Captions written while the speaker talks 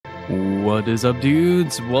What is up,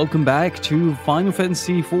 dudes? Welcome back to Final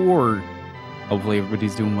Fantasy IV. Hopefully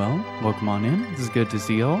everybody's doing well. Welcome on in. This is good to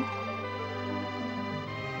see y'all.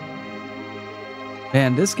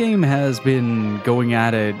 Man, this game has been going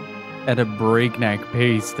at it at a breakneck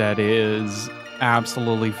pace that is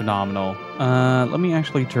absolutely phenomenal. Let me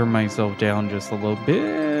actually turn myself down just a little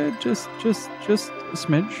bit. Just a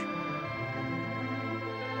smidge.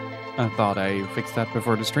 I thought I fixed that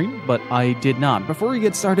before the stream, but I did not. Before we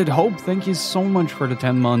get started, Hope, thank you so much for the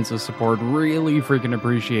 10 months of support. Really freaking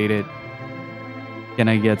appreciate it. Can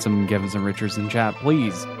I get some Gevins and Richards in chat,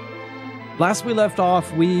 please? Last we left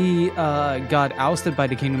off, we got ousted by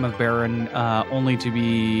the Kingdom of Baron, only to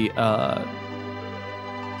be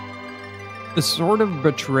sort of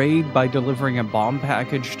betrayed by delivering a bomb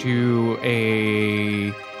package to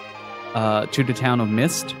the town of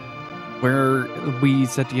Mist, where we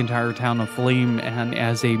set the entire town aflame, and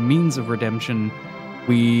as a means of redemption,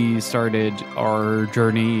 we started our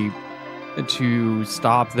journey to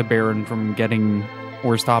stop the Baron from getting,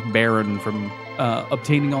 or stop Baron from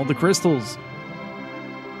obtaining all the crystals.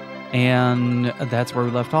 And that's where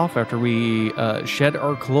we left off after we shed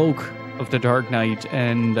our cloak of the Dark Knight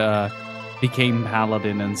and became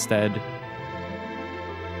Paladin instead.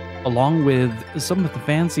 Along with some of the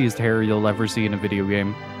fanciest hair you'll ever see in a video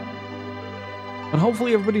game. But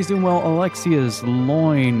hopefully everybody's doing well. Alexia's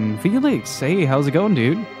Loin, Felix, hey, how's it going,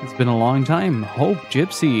 dude? It's been a long time. Hope,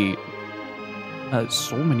 Gypsy,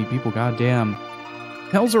 so many people, goddamn.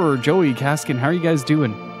 Pelzor, Joey, Kaskin, how are you guys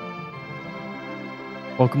doing?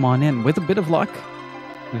 Welcome on in. With a bit of luck,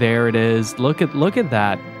 there it is. Look at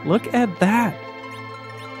that. Look at that.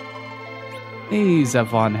 Hey,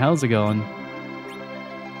 Zephon, how's it going?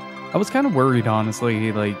 I was kind of worried,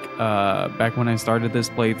 honestly, like, back when I started this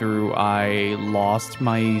playthrough, I lost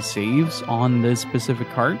my saves on this specific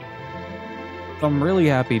card. So I'm really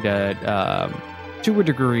happy that, to a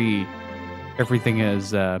degree, everything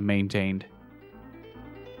is maintained.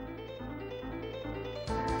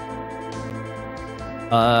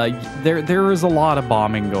 There is a lot of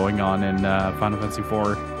bombing going on in Final Fantasy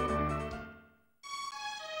IV.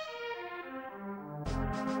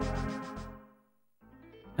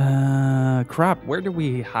 Crap, where do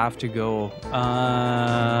we have to go?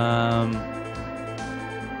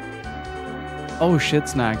 Oh shit,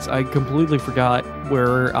 Snacks, I completely forgot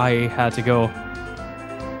where I had to go.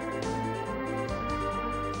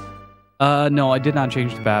 No, I did not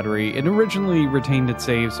change the battery. It originally retained its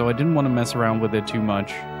save, so I didn't want to mess around with it too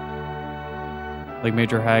much. Like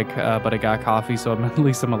Major Heck, but I got coffee, so at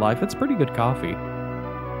least I'm alive. It's pretty good coffee.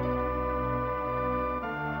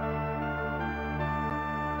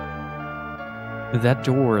 That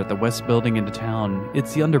door at the west building in the town,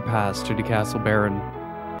 it's the underpass to the Castle Baron.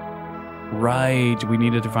 Right, we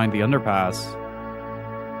needed to find the underpass.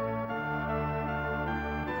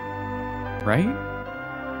 Right?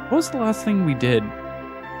 What was the last thing we did?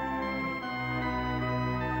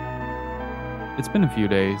 It's been a few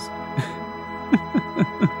days.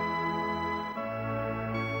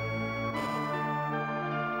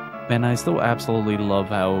 Man, I still absolutely love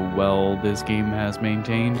how well this game has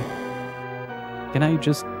maintained. Can I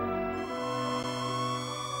just...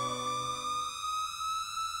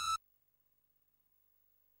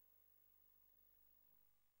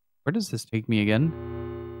 Where does this take me again?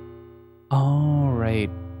 Oh, right.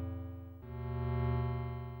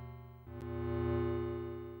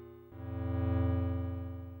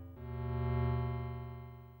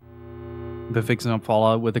 Been fixing up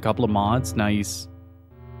Fallout with a couple of mods. Nice.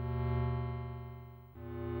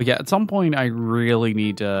 But yeah, at some point I really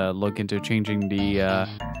need to look into changing the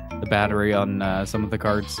battery on some of the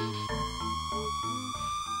cards.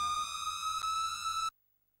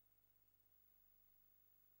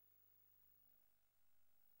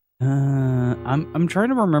 I'm trying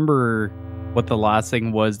to remember what the last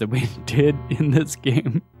thing was that we did in this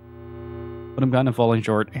game, but I'm kind of falling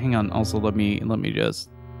short. Hang on. Also, let me just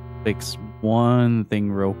fix one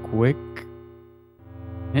thing real quick.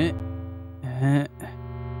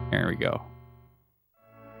 There we go.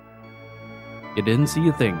 You didn't see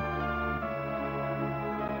a thing.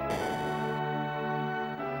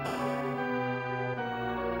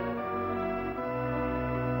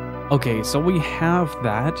 Okay, so we have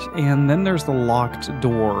that, and then there's the locked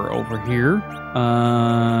door over here.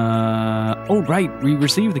 Oh, right, we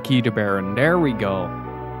received the key to Baron. There we go.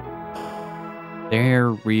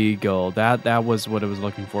 There we go. That was what I was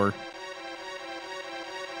looking for.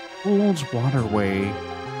 Old waterway.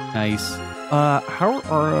 Nice. How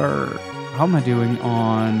am I doing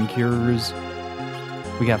on cures?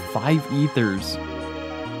 We got 5 ethers.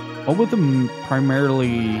 What would them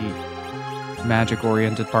primarily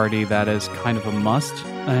magic-oriented party, that is kind of a must.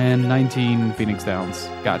 And 19 Phoenix Downs.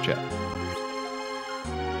 Gotcha.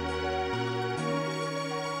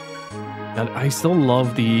 I still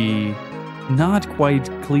love the not quite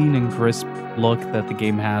clean and crisp look that the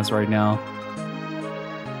game has right now.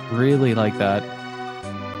 Really like that.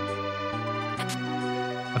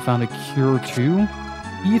 I found a cure too.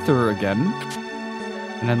 Ether again.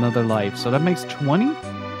 And another life. So that makes 20?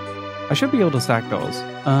 I should be able to stack those.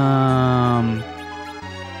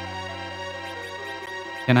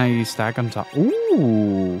 Can I stack on top?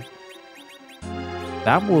 Ooh.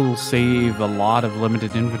 That will save a lot of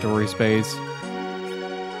limited inventory space.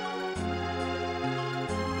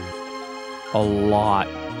 A lot.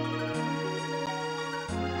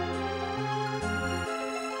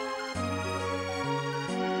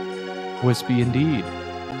 Wispy indeed.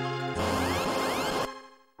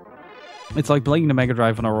 It's like playing the Mega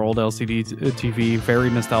Drive on our old LCD TV. Very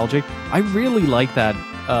nostalgic. I really like that,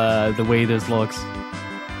 the way this looks.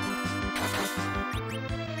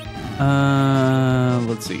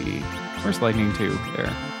 Let's see. Where's Lightning 2?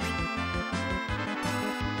 There.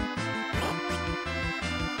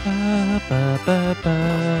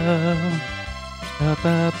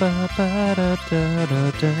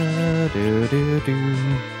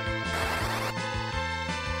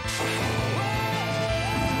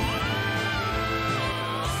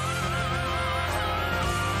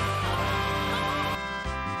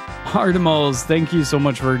 Artemis, thank you so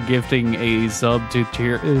much for gifting a sub to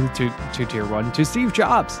tier 1 to Steve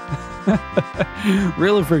Jobs.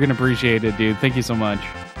 Really freaking appreciate it, dude. Thank you so much.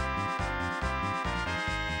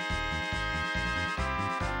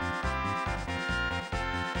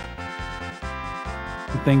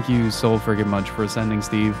 Thank you so freaking much for sending,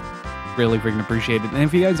 Steve. Really freaking appreciate it. And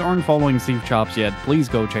if you guys aren't following Steve Chops yet, please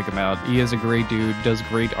go check him out. He is a great dude, does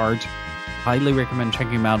great art. Highly recommend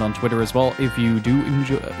checking him out on Twitter as well if you do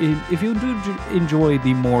enjoy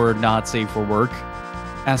the more not safe for work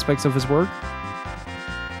aspects of his work.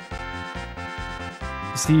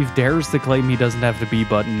 Steve dares to claim he doesn't have the B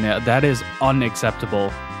button. That is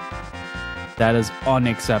unacceptable. That is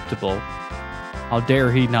unacceptable. How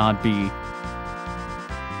dare he not be?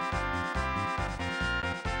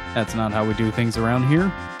 That's not how we do things around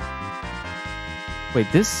here. Wait,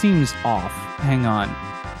 this seems off. Hang on.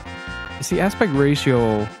 Is the aspect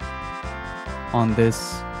ratio on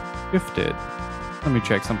this shifted? Let me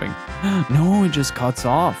check something. No, it just cuts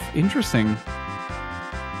off. Interesting.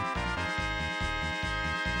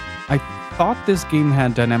 I thought this game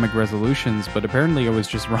had dynamic resolutions, but apparently I was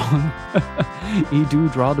just wrong. You do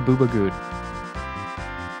draw the booba good.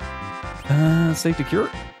 Save to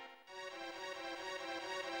cure.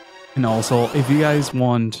 And also, if you guys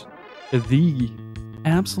want the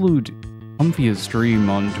absolute comfiest stream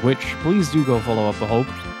on Twitch, please do go follow up the Hope.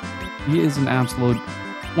 He is an absolute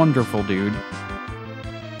wonderful dude.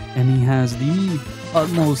 And he has the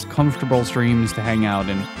utmost comfortable streams to hang out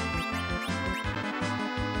in.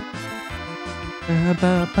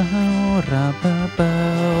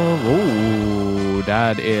 Oh,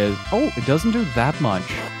 that is... Oh, it doesn't do that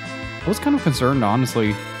much. I was kind of concerned,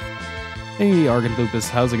 honestly. Hey, Argent Lupus,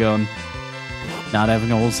 how's it going? Not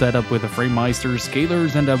having a whole setup with a Framemeister,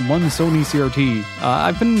 scalers, and a one Sony CRT.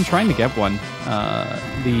 I've been trying to get one.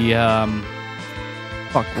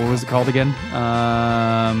 Fuck, what was it called again?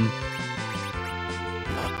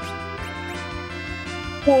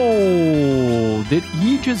 Whoa! Did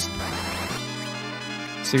he just...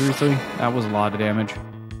 Seriously? That was a lot of damage.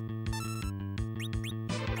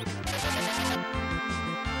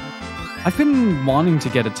 I've been wanting to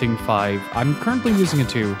get a Ting 5. I'm currently using a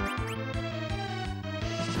 2.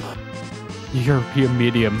 European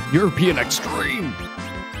medium. European extreme.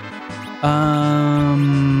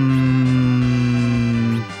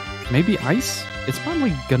 Maybe ice? It's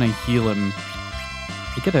probably gonna heal him.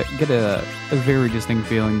 I get a very distinct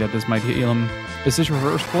feeling that this might heal him. Is this your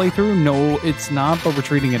first playthrough? No, it's not, but we're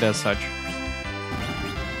treating it as such.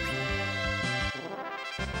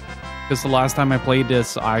 Because the last time I played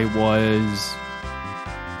this, I was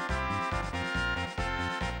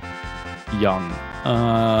young.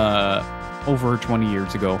 Over 20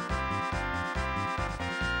 years ago.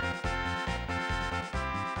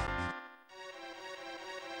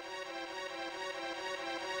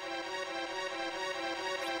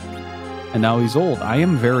 And now he's old. I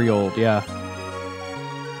am very old, yeah.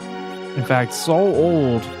 In fact, so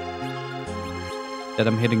old that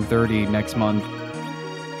I'm hitting 30 next month.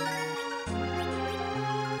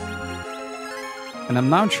 And I'm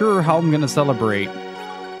not sure how I'm going to celebrate.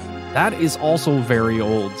 That is also very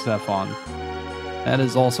old, Stefan. That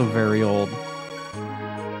is also very old.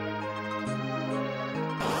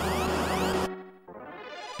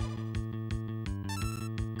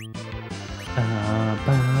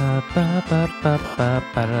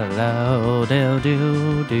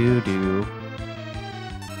 Do.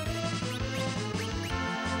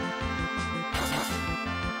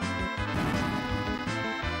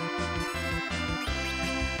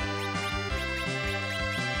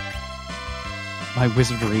 My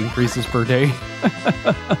wizardry increases per day.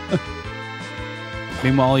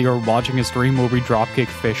 Meanwhile, you're watching a stream where we dropkick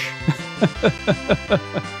fish.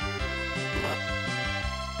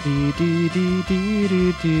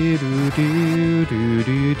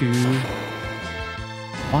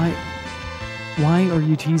 Why are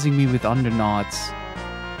you teasing me with underknots,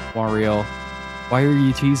 Wario? Why are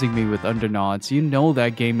you teasing me with underknots? You know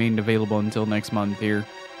that game ain't available until next month here.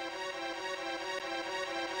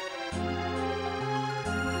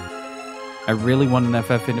 I really want an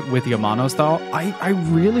FF with Yamano style. I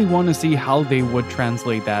really want to see how they would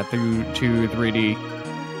translate that through to 3D.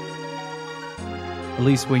 At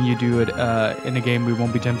least when you do it in a game, we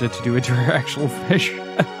won't be tempted to do it to our actual fish.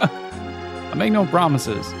 I make no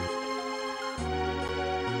promises.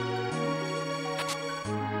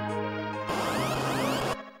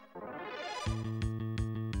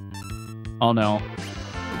 Oh no.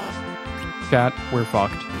 Chat, we're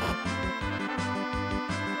fucked.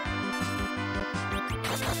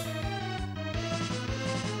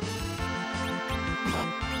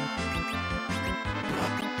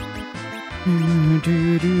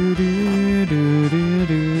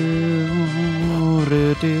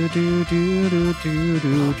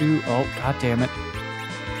 Oh, god damn it.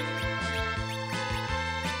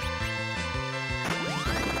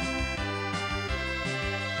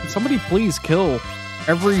 Can somebody please kill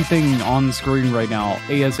everything on screen right now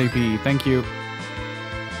ASAP? Thank you.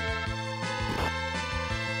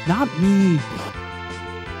 Not me.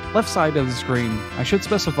 Left side of the screen. I should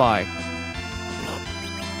specify.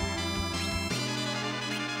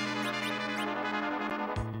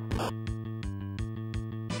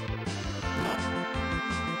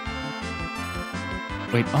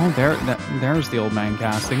 Wait, oh, there's the old man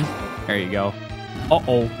casting. There you go.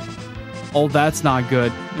 Uh-oh. Oh, that's not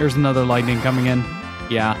good. There's another lightning coming in.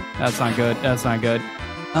 Yeah, that's not good. That's not good.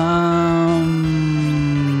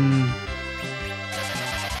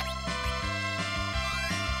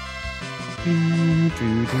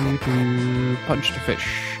 Punch the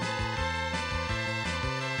fish.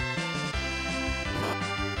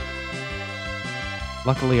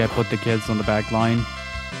 Luckily, I put the kids on the back line.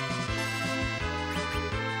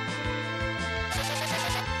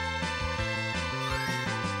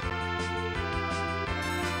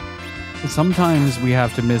 Sometimes we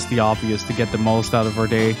have to miss the obvious to get the most out of our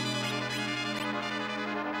day.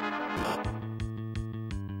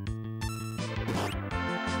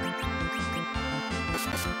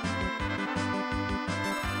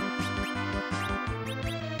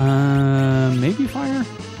 Maybe fire?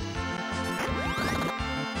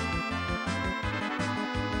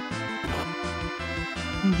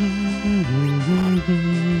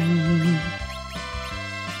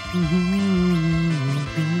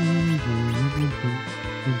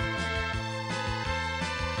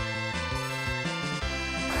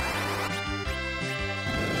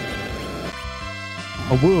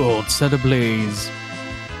 A world set ablaze.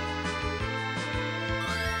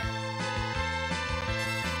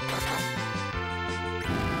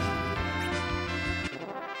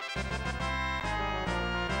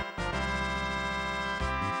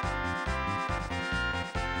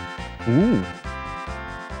 Ooh.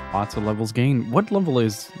 Lots of levels gained. What level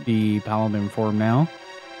is the paladin form now?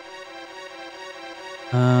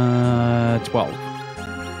 12.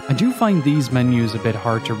 I do find these menus a bit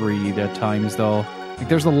hard to read at times, though. Like,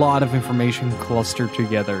 there's a lot of information clustered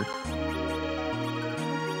together.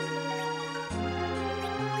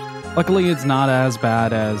 Luckily, it's not as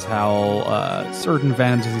bad as how certain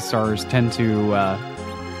Fantasy Stars tend to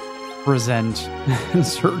present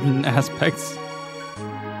certain aspects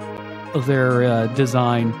of their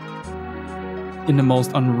design in the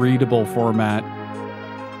most unreadable format,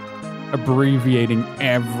 abbreviating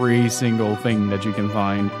every single thing that you can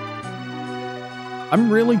find. I'm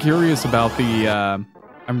really curious about the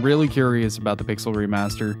Pixel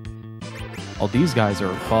remaster. Oh, these guys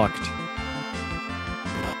are fucked.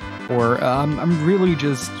 Or I'm really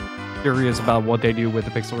just curious about what they do with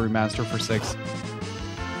the Pixel remaster for 6.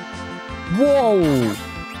 Whoa!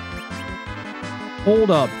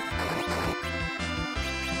 Hold up.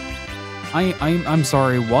 I'm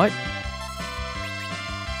sorry, what?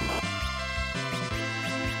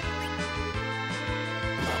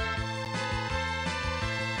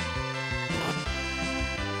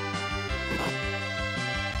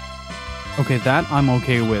 Okay, that I'm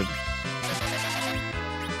okay with.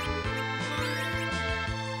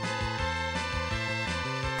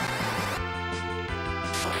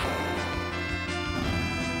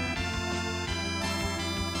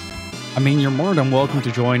 I mean, you're more than welcome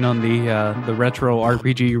to join on the retro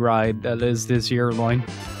RPG ride that is this year, Loin.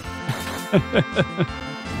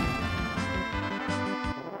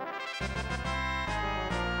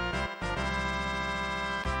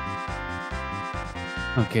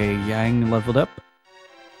 Okay, Yang leveled up.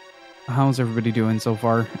 How's everybody doing so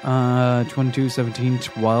far? 22, 17,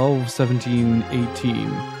 12, 17, 18.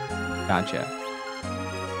 Gotcha.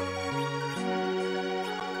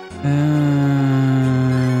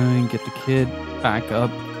 Get the kid back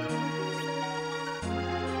up.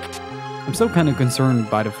 I'm still kind of concerned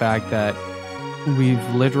by the fact that we've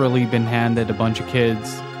literally been handed a bunch of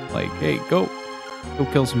kids. Like, hey, go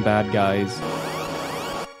kill some bad guys.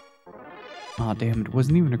 Aw, damn, it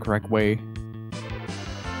wasn't even a correct way.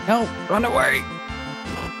 No, run away!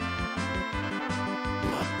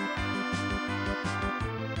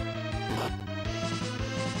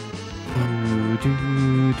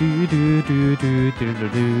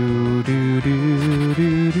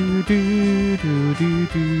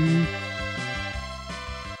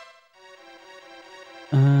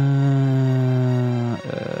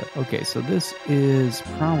 Okay, so this is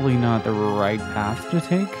probably not the right path to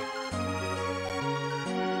take.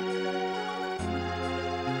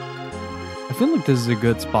 I feel like this is a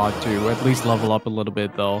good spot to at least level up a little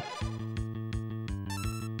bit, though.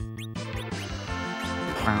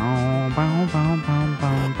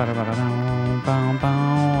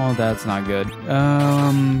 That's not good.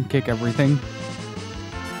 Kick everything.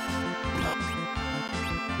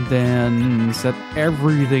 Then set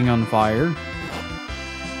everything on fire.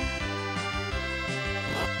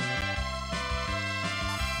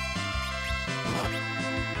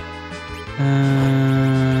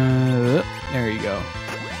 There you go.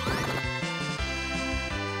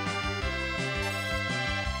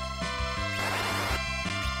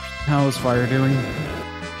 How is fire doing?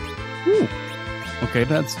 Ooh. Okay,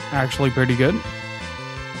 that's actually pretty good.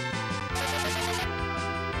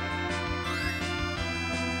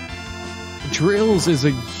 Drills is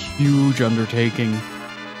a huge undertaking.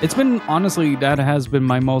 It's been, honestly, that has been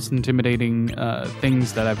my most intimidating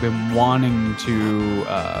things that I've been wanting to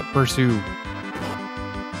pursue.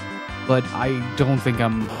 But I don't think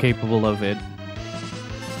I'm capable of it.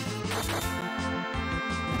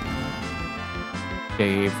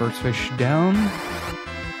 Okay, first fish down.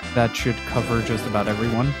 That should cover just about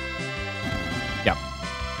everyone. Yeah.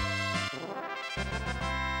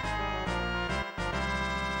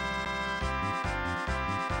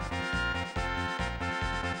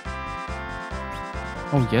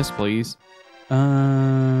 Oh, yes, please.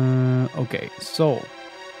 Okay, so.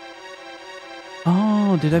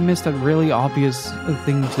 Oh, did I miss that really obvious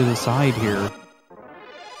thing to the side here?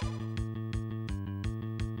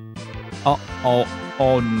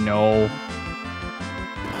 Oh no.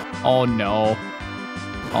 Oh no.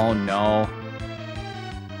 Oh no.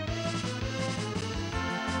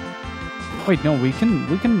 Wait, no, we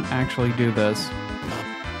can actually do this.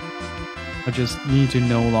 I just need to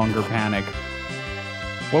no longer panic.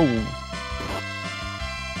 Whoa.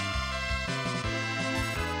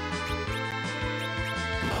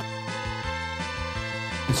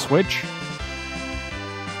 Switch.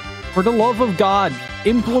 For the love of God,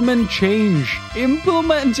 implement change.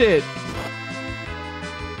 Implement it.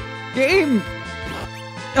 Game.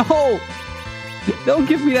 No. Don't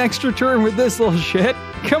give me an extra turn with this little shit.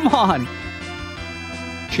 Come on.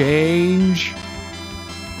 Change.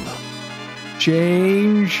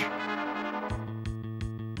 Change.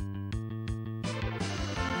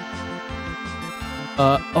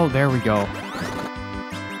 Oh, there we go.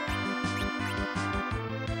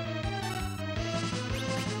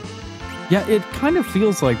 Yeah, it kind of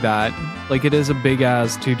feels like that. Like it is a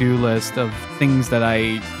big-ass to-do list of things that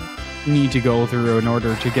I need to go through in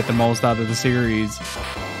order to get the most out of the series.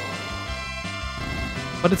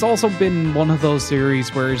 But it's also been one of those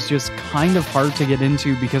series where it's just kind of hard to get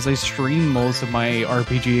into because I stream most of my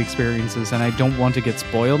RPG experiences and I don't want to get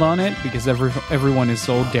spoiled on it because everyone is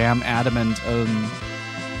so damn adamant on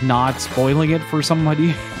not spoiling it for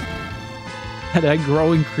somebody. And I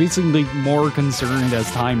grow increasingly more concerned as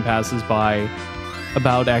time passes by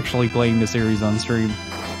about actually playing the series on stream.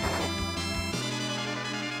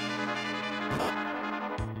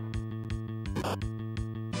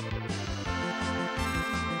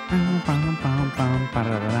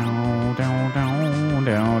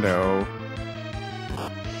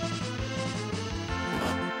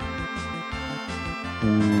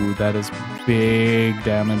 Ooh, that is big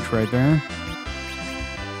damage right there.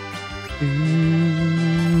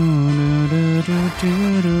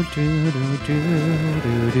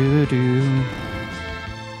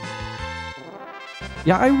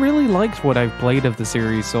 Yeah, I really liked what I've played of the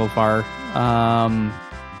series so far.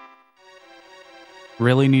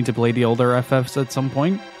 Really need to play the older FFs at some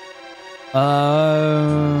point.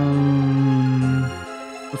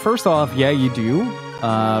 First off, yeah, you do.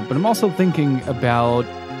 But I'm also thinking about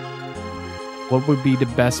what would be the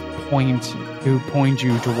best point to point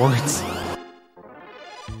you towards.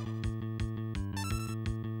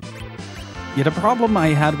 Yeah, the problem I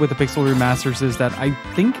had with the Pixel remasters is that I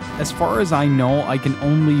think, as far as I know, I can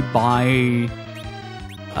only buy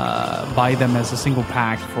them as a single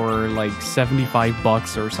pack for like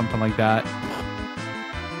 $75 or something like that.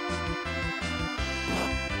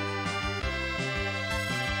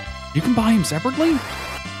 You can buy them separately?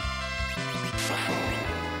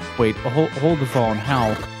 Wait, hold the phone.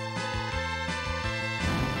 How?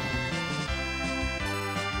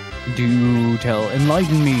 Do tell.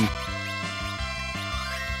 Enlighten me.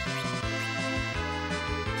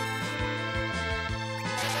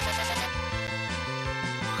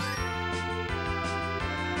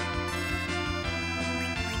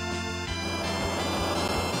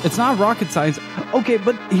 It's not rocket science. Okay,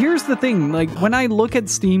 but here's the thing. Like, when I look at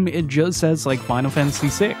Steam, it just says, like, Final Fantasy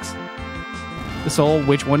VI. So,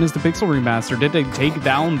 which one is the Pixel remaster? Did they take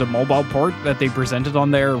down the mobile port that they presented on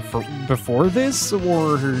there before this?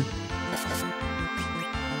 Or...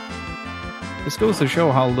 This goes to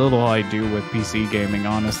show how little I do with PC gaming,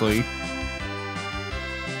 honestly.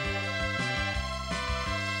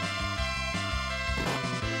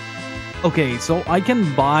 Okay, so I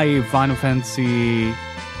can buy Final Fantasy...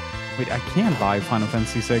 Wait, I can't buy Final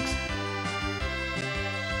Fantasy VI.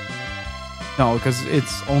 No, because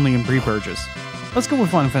it's only in pre-purchase. Let's go with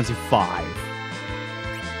Final Fantasy V.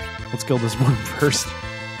 Let's kill this one first.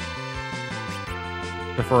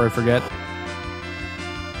 Before I forget.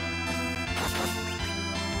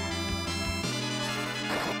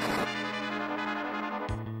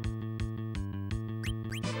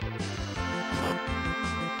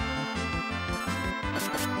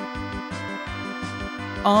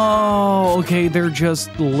 Oh, okay, they're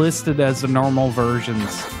just listed as the normal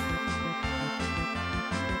versions.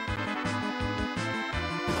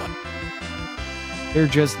 They're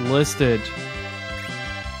just listed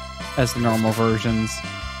as the normal versions.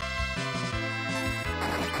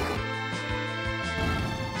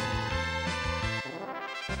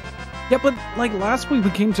 Yeah, but like last week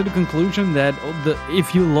we came to the conclusion that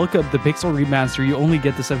if you look up the Pixel remaster, you only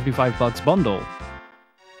get the $75 bundle.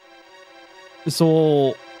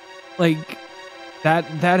 So, like, that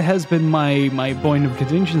has been my point of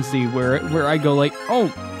contingency where I go like,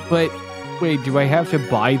 oh, but wait, do I have to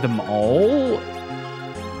buy them all?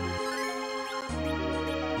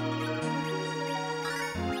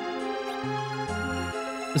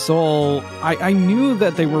 So, I knew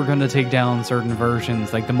that they were going to take down certain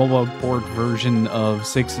versions, like the mobile port version of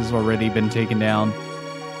 6 has already been taken down.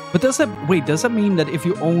 But does that mean that if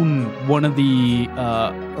you own one of the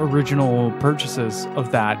original purchases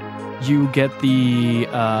of that, you get the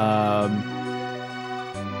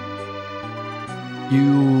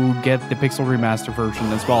Pixel remaster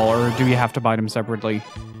version as well, or do you have to buy them separately?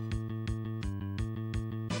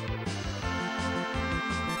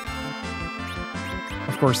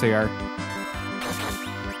 Of course they are.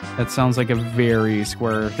 That sounds like a very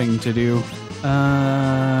Square thing to do.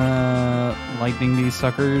 Lightning these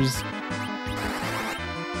suckers.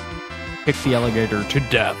 Kick the alligator to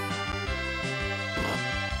death.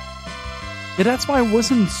 Yeah, that's why I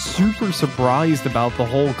wasn't super surprised about the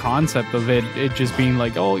whole concept of it just being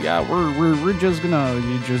like, oh yeah, we're just gonna,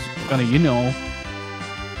 you know,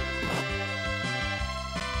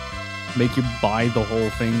 make you buy the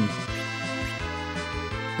whole thing.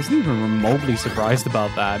 I wasn't even remotely surprised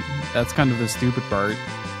about that. That's kind of the stupid part,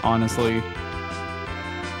 honestly.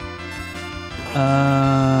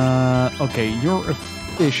 Okay, you're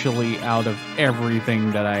officially out of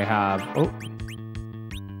everything that I have. Oh.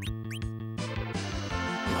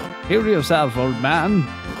 Heal yourself, old man.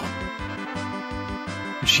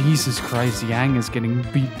 Jesus Christ, Yang is getting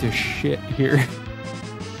beat to shit here.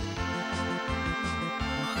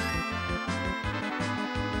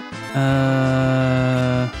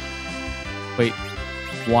 Wait.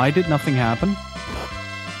 Why did nothing happen?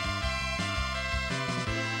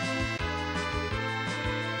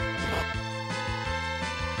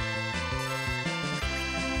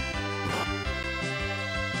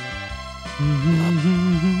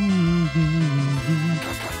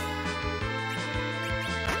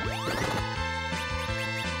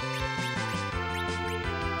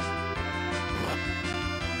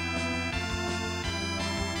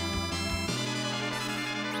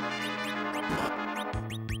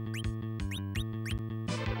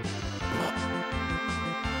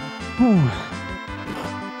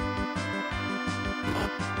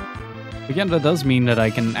 Again, that does mean that I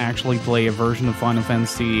can actually play a version of Final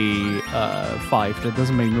Fantasy 5. That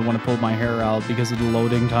doesn't make me want to pull my hair out because of the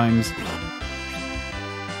loading times.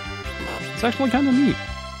 It's actually kind of neat.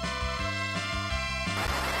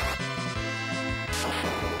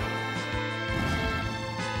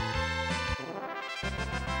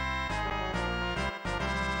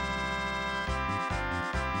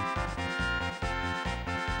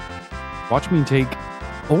 Watch me take...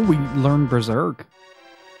 Oh, we learned Berserk.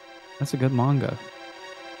 That's a good manga.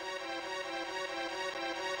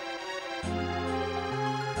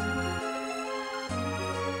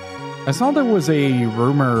 I saw there was a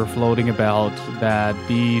rumor floating about that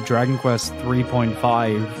the Dragon Quest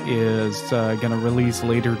 3.5 is going to release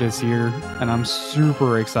later this year, and I'm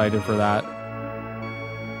super excited for that.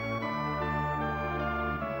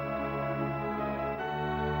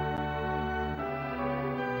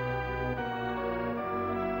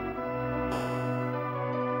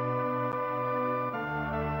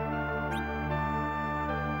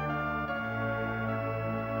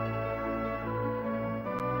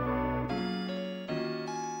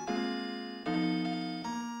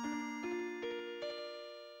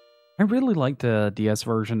 I really like the DS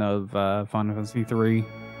version of Final Fantasy 3.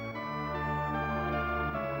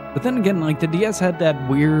 But then again, like, the DS had that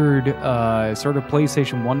weird sort of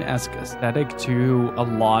PlayStation 1-esque aesthetic to a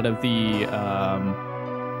lot of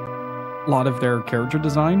their character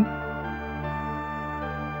design.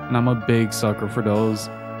 And I'm a big sucker for those.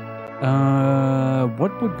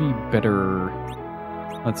 What would be better?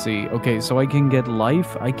 Let's see. Okay, so I can get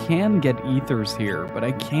life. I can get ethers here, but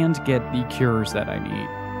I can't get the cures that I need.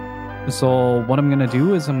 So what I'm going to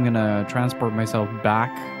do is I'm going to transport myself back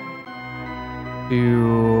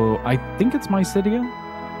to, I think it's Mysidia.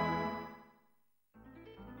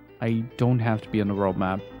 I don't have to be on the world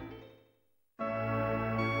map.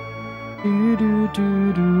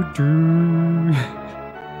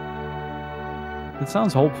 It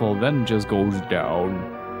sounds hopeful, then just goes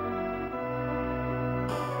down.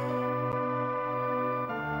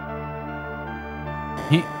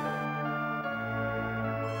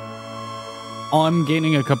 I'm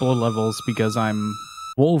gaining a couple of levels because I'm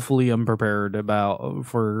woefully unprepared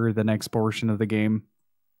for the next portion of the game.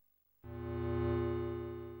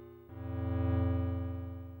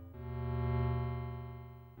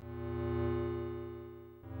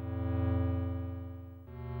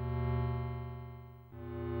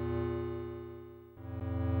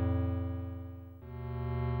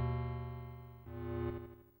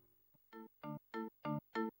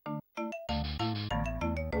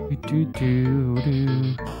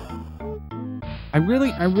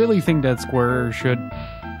 I really think that Square should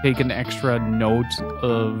take an extra note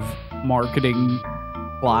of marketing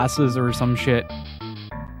classes or some shit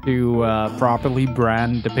to properly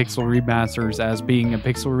brand the Pixel remasters as being a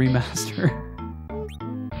Pixel remaster.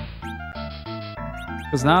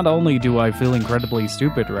 Because not only do I feel incredibly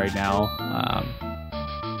stupid right now,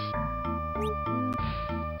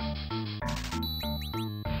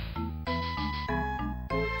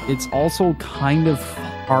 it's also kind of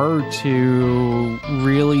hard to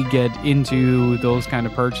really get into those kind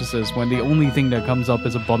of purchases when the only thing that comes up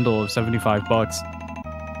is a bundle of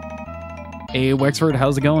 $75. Hey, Wexford,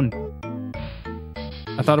 how's it going?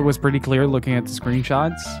 I thought it was pretty clear looking at the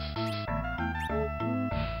screenshots.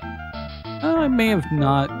 I may have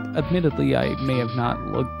not, admittedly, I may have not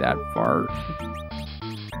looked that far.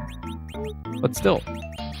 But still,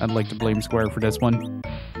 I'd like to blame Square for this one.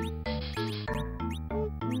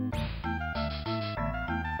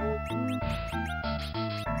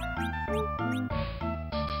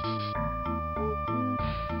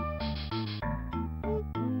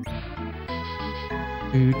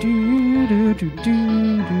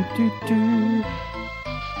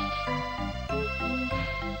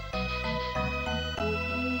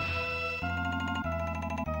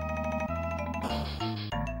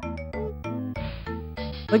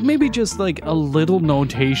 Like, maybe just like a little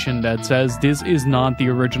notation that says this is not the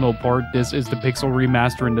original part, this is the Pixel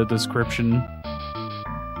remaster in the description.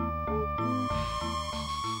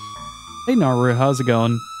 Hey Naru, how's it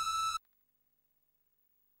going?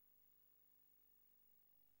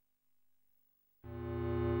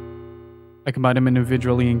 I can buy them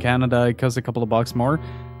individually in Canada. It costs a couple of bucks more.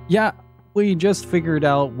 Yeah, we just figured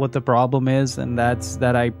out what the problem is, and that's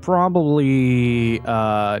that I probably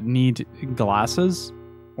need glasses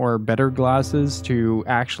or better glasses to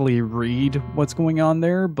actually read what's going on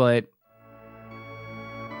there, but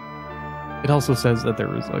it also says that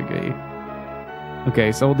there is like a...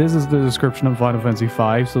 Okay, so this is the description of Final Fantasy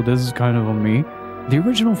V, so this is kind of on me. The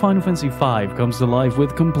original Final Fantasy V comes to life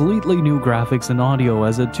with completely new graphics and audio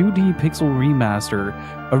as a 2D pixel remaster,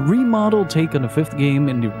 a remodeled take on the 5th game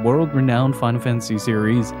in the world-renowned Final Fantasy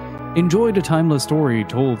series. Enjoy the timeless story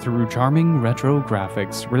told through charming retro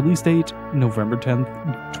graphics. Release date November 10th,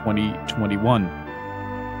 2021.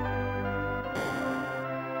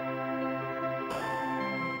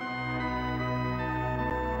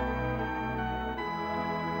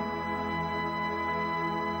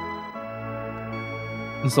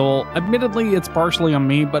 So, admittedly, it's partially on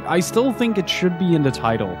me, but I still think it should be in the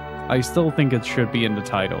title.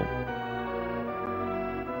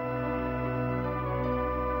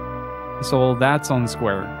 So that's on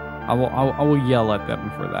Square. I will yell at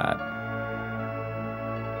them for that.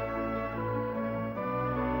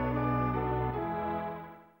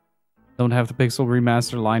 Don't have the pixel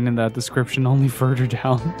remaster line in that description, only further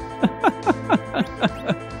down.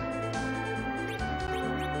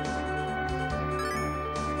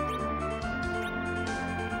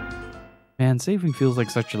 Man, saving feels like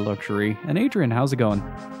such a luxury. And Adrian, how's it going?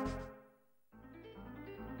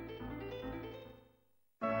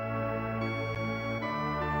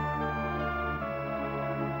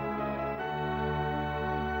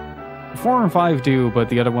 Four and 5 do, but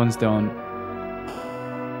the other ones don't.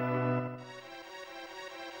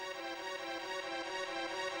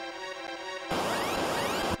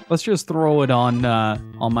 Let's just throw it on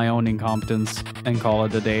my own incompetence and call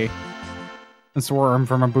it a day. A swarm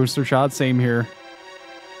from a booster shot, same here.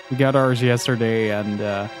 We got ours yesterday, and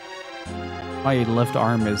my left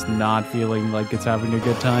arm is not feeling like it's having a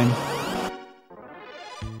good time.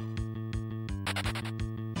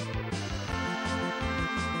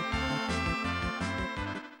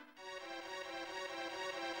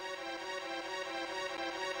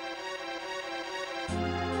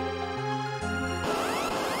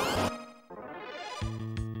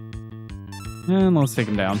 And let's take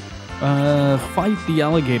him down. Fight the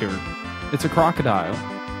alligator. It's a crocodile.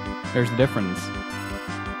 There's the difference.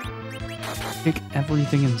 Pick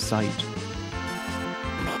everything in sight.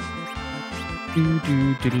 Do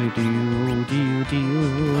do do do do do do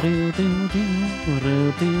do do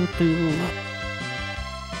do do do.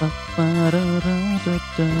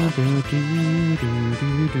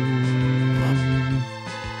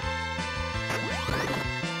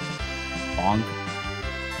 Bonk.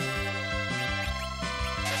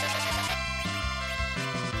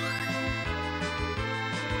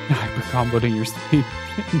 Hyper comboed in your sleep.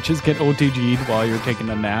 Just get OTG'd while you're taking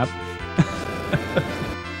a nap.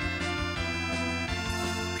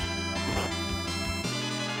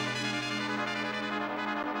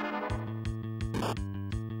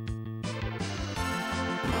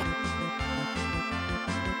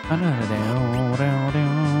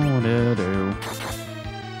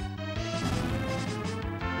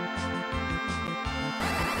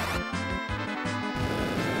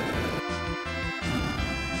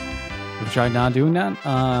 Try not doing that?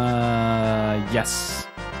 Yes.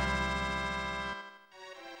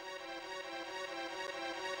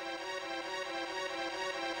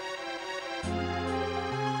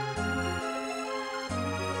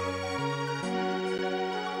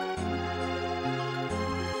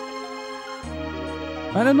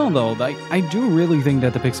 I don't know though, I do really think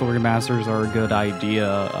that the pixel remasters are a good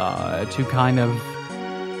idea to kind of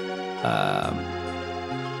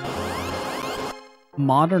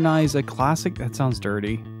modernize a classic. That sounds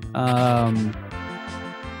dirty. To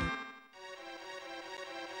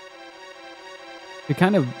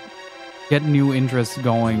kind of get new interest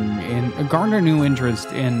going in, garner new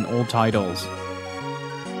interest in old titles.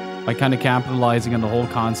 By kind of capitalizing on the whole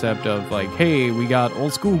concept of like, hey, we got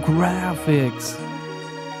old school graphics.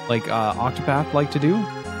 Like Octopath like to do.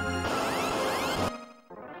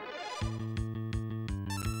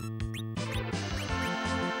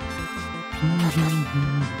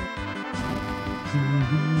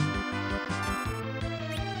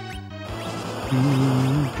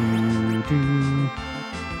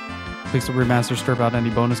 Pixel Remaster strip out any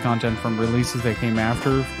bonus content from releases that came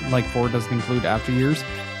after, like 4 doesn't include after years.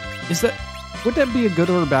 Would that be a good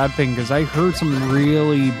or a bad thing? Because I heard some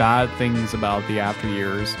really bad things about the after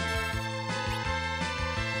years.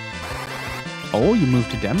 Oh, you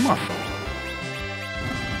moved to Denmark.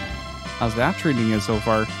 How's that treating you so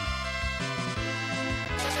far?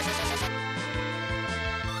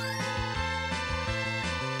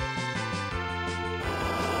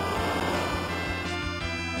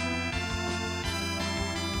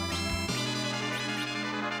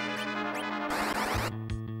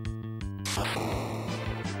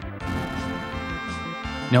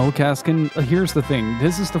 No, Kaskin, here's the thing.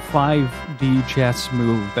 This is the 5D chess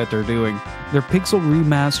move that they're doing. They're pixel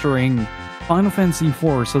remastering Final Fantasy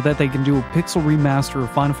IV so that they can do a pixel remaster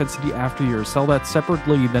of Final Fantasy After Years, sell that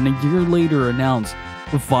separately, then a year later announce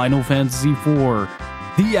Final Fantasy IV,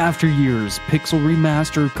 the After Years Pixel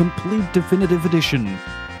Remaster Complete Definitive Edition,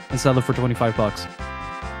 and sell it for $25.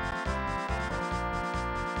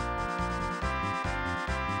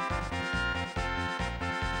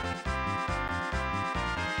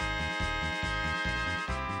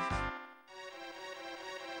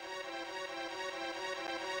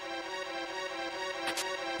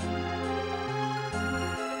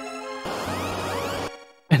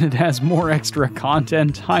 And it has more extra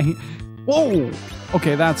content. Whoa!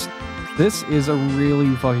 Okay, this is a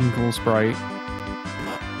really fucking cool sprite.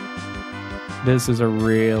 This is a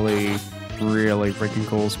really, really freaking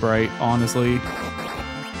cool sprite, honestly.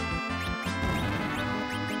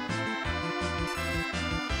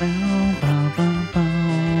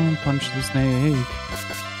 Punch the snake.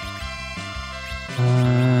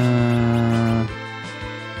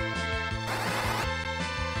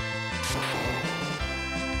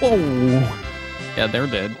 Whoa! Yeah, they're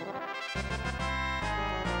dead.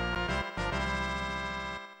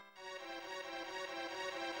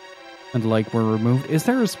 And like were removed. Is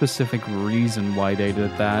there a specific reason why they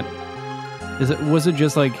did that? Was it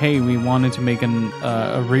just like, hey, we wanted to make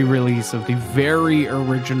a re-release of the very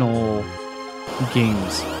original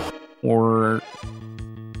games, or?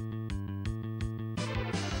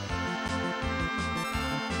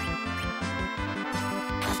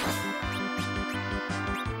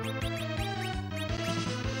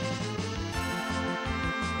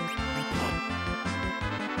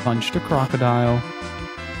 Punched a crocodile.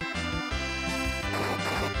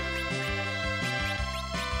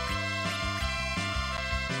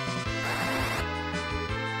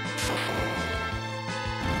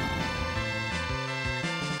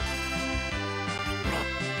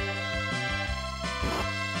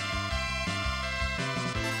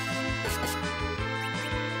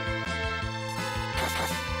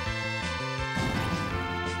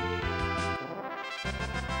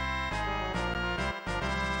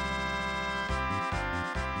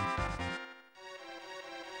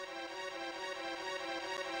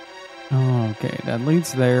 Okay, that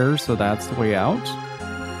leads there, so that's the way out.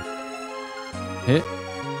 Hit.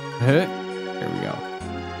 There we go.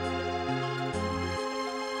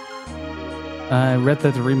 I read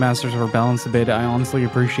that the remasters were balanced a bit. I honestly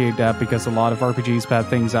appreciate that because a lot of RPGs pad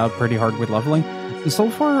things out pretty hard with leveling.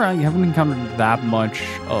 So far, I haven't encountered that much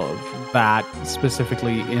of that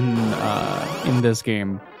specifically in this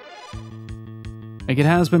game. Like, it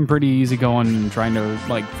has been pretty easy going, trying to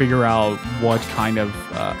like figure out what kind of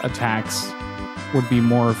attacks would be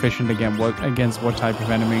more efficient against what type of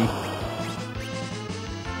enemy.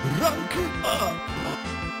 Rank up.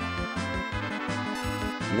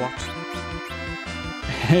 What?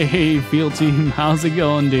 Hey, Field Team, how's it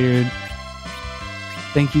going, dude?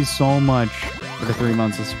 Thank you so much for the 3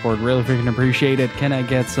 months of support. Really freaking appreciate it. Can I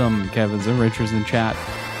get some Kevins and Richards in chat?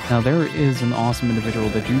 Now, there is an awesome individual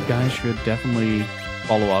that you guys should definitely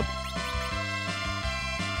follow up.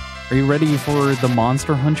 Are you ready for the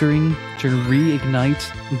monster hunting to reignite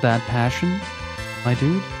that passion, my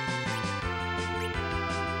dude?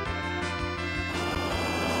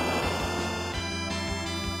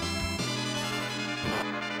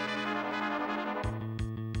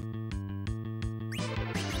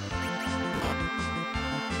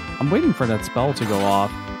 I'm waiting for that spell to go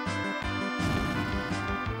off.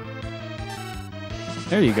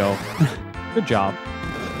 There you go. Good job.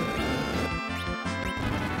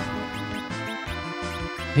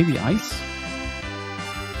 Maybe ice?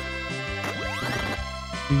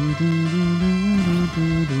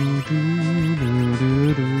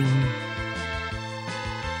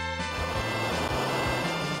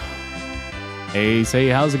 Hey, say,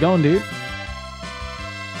 how's it going, dude?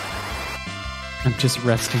 I'm just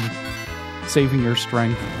resting, saving your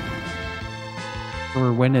strength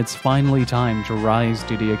for when it's finally time to rise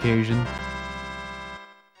to the occasion.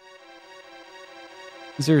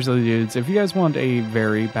 Seriously, dudes, if you guys want a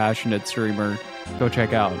very passionate streamer, go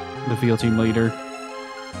check out the Field Team Leader.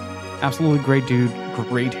 Absolutely great dude,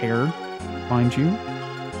 great hair, mind you.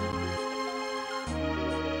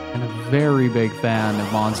 And a very big fan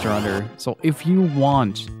of Monster Hunter. So if you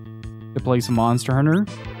want to play some Monster Hunter,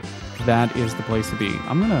 that is the place to be.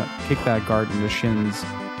 I'm gonna kick that guard in the shins.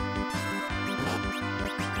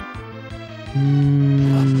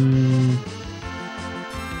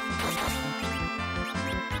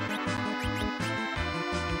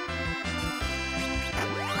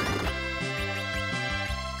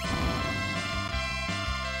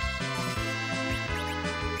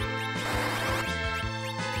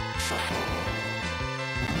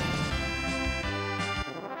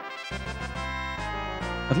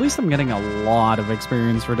 At least I'm getting a lot of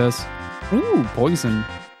experience for this. Ooh, poison.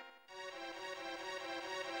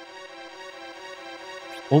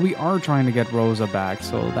 Well, we are trying to get Rosa back,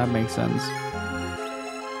 so that makes sense.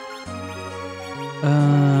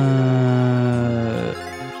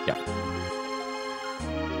 Yeah.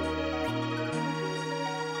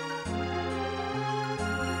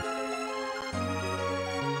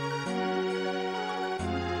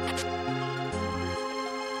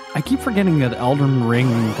 I keep forgetting that Elden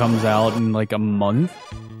Ring comes out in like a month.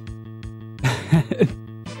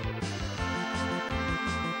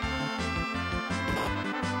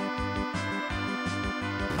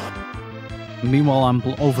 Meanwhile, I'm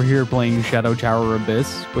over here playing Shadow Tower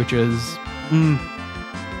Abyss, which is,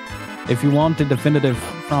 if you want a definitive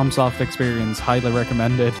FromSoft experience, highly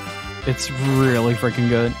recommend it. It's really freaking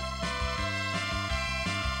good.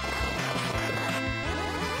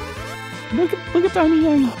 Look at Tiny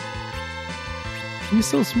Yang. He's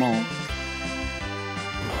so small.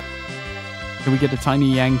 Can we get a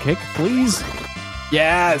Tiny Yang kick, please?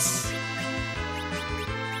 Yes!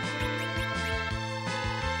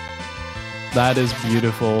 That is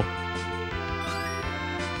beautiful.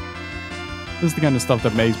 This is the kind of stuff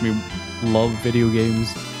that makes me love video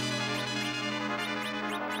games.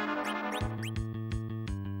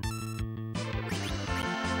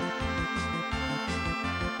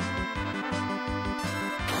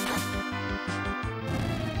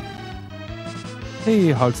 Hey,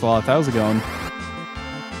 Hugsloth, how's it going?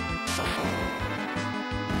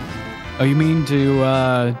 Oh, you mean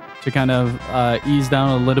to kind of ease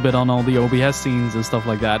down a little bit on all the OBS scenes and stuff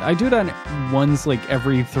like that. I do that once like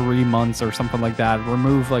every 3 months or something like that.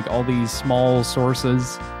 Remove like all these small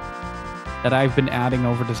sources that I've been adding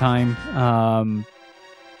over the time.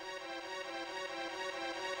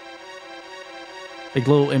 Like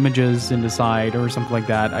little images in the side or something like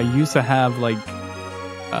that. I used to have like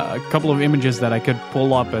a couple of images that I could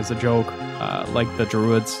pull up as a joke, like the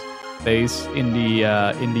Druid's face in the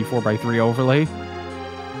 4x3 overlay.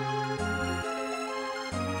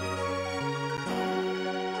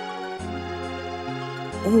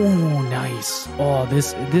 Oh, nice. Oh,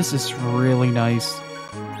 this is really nice.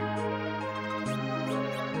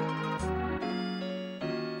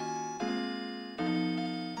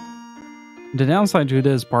 The downside to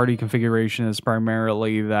this party configuration is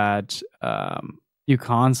primarily that you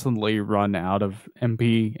constantly run out of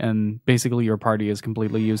MP and basically your party is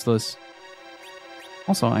completely useless.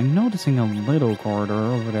 Also, I'm noticing a little corridor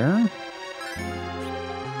over there.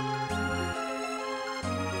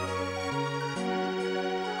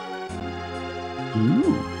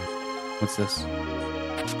 Ooh. What's this?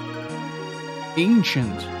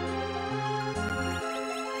 Ancient.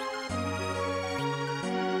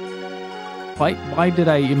 Why did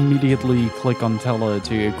I immediately click on Tela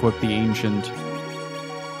to equip the Ancient?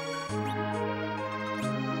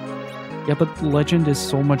 Yeah, but Legend is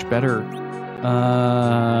so much better.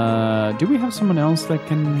 Do we have someone else that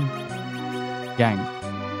can... Yang.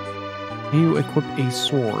 Can you equip a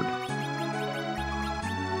sword?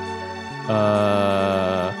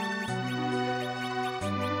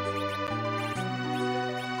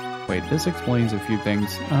 Wait, this explains a few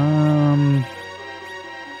things.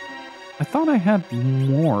 I thought I had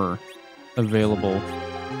more available.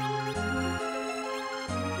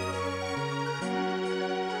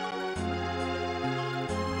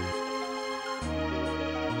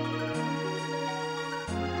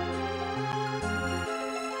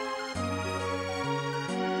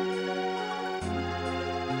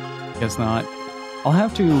 Guess not. I'll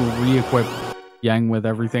have to re-equip Yang with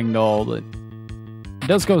everything though, but it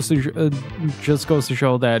does just goes to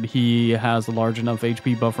show that he has a large enough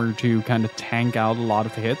HP buffer to kind of tank out a lot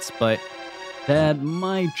of hits, but that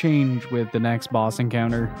might change with the next boss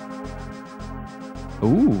encounter.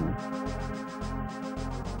 Ooh.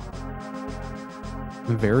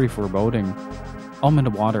 Very foreboding. Oh, I'm in the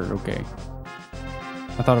water, okay.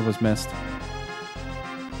 I thought it was mist.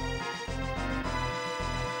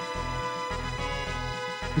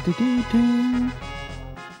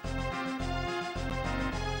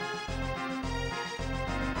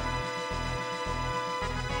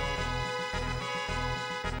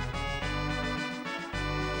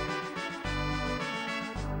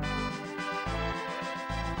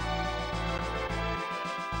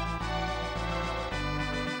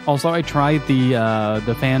 Also, I tried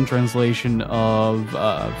the fan translation of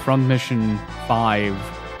Front Mission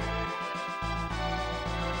 5.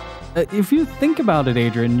 If you think about it,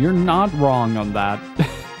 Adrian, you're not wrong on that.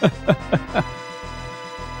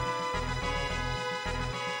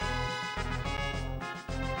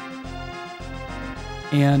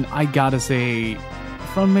 And I gotta say,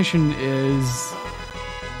 Front Mission is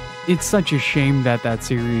it's such a shame that that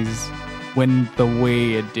series went the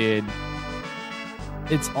way it did.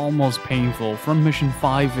 It's almost painful. From Mission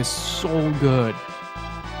 5 is so good.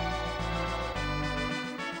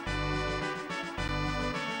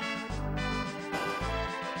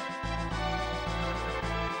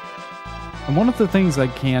 And one of the things I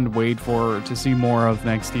can't wait for to see more of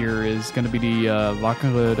next year is going to be the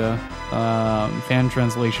Wackenröder fan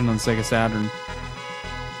translation on Sega Saturn.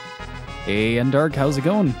 Hey, and Dark, how's it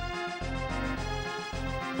going?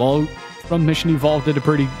 Well, From Mission Evolved did a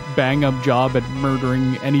pretty bang-up job at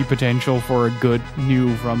murdering any potential for a good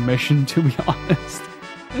new From Mission, to be honest.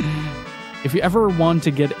 If you ever want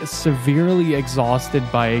to get severely exhausted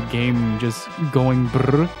by a game just going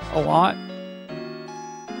brr a lot,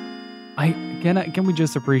 can we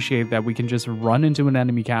just appreciate that we can just run into an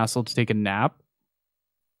enemy castle to take a nap?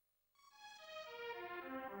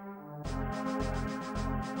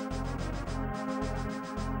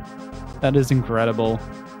 That is incredible.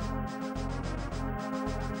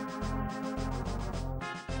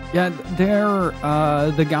 Yeah,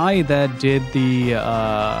 the guy that did the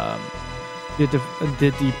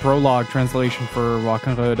prologue translation for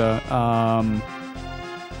Wackenröder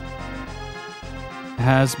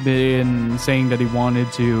has been saying that he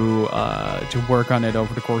wanted to work on it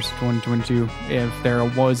over the course of 2022 if there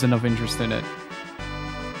was enough interest in it.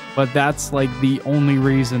 But that's like the only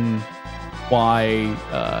reason why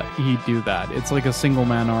he'd do that. It's like a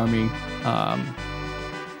single-man army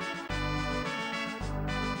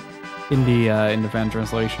in the fan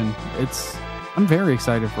translation. I'm very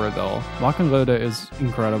excited for it though. Wackenröder is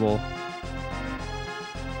incredible.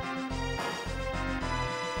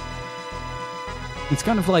 It's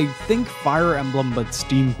kind of like, think Fire Emblem but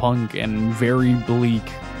steampunk and very bleak,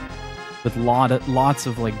 with lots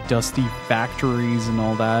of like dusty factories and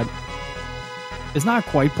all that. It's not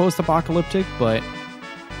quite post-apocalyptic, but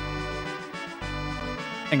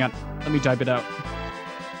hang on, let me type it out.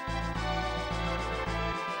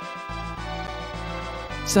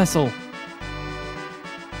 Cecil,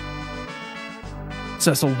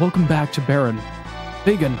 welcome back to Baron.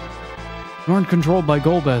 Pagan, you aren't controlled by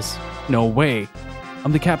Golbez. No way.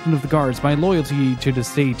 I'm the captain of the guards. My loyalty to the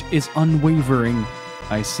state is unwavering.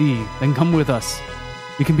 I see. Then come with us.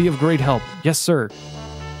 You can be of great help. Yes, sir.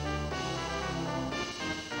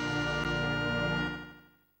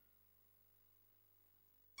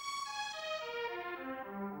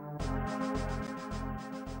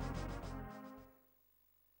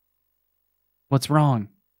 What's wrong?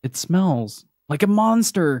 It smells like a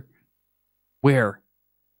monster. Where?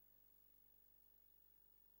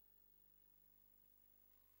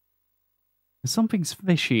 Something's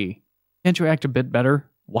fishy. Can't you act a bit better?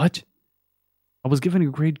 What? I was given a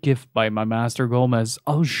great gift by my master Gomez.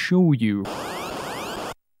 I'll show you.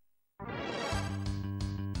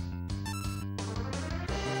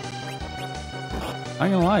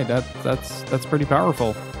 I'm gonna lie, that's pretty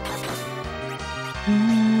powerful.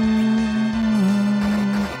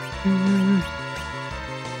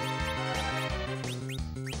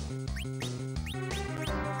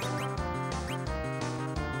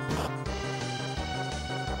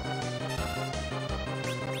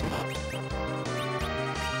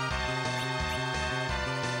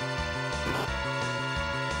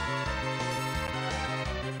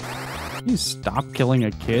 Can you stop killing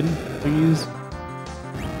a kid, please?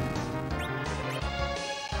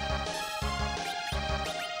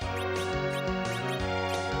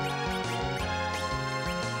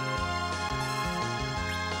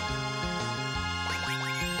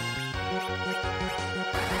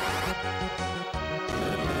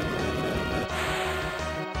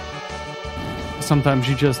 Sometimes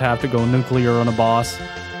you just have to go nuclear on a boss.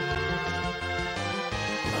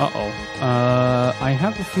 Uh-oh. I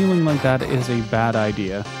have a feeling like that is a bad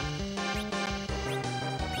idea.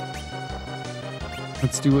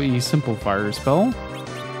 Let's do a simple fire spell.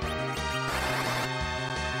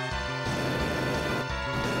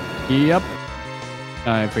 Yep.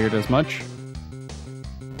 I figured as much.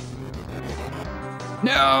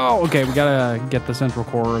 No! Okay, we gotta get the central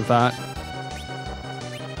core of that.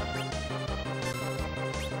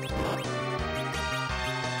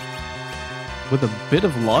 With a bit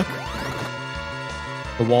of luck,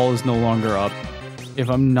 the wall is no longer up. If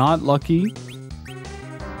I'm not lucky,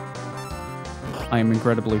 I am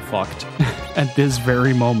incredibly fucked at this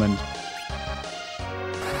very moment.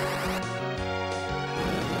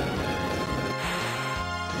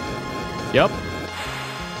 Yep.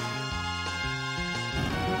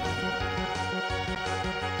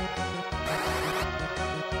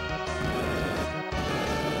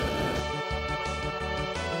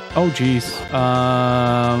 Oh, geez.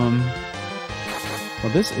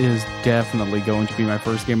 Well, this is definitely going to be my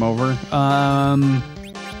first game over.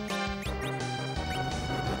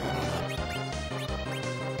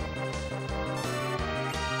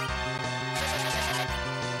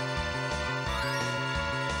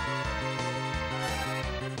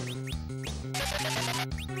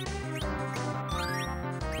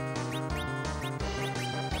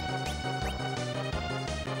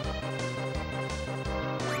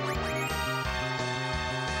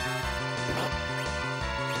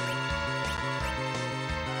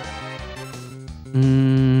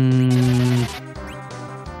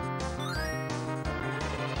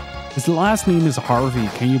 His last name is Harvey.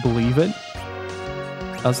 Can you believe it?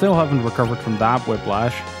 I still haven't recovered from that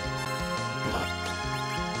whiplash.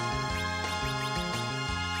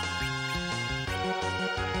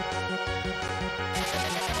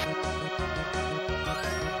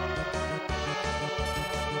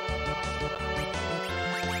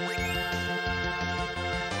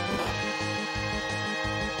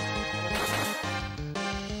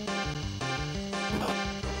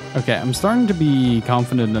 Okay, I'm starting to be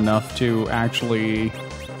confident enough to actually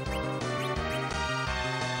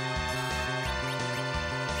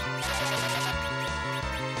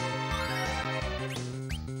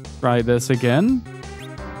try this again.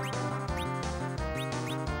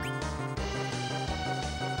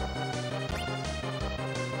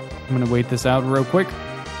 I'm gonna wait this out real quick.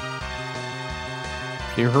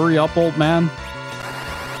 Can you hurry up, old man?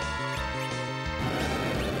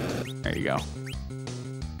 There you go.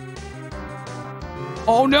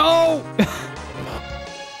 Oh no!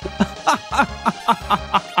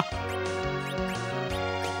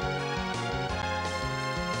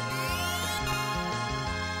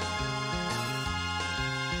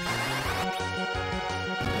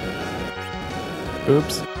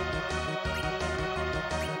 Oops.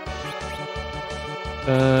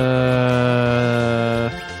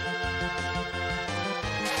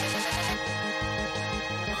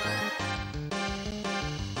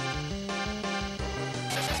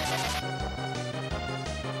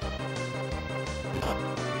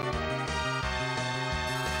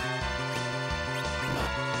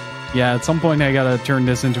 Yeah, at some point I gotta turn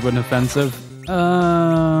this into an offensive.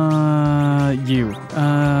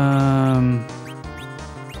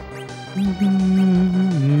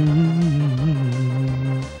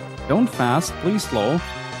 Don't fast, please slow.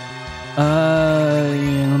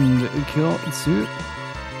 And kill suit.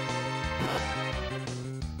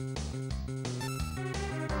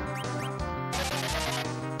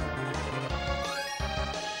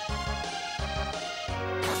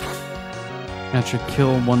 That should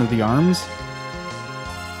kill one of the arms.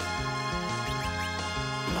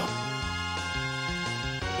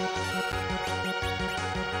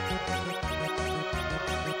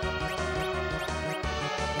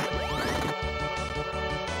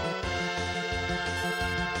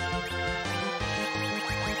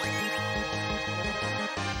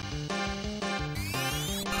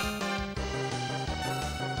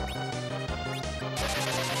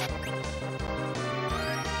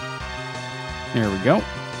 There we go.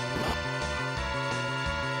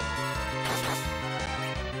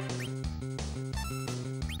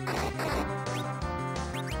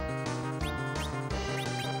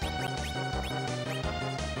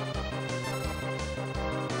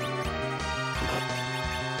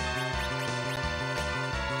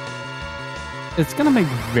 It's gonna make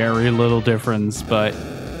very little difference, but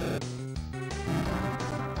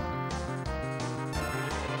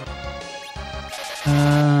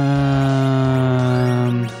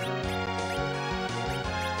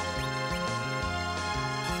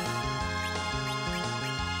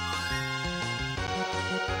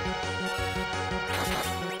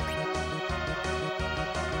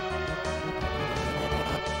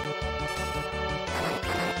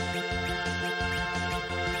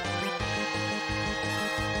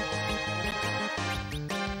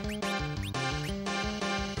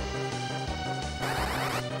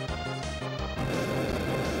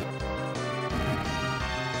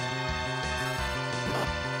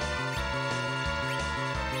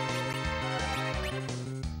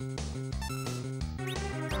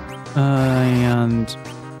and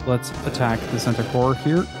let's attack the center core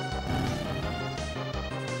here.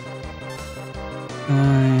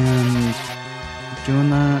 And doing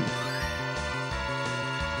that.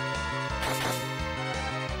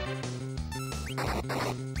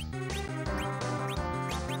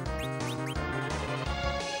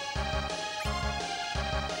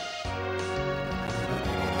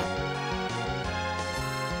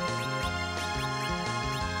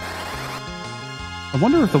 I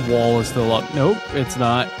wonder if the wall is still up. Nope, it's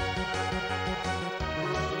not.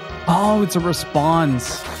 Oh, Oh, it's a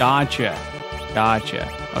response. Gotcha. Gotcha.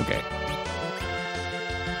 Okay.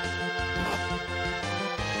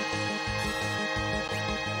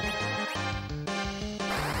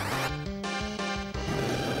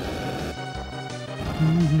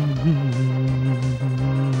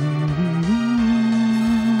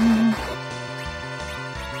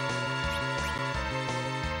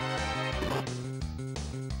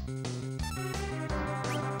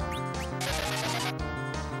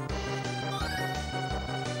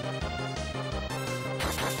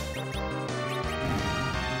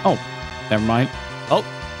 Oh, never mind. Oh.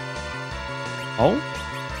 Oh?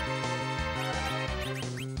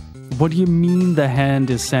 What do you mean the hand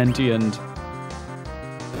is sentient?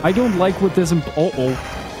 I don't like what this oh.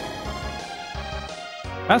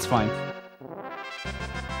 That's fine.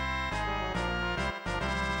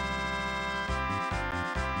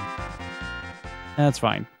 That's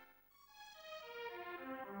fine.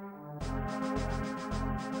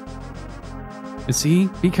 See?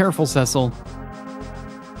 Be careful, Cecil.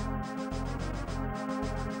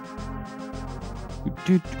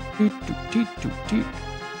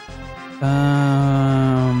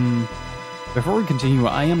 Before we continue,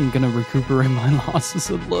 I am gonna recuperate my losses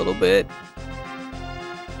a little bit.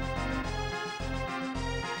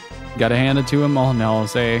 Gotta hand it to him. Oh no,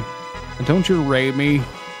 say, don't you rate me?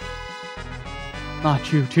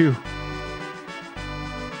 Not you too.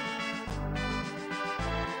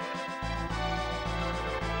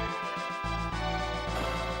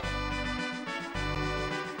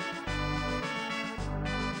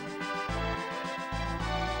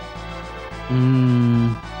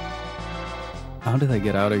 How did I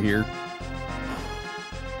get out of here?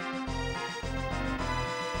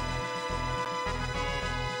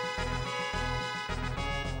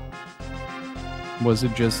 Was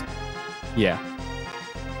it just... yeah.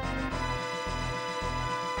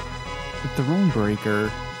 The Throne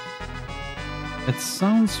Breaker. It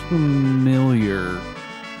sounds familiar.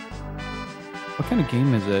 What kind of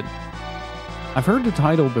game is it? I've heard the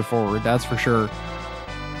title before, that's for sure.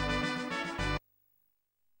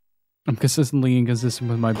 I'm consistently inconsistent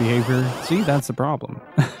with my behavior. See, that's the problem.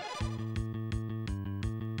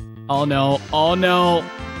 Oh no, oh no.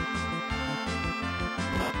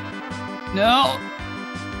 No!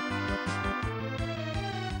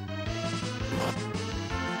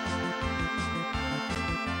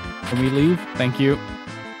 Can we leave? Thank you.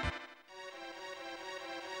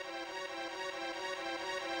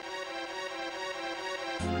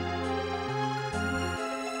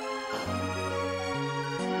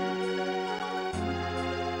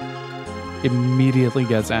 Immediately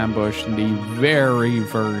gets ambushed in the very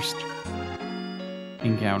first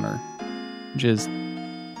encounter. Just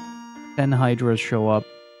 10 Hydras show up,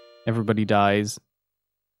 everybody dies.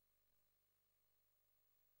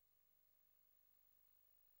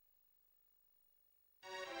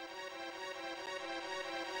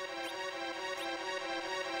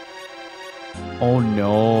 Oh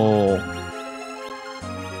no.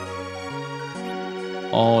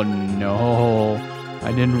 Oh no.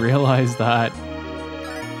 I didn't realize that.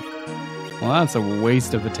 Well, that's a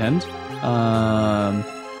waste of a tent. A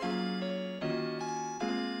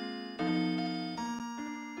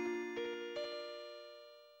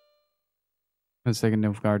second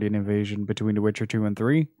Nilfgaardian invasion between The Witcher 2 and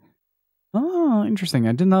 3. Oh, interesting.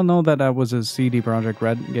 I did not know that that was a CD Projekt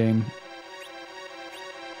Red game.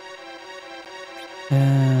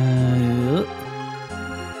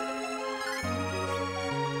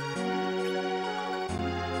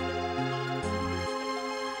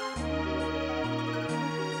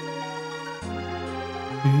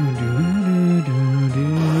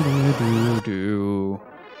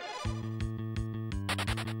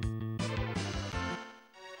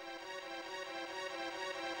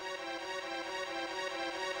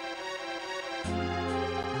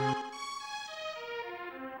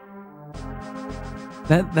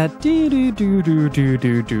 That do do do do do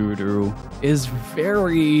do do do is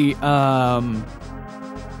very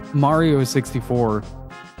Mario 64.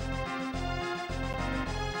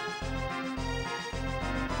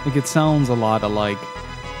 Like, it sounds a lot alike.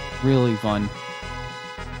 Really fun.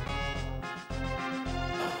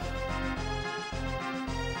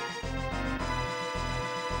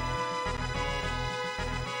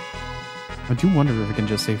 I do wonder if I can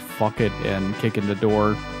just say fuck it and kick in the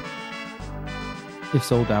door. If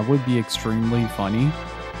so, that would be extremely funny.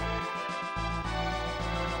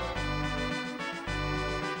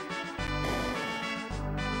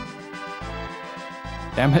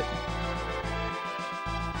 Damn it.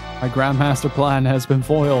 My Grandmaster plan has been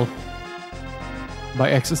foiled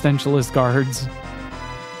by existentialist guards.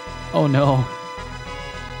 Oh no.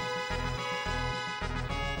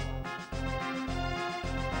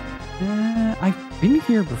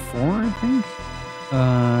 before, I think.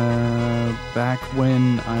 Back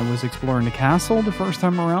when I was exploring the castle the first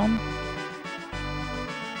time around.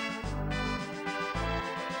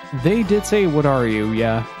 They did say, "What are you?"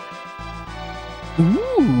 Yeah.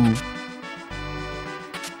 Ooh.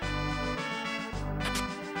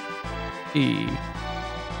 E.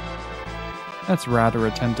 That's rather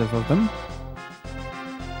attentive of them.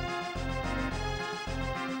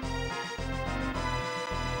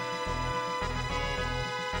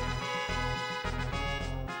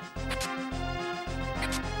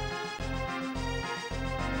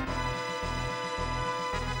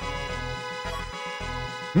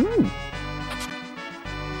 Ooh.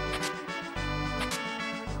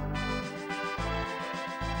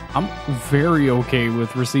 I'm very okay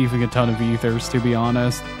with receiving a ton of ethers, to be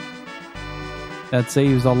honest. That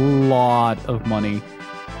saves a lot of money.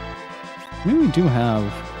 I mean, we do have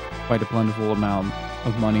quite a plentiful amount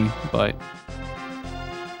of money, but...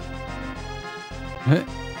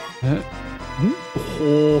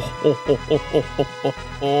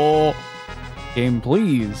 Game,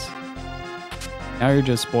 please. Now you're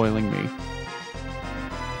just spoiling me.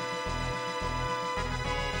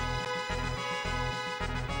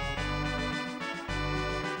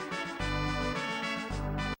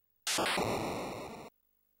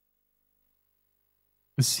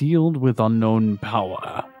 Sealed with unknown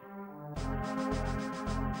power.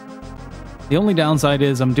 The only downside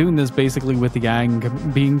is I'm doing this basically with the gang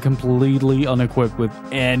being completely unequipped with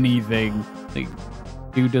anything. Like,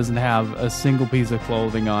 dude doesn't have a single piece of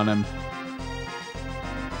clothing on him.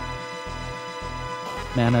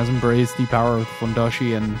 Man has embraced the power of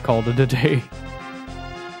Fundashi and called it a day.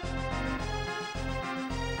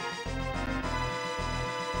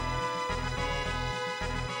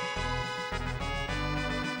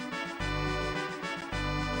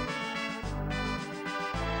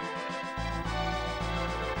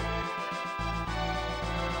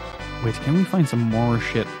 Wait, can we find some more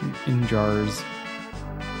shit in jars?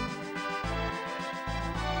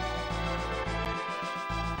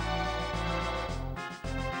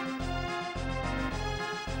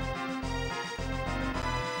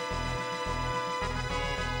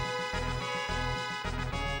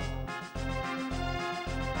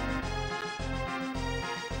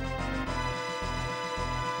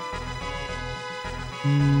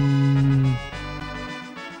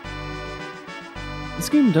 This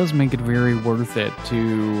game does make it very worth it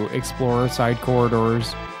to explore side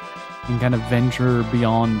corridors and kind of venture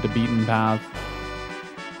beyond the beaten path.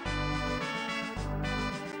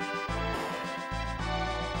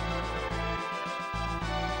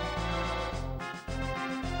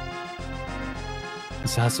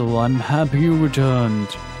 Cecil, I'm happy you returned.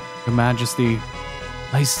 Your Majesty,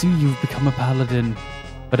 I see you've become a paladin,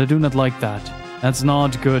 but I do not like that. That's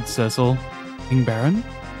not good, Cecil. King Baron?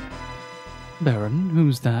 Baron?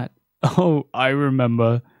 Who's that? Oh, I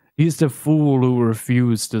remember. He's the fool who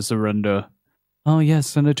refused to surrender. Oh,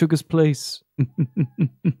 yes, and I took his place.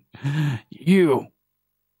 You!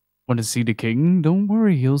 Want to see the king? Don't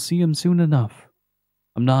worry, you'll see him soon enough.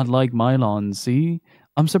 I'm not like Mylon, see?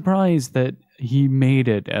 I'm surprised that he made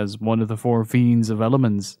it as one of the four fiends of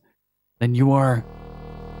elements. Then you are...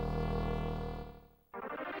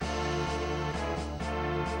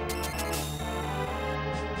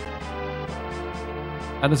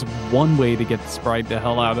 That is one way to get the sprite the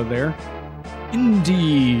hell out of there.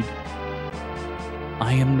 Indeed.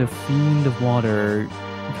 I am the fiend of water,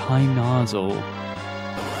 Kai Nozzle.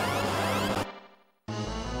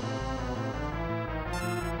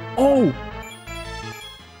 Oh!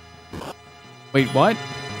 Wait, what?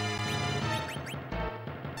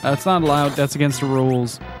 That's not allowed. That's against the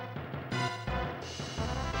rules.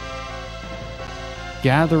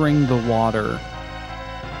 Gathering the water.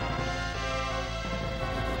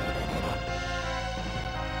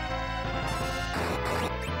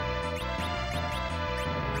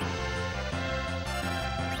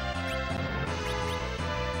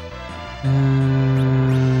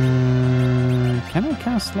 Can I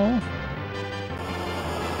cast slow?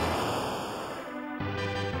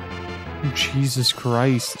 Jesus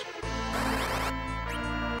Christ.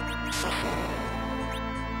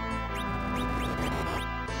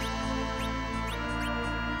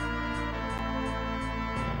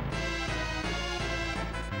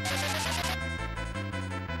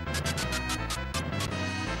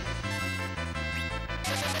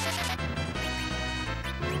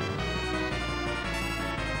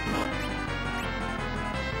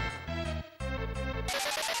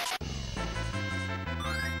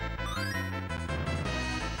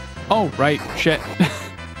 Oh, right. Shit.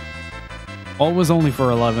 All was only for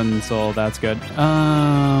 11, so that's good.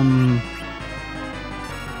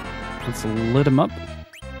 Let's lit him up.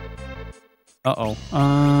 Uh-oh.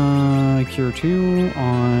 Cure 2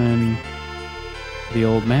 on the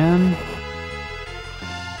old man.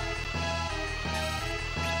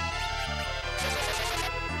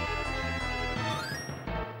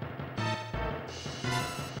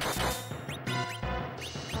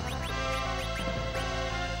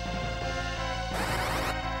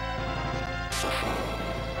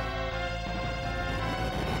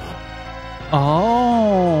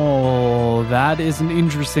 Oh, that is an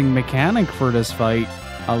interesting mechanic for this fight.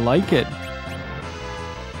 I like it.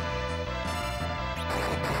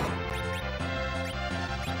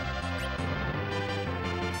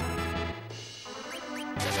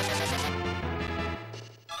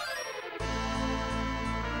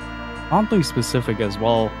 Oddly specific as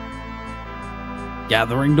well.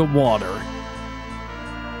 Gathering the water.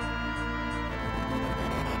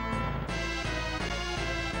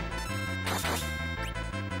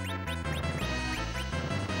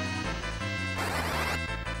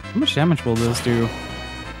 How much damage will this do?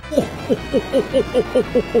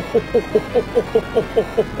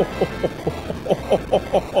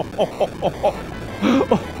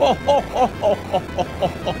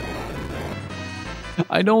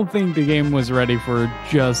 I don't think the game was ready for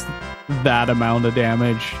just that amount of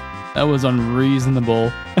damage. That was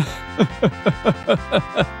unreasonable.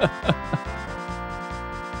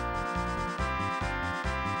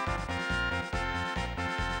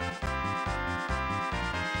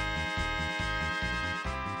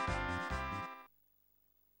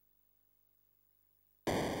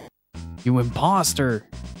 You imposter!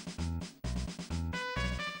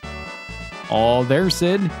 Oh, there's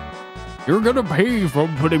Sid. You're gonna pay for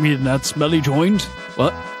putting me in that smelly joint.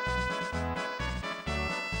 What?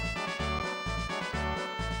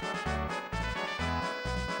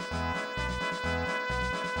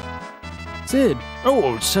 Sid!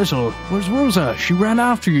 Oh, Cecil, where's Rosa? She ran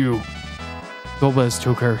after you. Gobez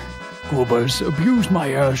took her. Gobez abused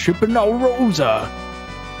my airship and now Rosa.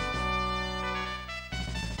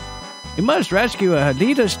 You must rescue her.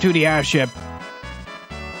 Lead us to the airship.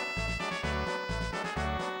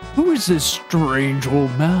 Who is this strange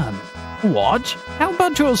old man? What? How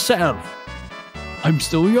about yourself? I'm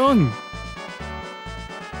still young.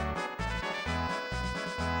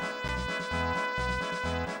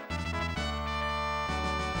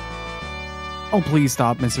 Oh, please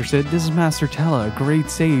stop, Mr. Sid. This is Master Tella, a great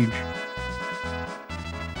sage.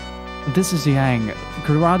 This is Yang,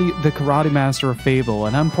 the karate master of Fable,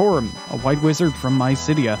 and I'm Porum, a white wizard from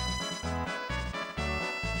Mycedia.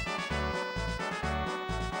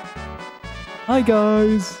 Hi,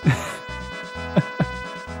 guys!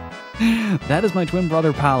 That is my twin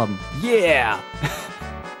brother, Palom. Yeah!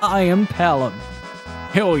 I am Palom.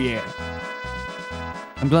 Hell yeah!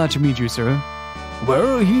 I'm glad to meet you, sir.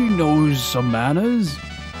 Well, he knows some manners.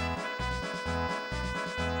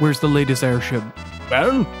 Where's the latest airship?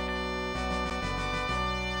 Well,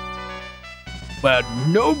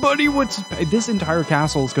 nobody would... This entire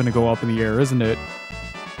castle is going to go up in the air, isn't it?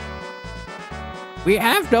 We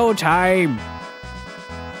have no time.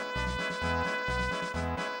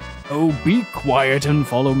 Oh, be quiet and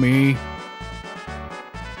follow me.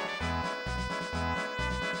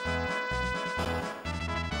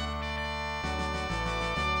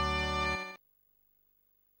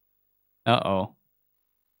 Uh-oh.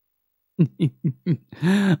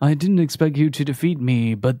 I didn't expect you to defeat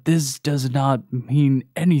me, but this does not mean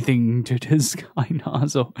anything to this guy,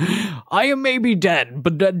 Nazo. I may be dead,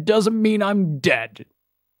 but that doesn't mean I'm dead.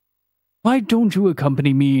 Why don't you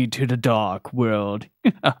accompany me to the dark world?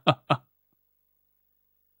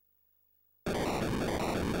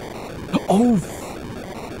 Oh,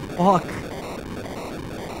 fuck.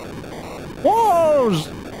 Walls!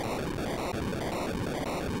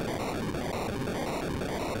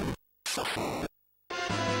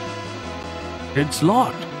 It's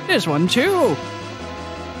locked. This one too.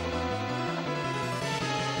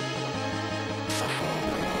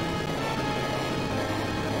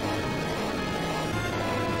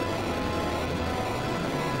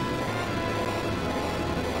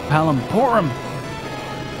 Palom, Porum.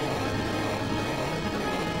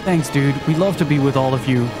 Thanks, dude. We'd love to be with all of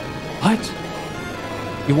you. What?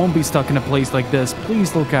 You won't be stuck in a place like this.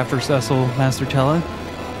 Please look after Cecil, Master Tella.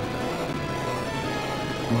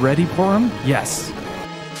 Ready, Porum? Yes.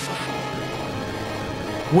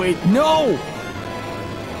 Wait, no!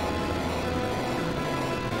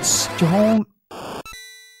 Stone.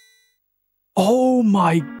 Oh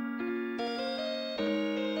my...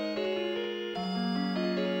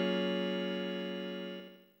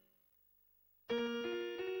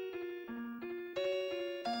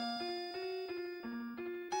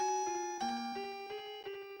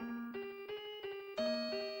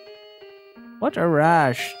 What a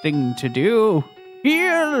rash thing to do.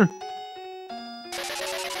 Heal!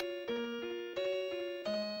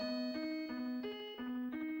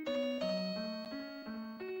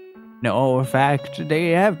 No, in fact,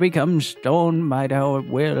 they have become stone by our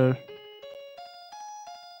will.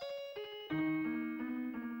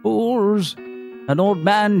 Fools! An old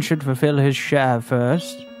man should fulfill his share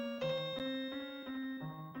first.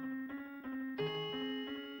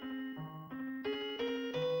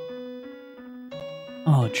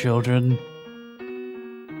 Oh, children.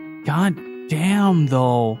 God damn,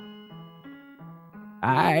 though.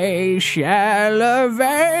 I shall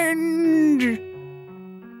avenge!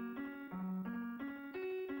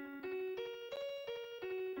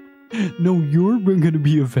 No, you're gonna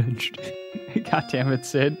be avenged. God damn it,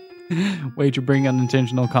 Sid. Way to bring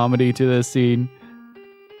unintentional comedy to this scene.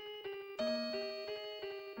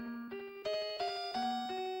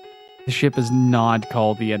 The ship is not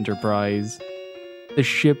called the Enterprise. The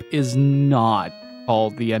ship is not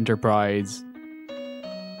called the Enterprise.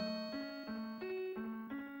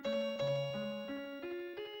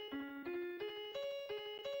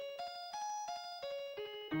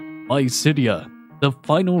 Mysidia, the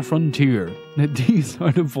final frontier. These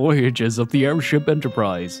are the voyages of the airship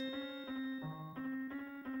Enterprise.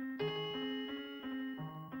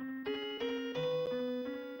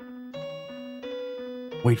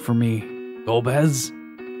 Wait for me, Gomez.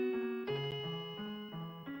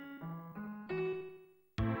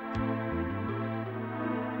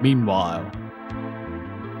 Meanwhile,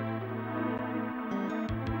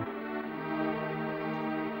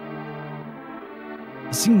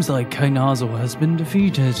 it seems like Kainazo has been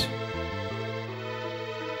defeated.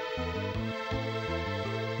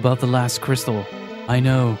 About the last crystal, I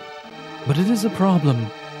know, but it is a problem.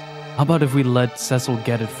 How about if we let Cecil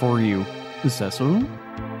get it for you? Cecil?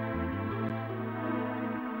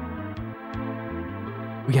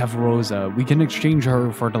 We have Rosa. We can exchange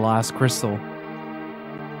her for the last crystal.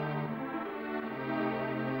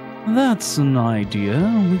 That's an idea.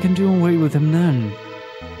 We can do away with him then.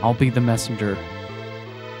 I'll be the messenger.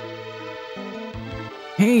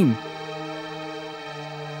 Kane!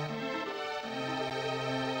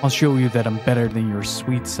 I'll show you that I'm better than your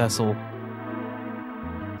sweet Cecil.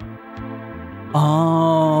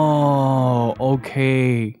 Oh,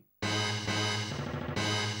 okay.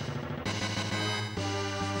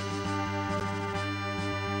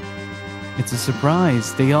 It's a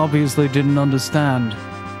surprise. They obviously didn't understand.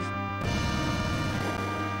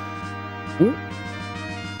 Ooh.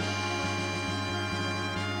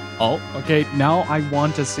 Oh, okay. Now I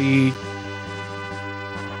want to see.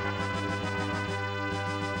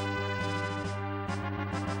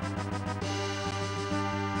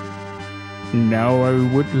 Now I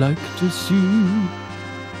would like to see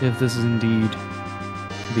if this is indeed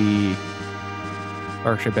the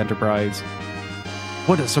Starship Enterprise.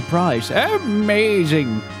 What a surprise!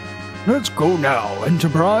 Amazing! Let's go now,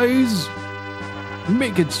 Enterprise!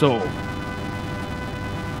 Make it so!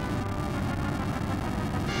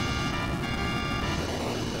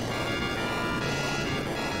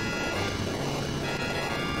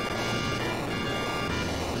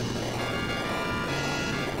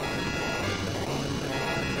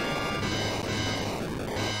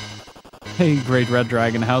 Hey, Great Red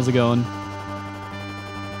Dragon, how's it going?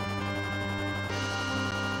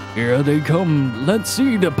 Here they come. Let's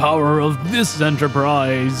see the power of this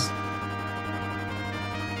Enterprise.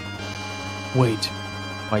 Wait,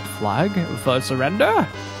 white flag for surrender?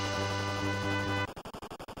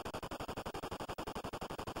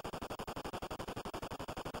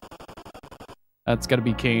 That's gotta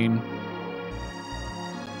be Kane.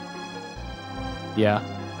 Yeah.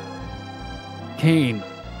 Kane.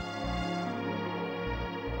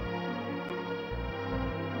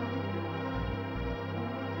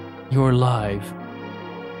 You're alive.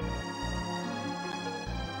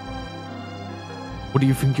 What do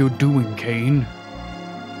you think you're doing, Kane?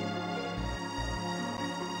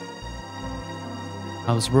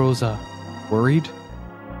 How's Rosa? Worried?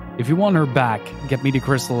 If you want her back, get me the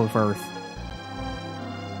Crystal of Earth.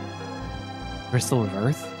 Crystal of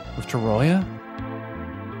Earth? Of Toroya?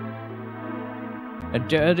 A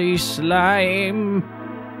dirty slime.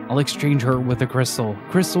 I'll exchange her with a crystal.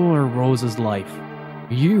 Crystal or Rosa's life.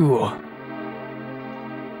 You.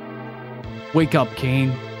 Wake up,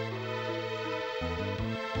 Kane.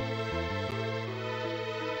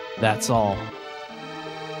 That's all.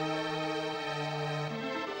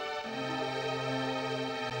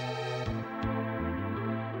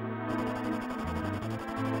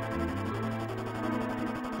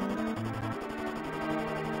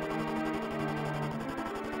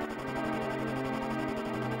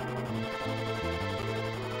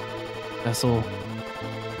 Cecil,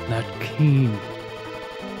 that king.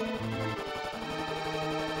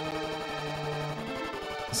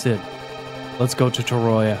 Sid, let's go to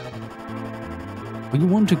Toroya. When you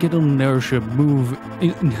want to get on an airship, move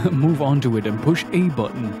onto it and push A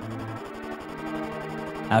button.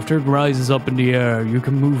 After it rises up in the air, you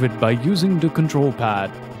can move it by using the control pad.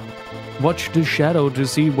 Watch the shadow to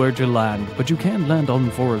see where to land, but you can't land on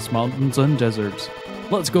forests, mountains, and deserts.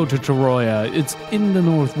 Let's go to Toroya. It's in the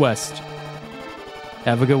northwest.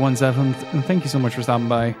 Have a good one, 7th, and thank you so much for stopping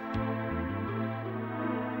by.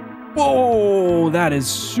 Whoa, that is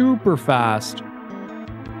super fast.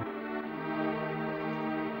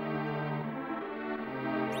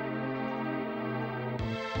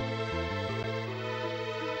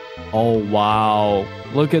 Oh, wow.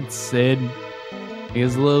 Look at Sid.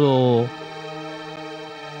 His little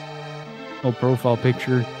profile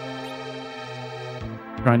picture.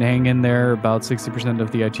 Trying to hang in there. About 60%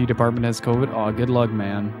 of the IT department has COVID. Oh, good luck,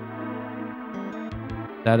 man.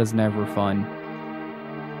 That is never fun.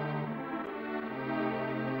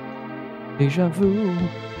 Deja vu.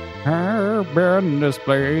 I've been this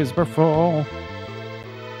place before.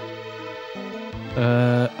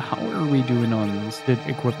 How are we doing on Sid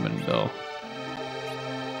equipment, though?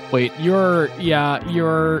 Wait, you're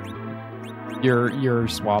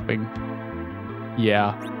swapping.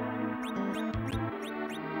 Yeah.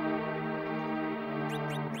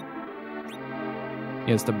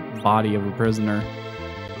 He has the body of a prisoner.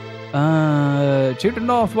 To the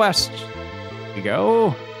northwest. Here you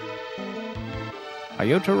go. Are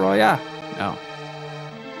you Toroya? No.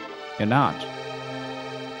 You're not.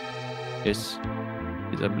 This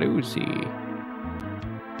is a blue sea.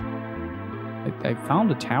 I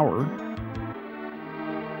found a tower.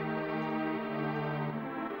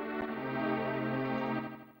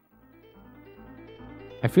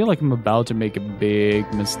 I feel like I'm about to make a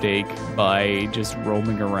big mistake by just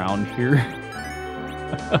roaming around here.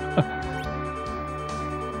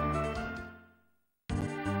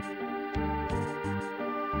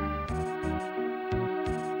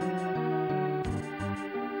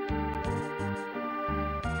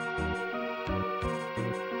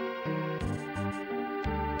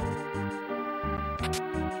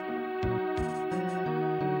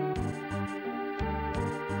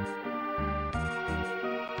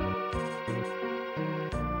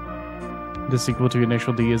 The sequel to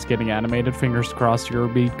Initial D is getting animated. Fingers crossed your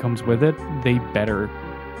beat comes with it. They better.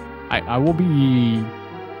 I will be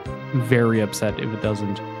very upset if it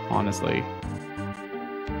doesn't, honestly.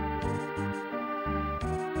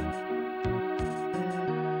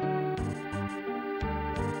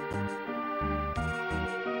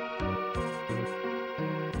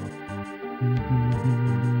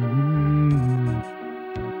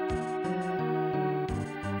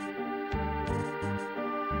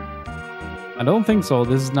 I don't think so.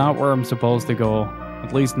 This is not where I'm supposed to go.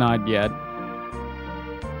 At least not yet.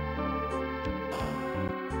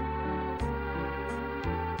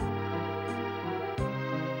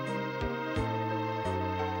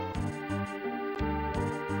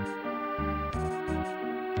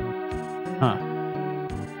 Huh.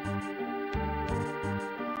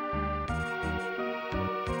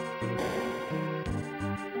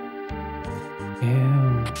 Ew.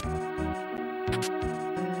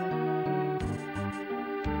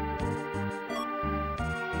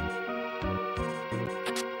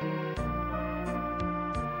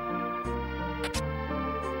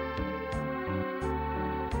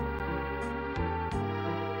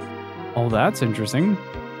 Oh, that's interesting.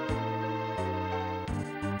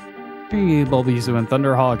 Hey, Bulbizu and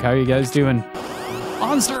Thunderhawk, how you guys doing?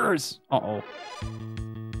 Monsters! Uh-oh.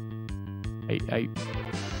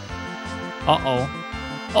 Uh-oh.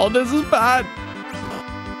 Oh, this is bad!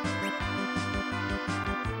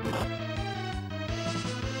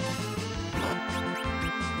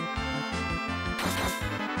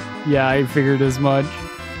 Yeah, I figured as much.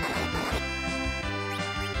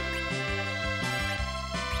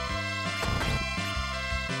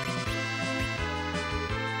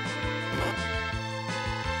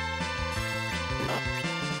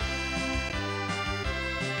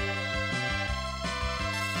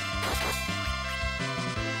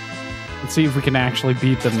 Let's see if we can actually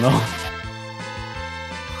beat them, though.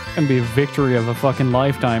 It's gonna be a victory of a fucking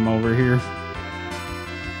lifetime over here.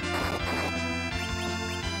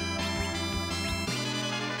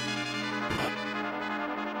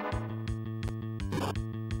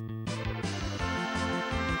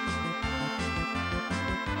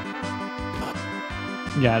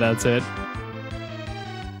 Yeah, that's it.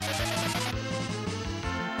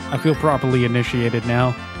 I feel properly initiated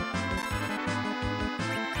now.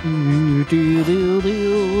 Do, do, do,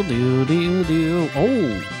 do, do, do, do.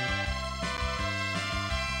 Oh!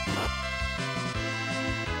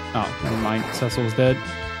 Oh, never mind. Cecil's dead.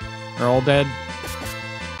 They're all dead.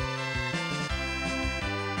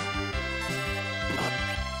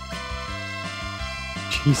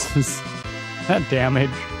 Jesus. That damage.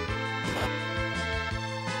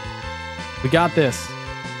 We got this.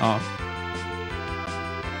 Oh.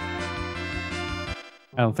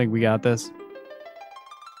 I don't think we got this.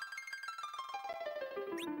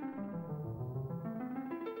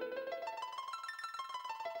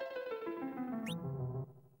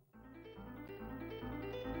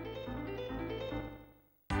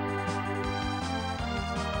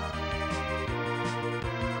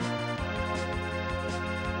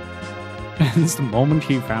 Since the moment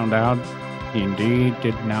he found out, he indeed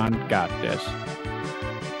did not got this.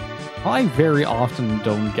 I very often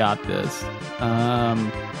don't got this.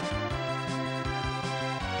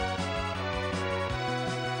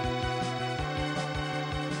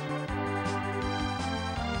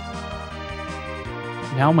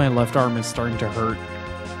 Now my left arm is starting to hurt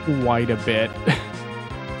quite a bit.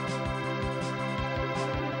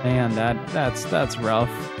 Man, that's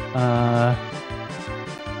rough.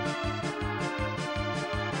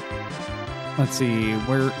 Let's see,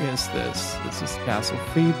 where is this? This is Castle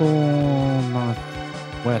Fable,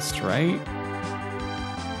 northwest, right?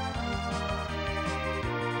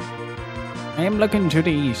 I am looking to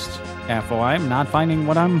the east. Therefore, I'm not finding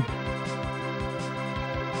what I'm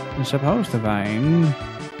supposed to find.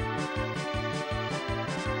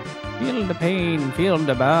 Feel the pain, feel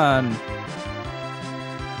the burn.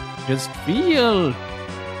 Just feel.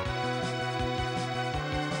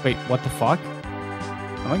 Wait, what the fuck?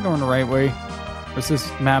 Am I going the right way? Or is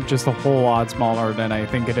this map just a whole lot smaller than I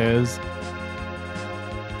think it is?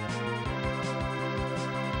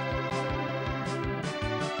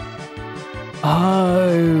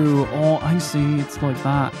 Oh, I see. It's like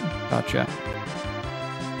that. Gotcha.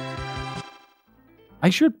 I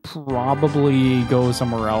should probably go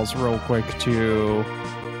somewhere else real quick to...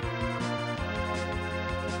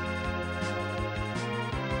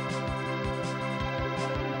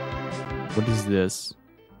 What is this?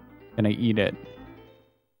 Can I eat it?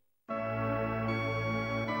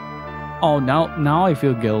 Oh, now I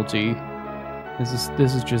feel guilty. This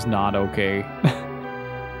is just not okay.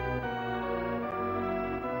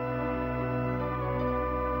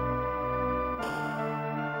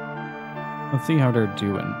 Let's see how they're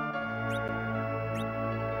doing.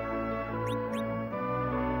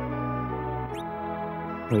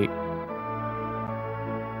 Wait.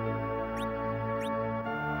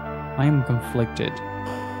 I am conflicted.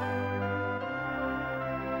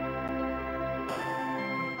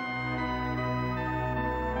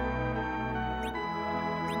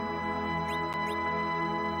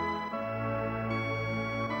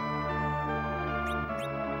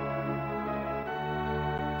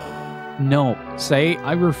 No, say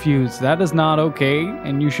I refuse. That is not okay,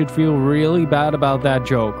 and you should feel really bad about that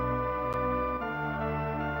joke.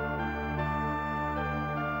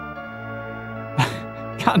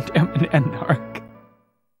 God damn it, end arc.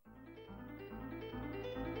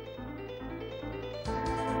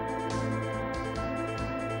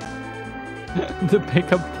 The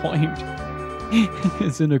pickup point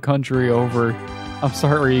is in a country over. I'm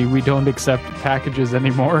sorry, we don't accept packages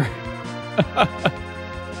anymore.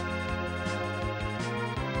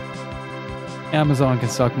 Amazon can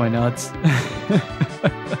suck my nuts.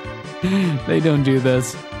 They don't do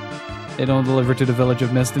this. They don't deliver to the Village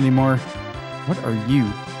of Mist anymore. What are you?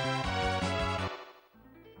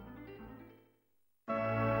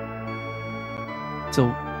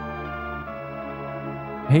 So...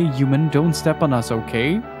 Hey, human, don't step on us,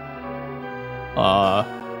 okay?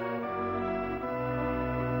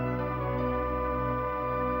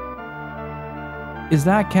 Is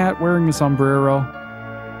that cat wearing a sombrero?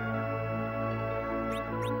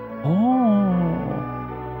 Oh.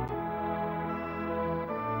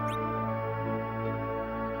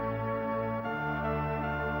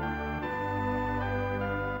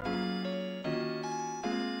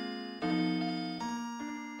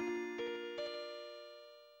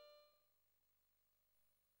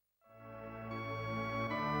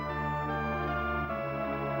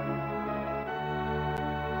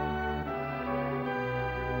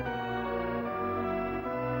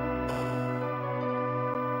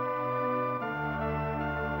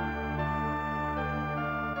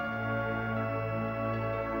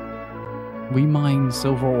 We mine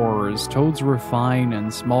silver ores, toads refine,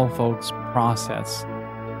 and small folks process.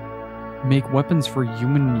 Make weapons for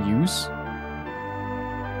human use?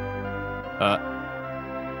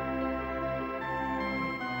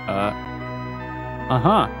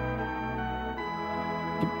 Uh-huh.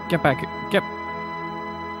 Get back. Get.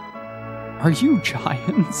 Are you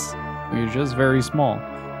giants? You're just very small.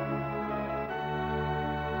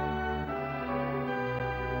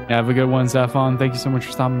 Have a good one, Zephon. Thank you so much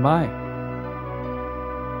for stopping by.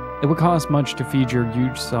 It would cost much to feed your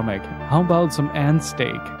huge stomach. How about some ant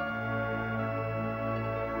steak?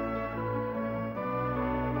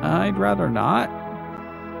 I'd rather not.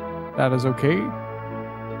 That is okay.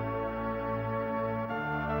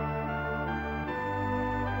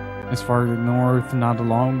 As far north, not a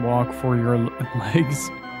long walk for your legs.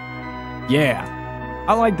 Yeah,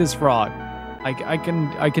 I like this frog. I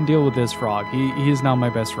can deal with this frog. He is now my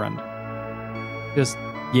best friend. Just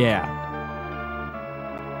yeah.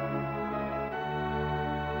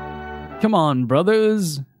 Come on,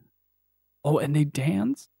 brothers. Oh, and they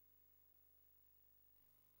dance?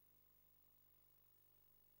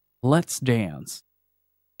 Let's dance.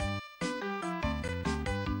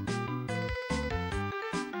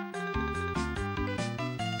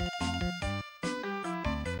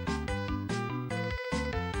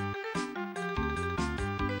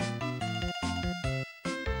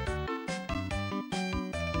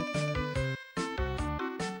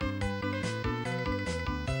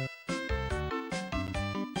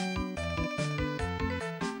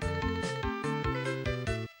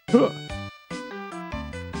 Huh.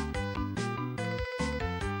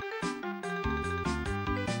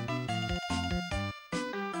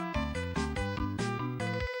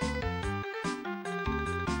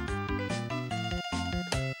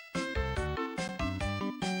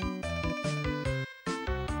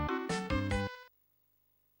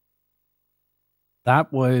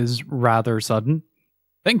 That was rather sudden.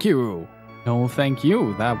 Thank you. No, thank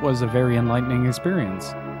you. That was a very enlightening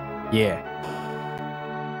experience. Yeah.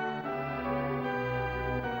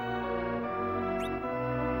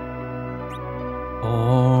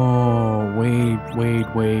 Oh,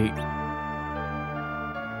 wait.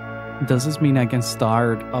 Does this mean I can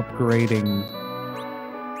start upgrading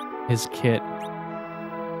his kit?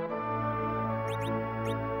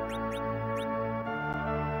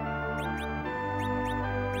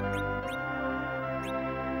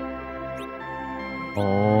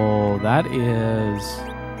 Oh, that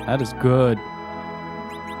is good.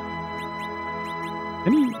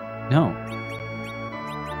 Can he? No.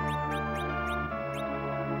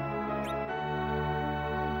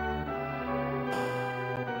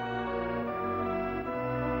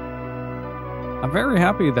 I'm very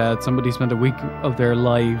happy that somebody spent a week of their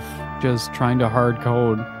life just trying to hard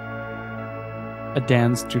code a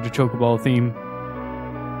dance to the Chocobo theme.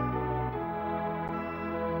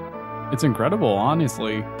 It's incredible,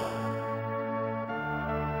 honestly.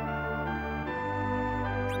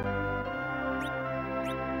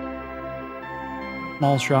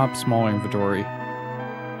 Small shop, small inventory.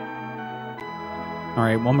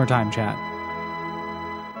 Alright, one more time, chat.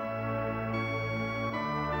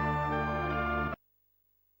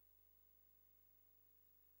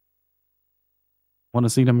 Want to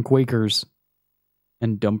see them Quakers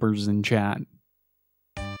and dumpers in chat.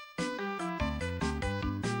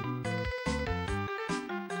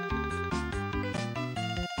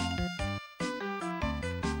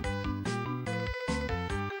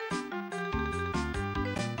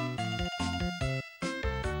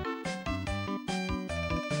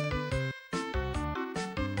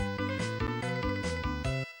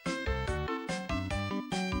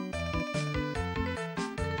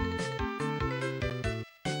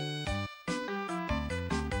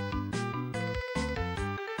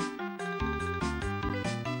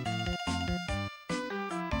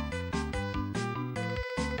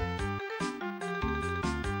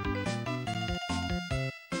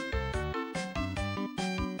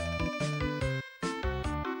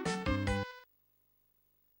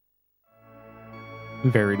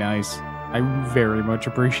 Very nice. I very much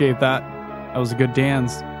appreciate that. That was a good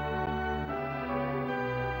dance.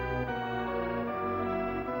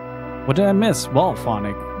 What did I miss? Well,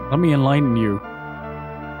 Phonic, let me enlighten you.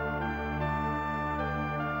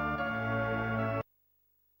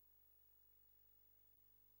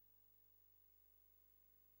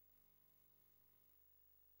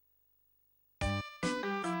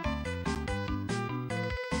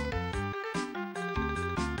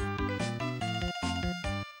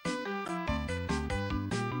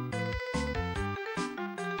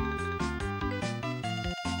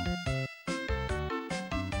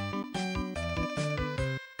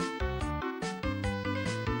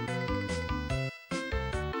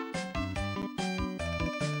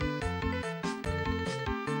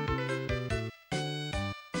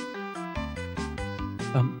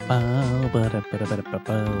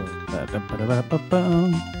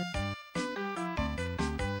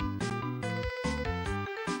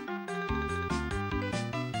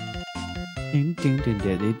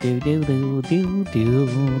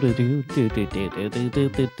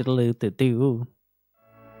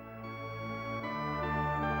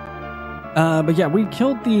 But yeah, we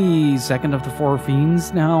killed the second of the 4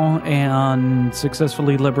 fiends now and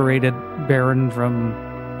successfully liberated Baron from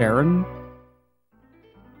Baron.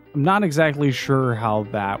 I'm not exactly sure how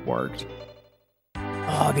that worked.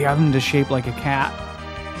 Oh, the island is shaped like a cat.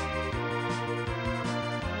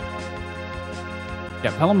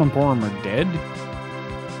 Yeah, Pelham and Porum are dead.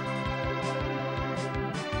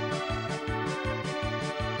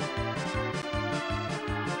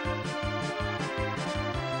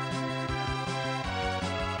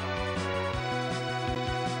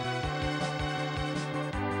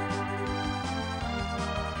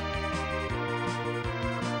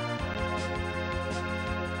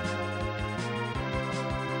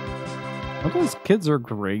 Well, those kids are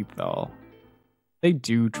great, though. They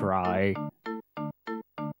do try.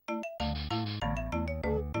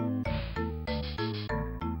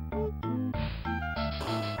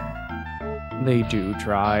 They do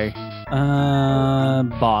try.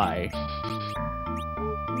 Bye.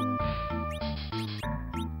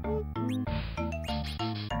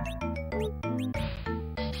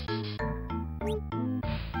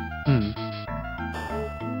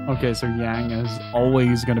 Okay, so Yang is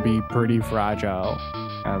always going to be pretty fragile,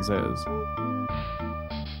 as is.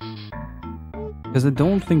 Because I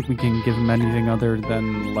don't think we can give him anything other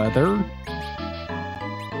than leather.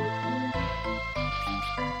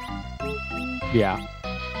 Yeah.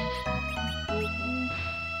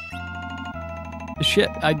 Shit,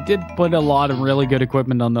 I did put a lot of really good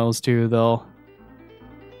equipment on those two, though.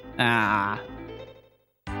 Ah.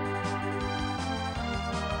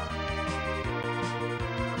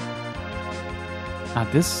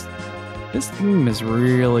 This theme is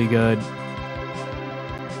really good.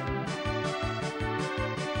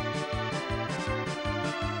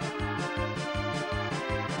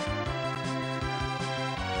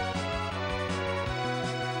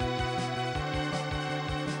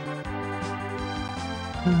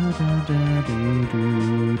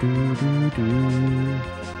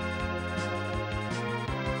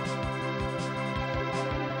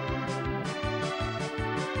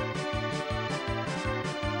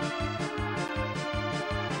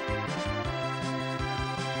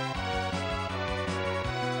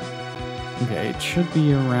 Okay, it should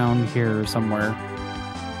be around here somewhere.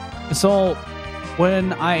 So,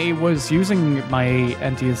 when I was using my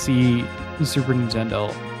NTSC Super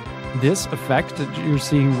Nintendo, this effect that you're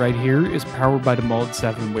seeing right here is powered by the Mode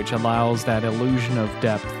 7, which allows that illusion of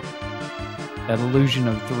depth, that illusion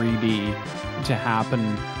of 3D to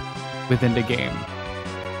happen within the game.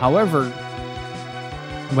 However,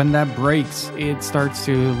 when that breaks, it starts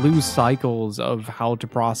to lose cycles of how to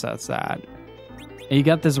process that. And you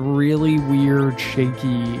got this really weird,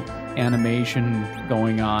 shaky animation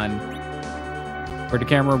going on, where the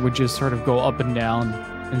camera would just sort of go up and down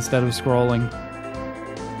instead of scrolling.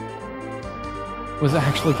 It was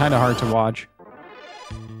actually kind of hard to watch.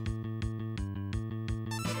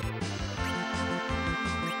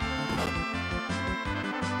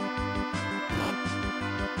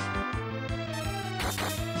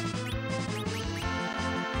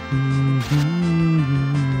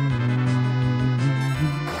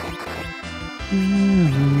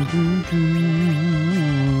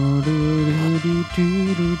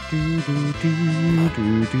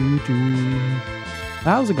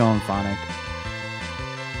 How's it going, Phonic?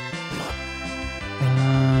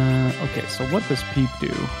 Okay, so what does Peep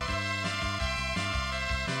do?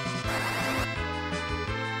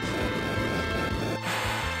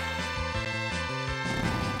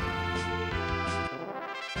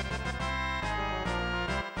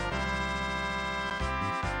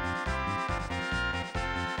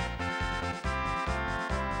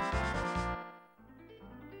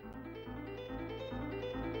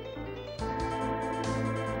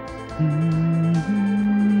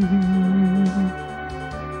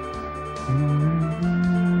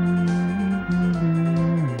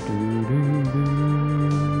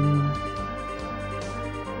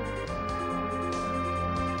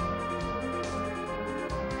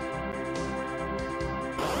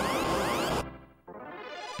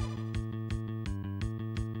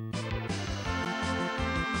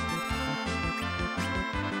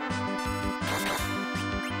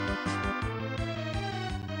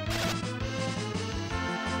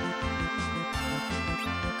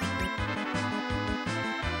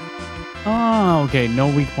 Oh, okay. No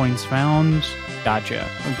weak points found. Gotcha.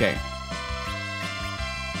 Okay.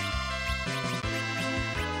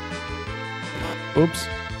 Oops.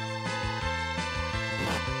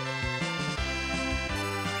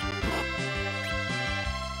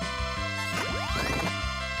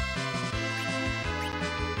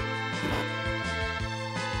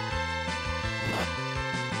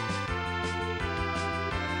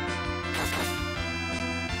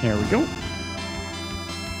 There we go.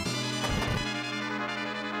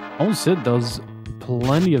 Oh, Sid does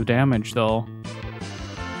plenty of damage, though.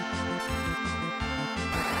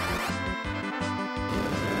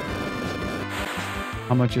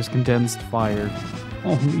 How much is condensed fire?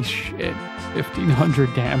 Holy shit.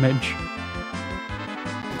 1,500 damage.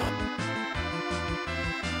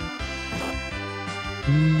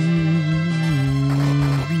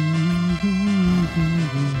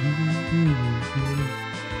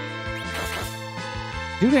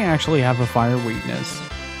 Do they actually have a fire weakness?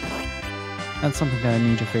 That's something that I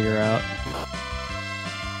need to figure out.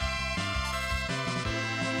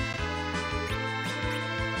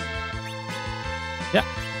 Yeah.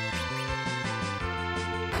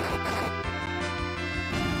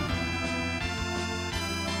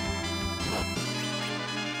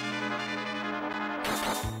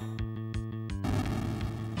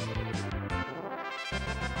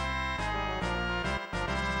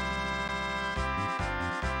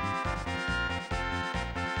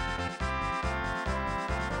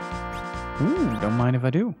 Ooh, don't mind if I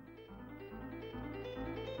do.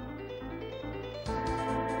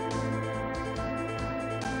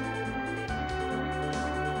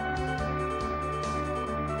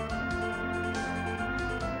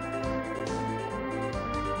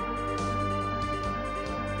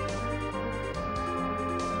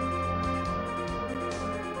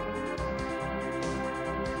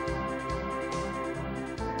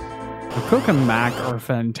 The Cook and Mac are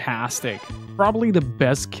fantastic. Probably the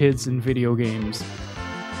best kids in video games.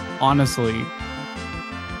 Honestly.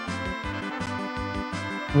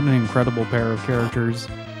 What an incredible pair of characters.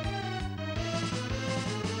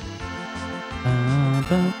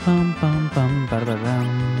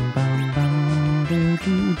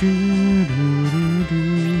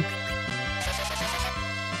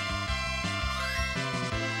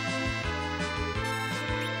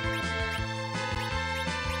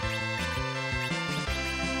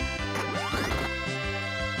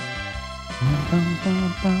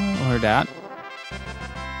 Or that.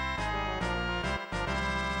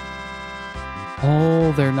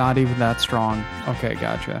 Oh, they're not even that strong. Okay,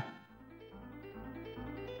 gotcha.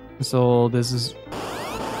 So this is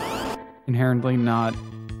inherently not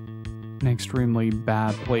an extremely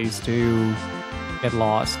bad place to get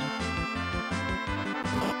lost.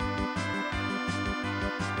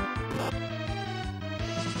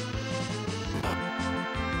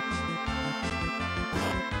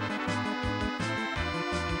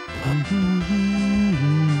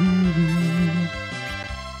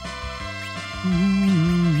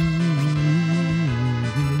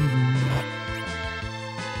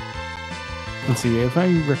 Let's see, if I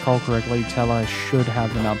recall correctly, Tella should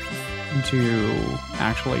have enough to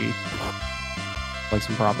actually like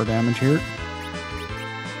some proper damage here.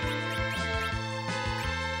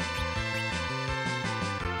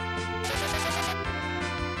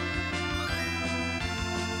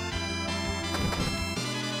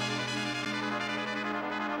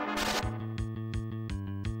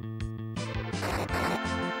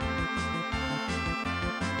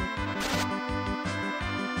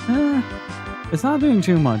 It's not doing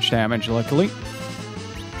too much damage, luckily.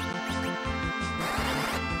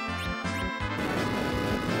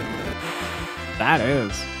 That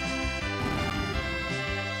is.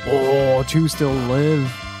 Oh, 2 still live.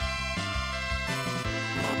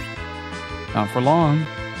 Not for long.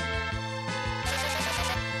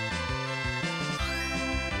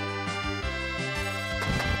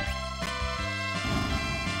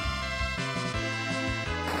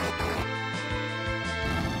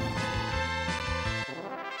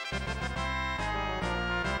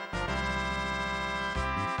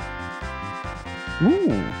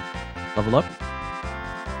 Ooh, level up.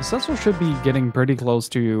 Cecil should be getting pretty close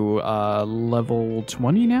to level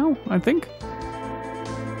 20 now, I think.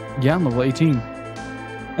 Yeah, level 18.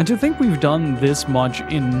 And to think we've done this much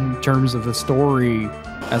in terms of the story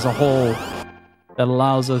as a whole, that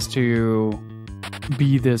allows us to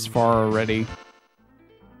be this far already.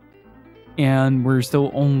 And we're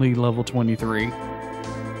still only level 23.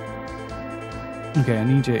 Okay, I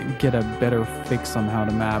need to get a better fix on how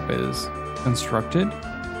the map is constructed.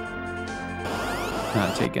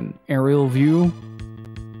 Take an aerial view.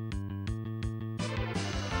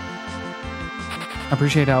 I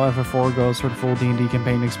appreciate how FF4 goes for the full D&D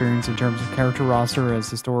campaign experience in terms of character roster as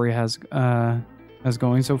the story has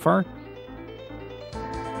going so far.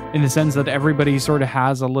 In the sense that everybody sort of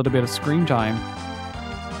has a little bit of screen time.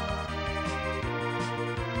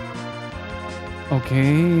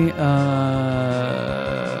 Okay,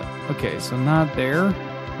 okay, so not there.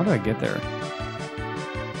 How do I get there?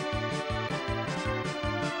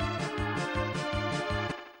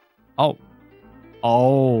 Oh.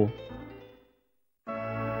 Oh.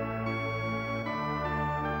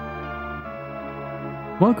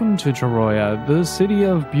 Welcome to Troya, the city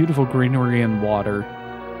of beautiful greenery and water.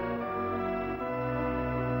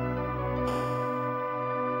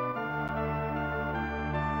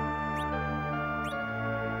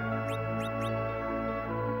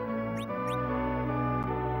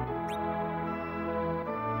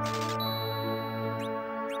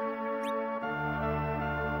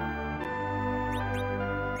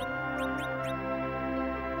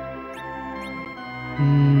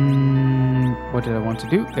 What did I want to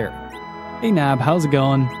do? There. Hey, Nab, how's it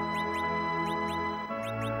going?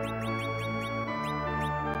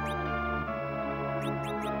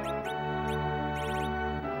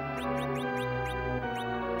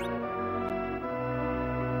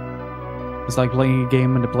 It's like playing a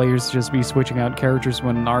game and the players just be switching out characters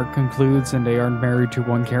when an arc concludes and they aren't married to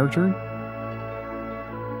one character.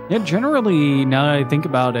 Yeah, generally, now that I think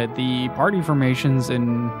about it, the party formations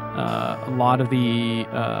in a lot of the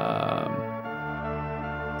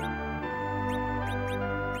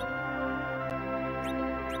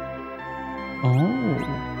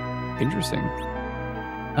interesting.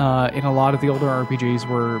 In a lot of the older RPGs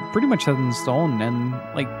were pretty much set in stone, and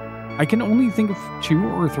like I can only think of 2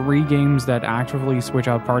 or 3 games that actively switch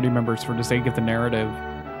out party members for the sake of the narrative,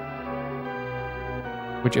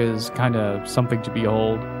 which is kind of something to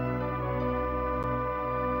behold.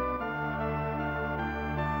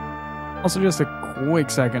 Also, just a quick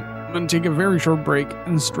second, I'm gonna take a very short break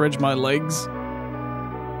and stretch my legs.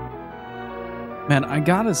 Man, I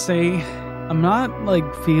gotta say, I'm not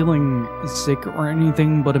like feeling sick or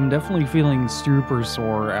anything, but I'm definitely feeling super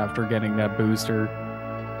sore after getting that booster.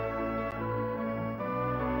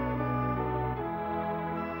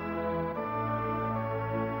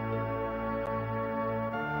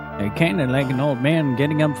 I kinda like an old man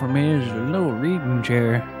getting up from his little reading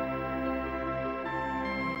chair.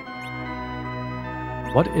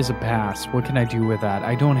 What is a pass? What can I do with that?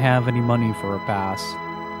 I don't have any money for a pass.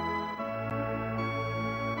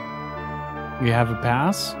 You have a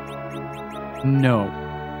pass? No.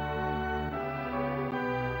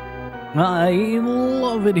 I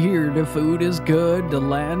love it here. The food is good. The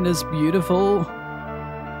land is beautiful.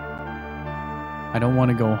 I don't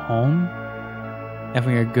want to go home.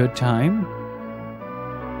 Having a good time.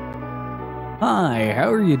 Hi,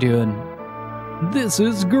 how are you doing? This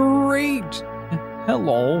is great.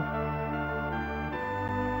 Hello.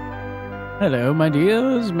 Hello, my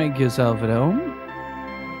dears. Make yourself at home.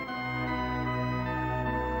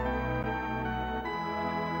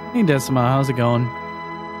 Hey Decima, how's it going?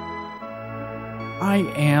 I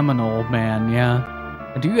am an old man, yeah.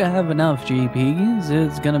 Do you have enough GPs?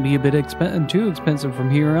 It's gonna be a bit too expensive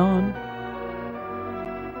from here on.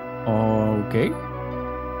 Okay.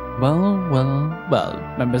 Well,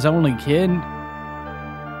 members only, kid.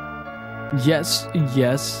 Yes.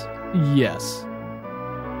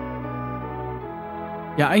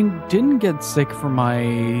 Yeah, I didn't get sick from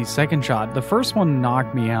my second shot. The first one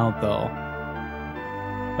knocked me out, though.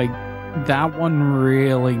 Like, that one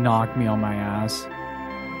really knocked me on my ass.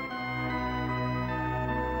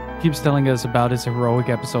 Keeps telling us about his heroic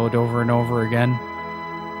episode over and over again.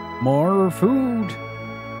 More food.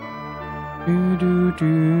 Do, do,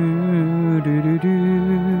 do, do, do,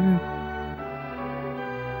 do.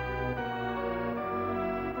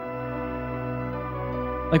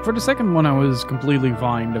 Like, for the second one, I was completely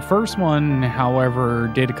fine. The first one, however,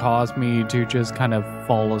 did cause me to just kind of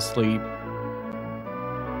fall asleep.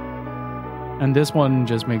 And this one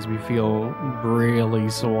just makes me feel really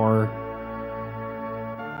sore.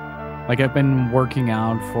 Like, I've been working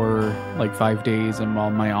out for like 5 days and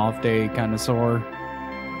on my off day kind of sore.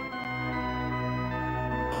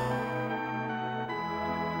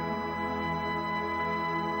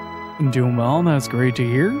 I'm doing well, that's great to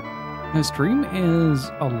hear. The stream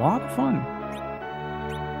is a lot of fun.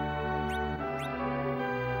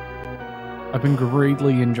 I've been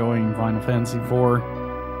greatly enjoying Final Fantasy IV.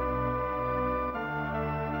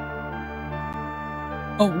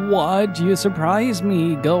 Oh, what? You surprised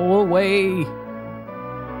me. Go away.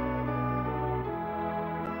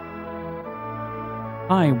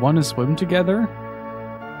 Hi, want to swim together?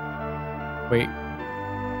 Wait.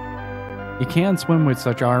 You can't swim with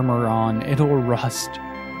such armor on. It'll rust.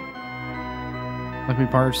 Left me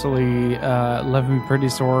pretty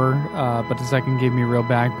sore, but the second gave me real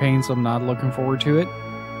back pain, so I'm not looking forward to it.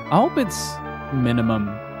 I hope it's minimum.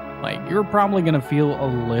 Like, you're probably gonna feel a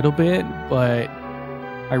little bit, but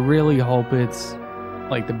I really hope it's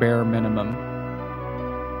like the bare minimum.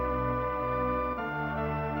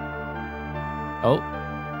 Oh,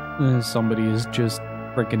 somebody is just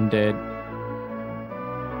freaking dead.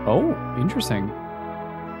 Oh, interesting.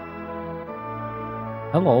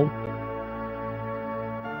 Hello.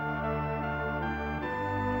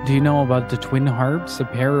 Do you know about the twin harps? A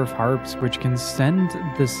pair of harps which can send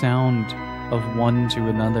the sound of one to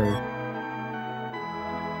another.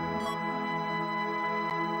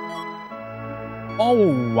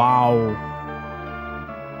 Oh, wow.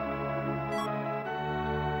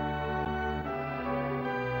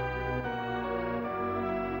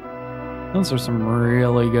 Those are some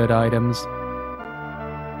really good items.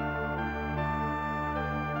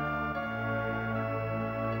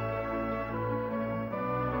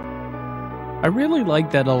 I really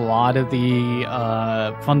like that a lot of the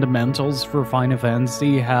fundamentals for Final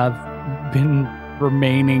Fantasy have been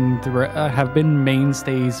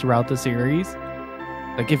mainstays throughout the series.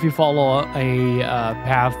 Like, if you follow a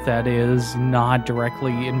path that is not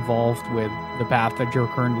directly involved with the path that you're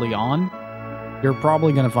currently on, you're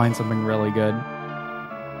probably going to find something really good.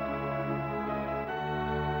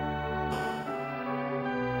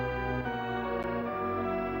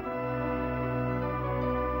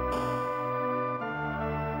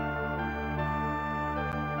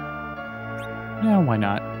 Yeah, why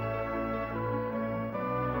not?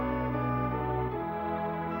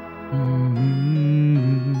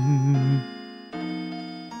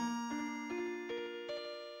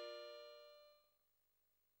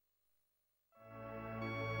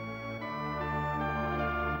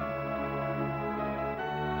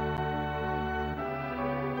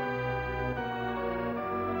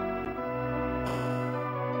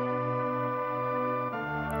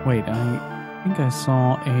 Wait, I think I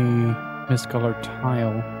saw a miscolored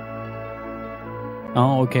tile.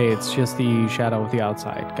 Oh, okay, it's just the shadow of the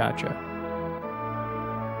outside. Gotcha.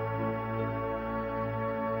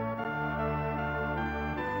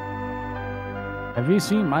 Have you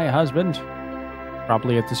seen my husband?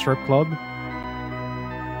 Probably at the strip club.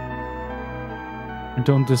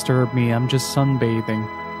 Don't disturb me, I'm just sunbathing.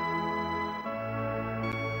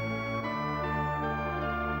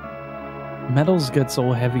 Metals get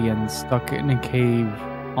so heavy and stuck in a cave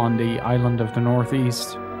on the island of the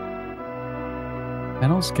northeast.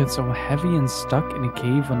 Metals get so heavy and stuck in a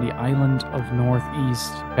cave on the island of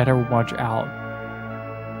northeast. Better watch out.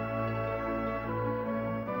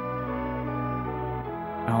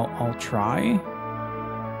 I'll try.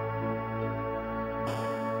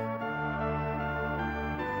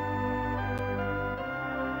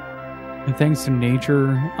 And thanks to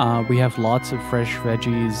nature, we have lots of fresh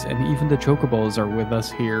veggies, and even the chocobos are with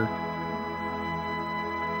us here.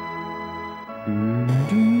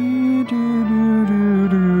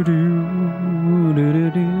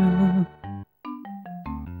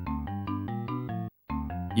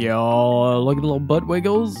 Yo, look at the little butt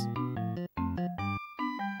wiggles.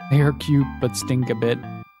 They are cute, but stink a bit.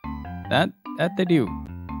 That they do.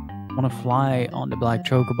 Want to fly on the black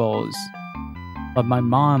chocobos. But my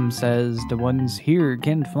mom says the ones here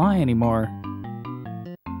can't fly anymore.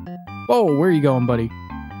 Whoa, where are you going, buddy?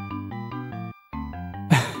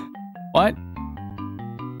 What?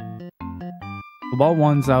 The bald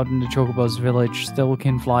ones out in the Chocobo's village still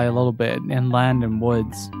can fly a little bit and land in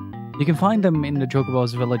woods. You can find them in the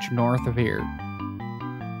Chocobo's village north of here.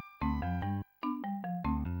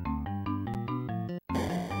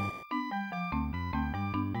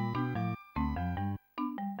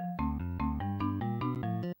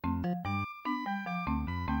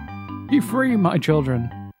 Be free, my children.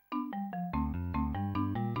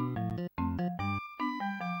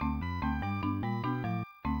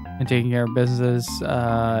 And taking care of business.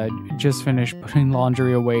 Just finished putting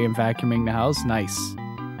laundry away and vacuuming the house. Nice.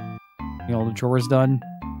 Getting all the chores done.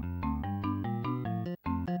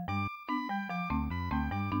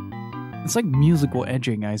 It's like musical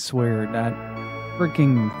edging, I swear. That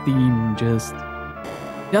freaking theme just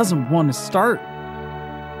doesn't want to start.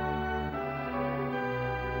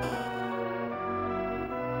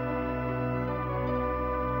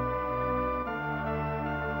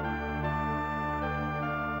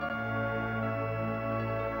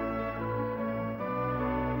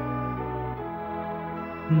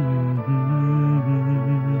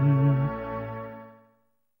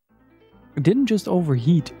 It didn't just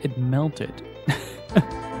overheat, it melted. I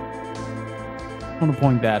want to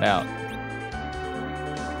point that out.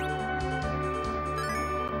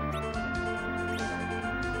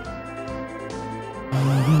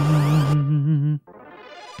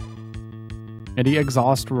 And the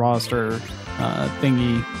exhaust roster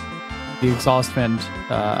thingy, the exhaust vent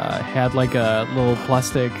had like a little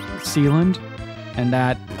plastic sealant, and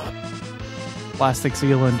that plastic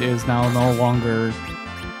sealant is now no longer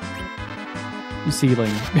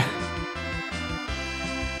sealing.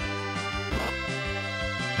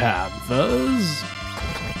 Panthers.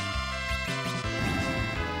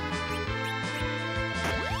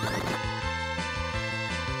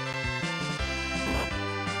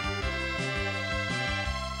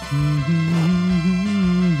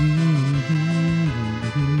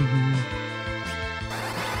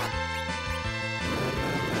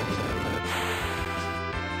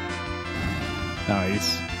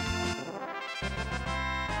 Nice.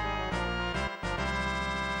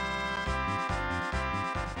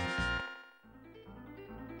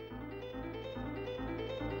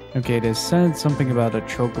 Okay, they said something about a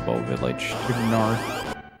chocobo village to the north.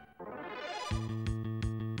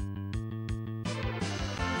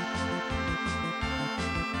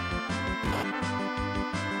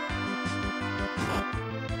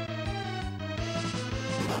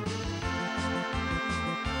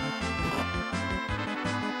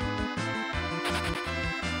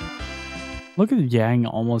 Look at Yang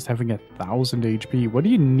almost having 1,000 HP. What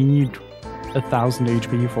do you need 1,000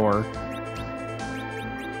 HP for?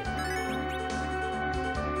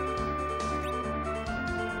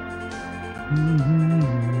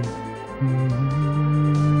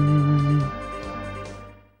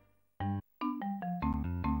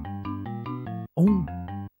 Oh.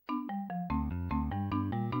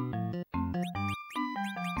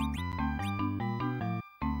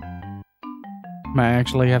 Might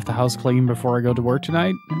actually have the house clean before I go to work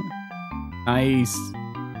tonight. Nice.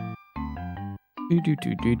 Do do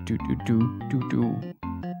do do do do do do do.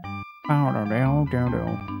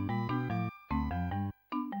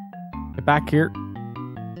 Get back here.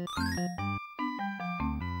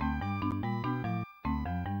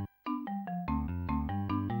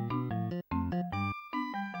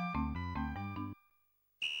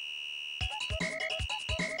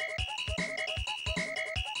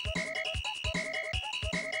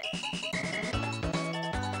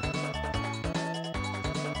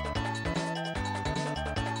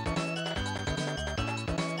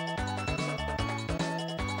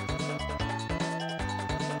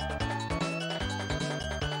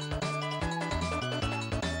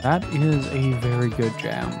 That is a very good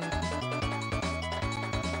jam.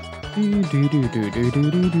 Do do do do do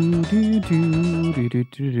do do do do do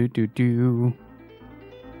do do do.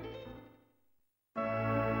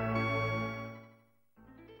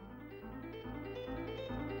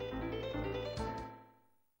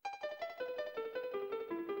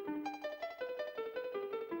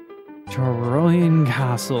 Toroyan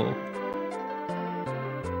Castle.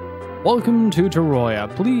 Welcome to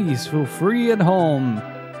Toroya. Please feel free at home.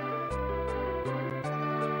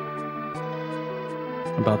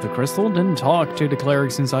 About the crystal, then talk to the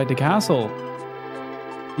clerics inside the castle.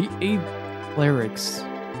 The 8 clerics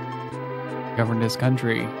govern this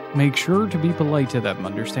country. Make sure to be polite to them,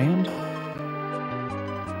 understand?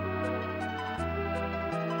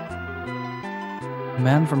 A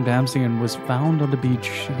man from Damsian was found on the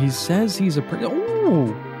beach. He says he's a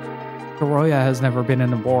Oh! Toroya has never been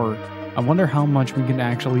in a war. I wonder how much we can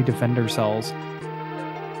actually defend ourselves.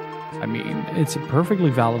 I mean, it's a perfectly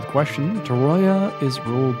valid question. Toroya is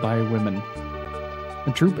ruled by women.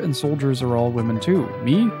 The troop and soldiers are all women too.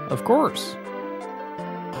 Me? Of course.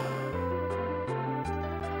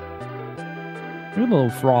 Look at little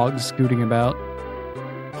frogs scooting about.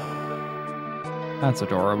 That's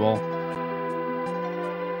adorable.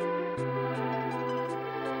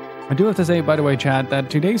 I do have to say, by the way, chat, that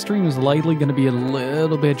today's stream is likely going to be a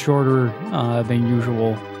little bit shorter than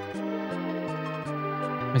usual.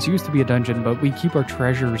 This used to be a dungeon, but we keep our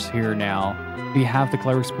treasures here now. Do you have the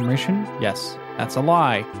cleric's permission? Yes. That's a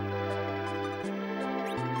lie.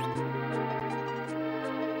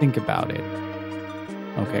 Think about it.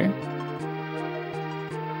 Okay.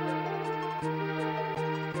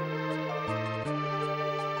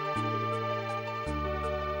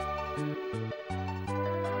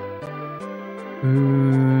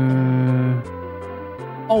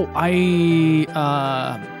 Oh,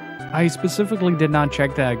 I specifically did not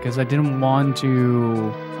check that because I didn't want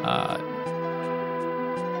to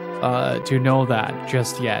know that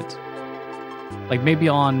just yet. Like maybe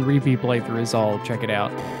on repeat playthroughs I'll check it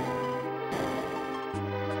out.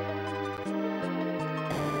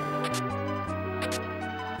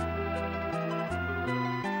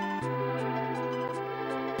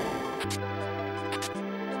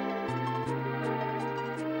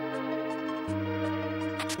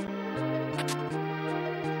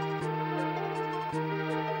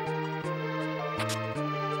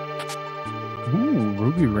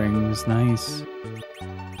 ruby rings. Nice.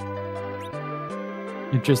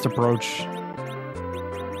 You just approach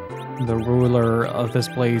the ruler of this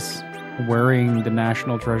place wearing the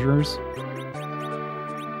national treasures.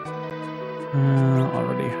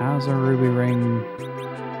 Already has a ruby ring.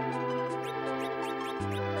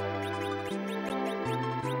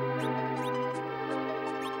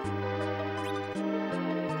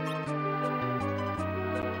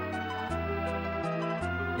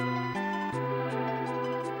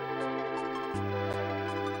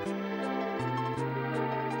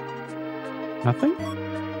 Nothing?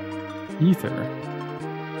 Ether.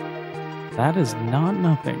 That is not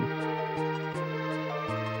nothing.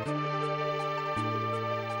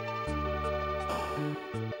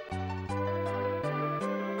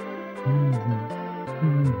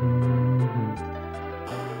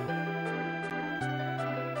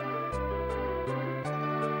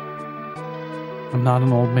 I'm not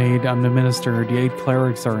an old maid, I'm the minister. The 8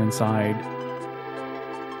 clerics are inside.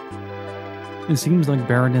 It seems like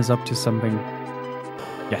Baron is up to something.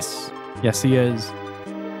 Yes. Yes, he is.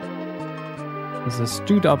 This is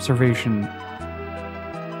astute observation.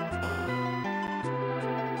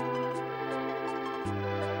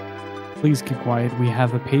 Please keep quiet. We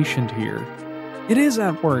have a patient here. It is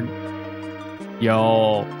Edward.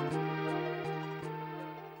 Yo.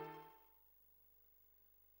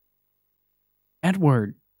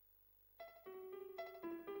 Edward.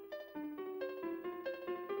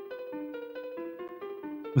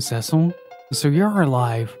 Cecil? So you're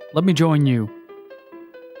alive. Let me join you.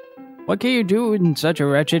 What can you do in such a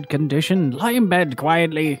wretched condition? Lie in bed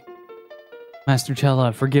quietly. Master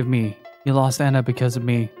Chella, forgive me. You lost Anna because of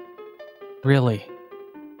me. Really?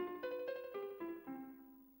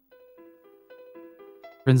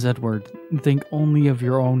 Prince Edward, think only of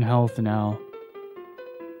your own health now.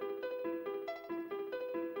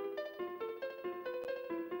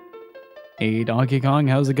 Hey, Donkey Kong,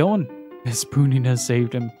 how's it going? Spoonie has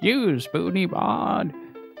saved him. You, Spoonie Bod.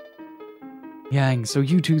 Yang, so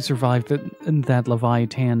you two survived that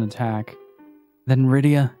Leviathan attack. Then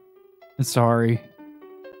Rydia? Sorry.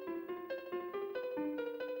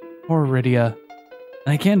 Poor Rydia.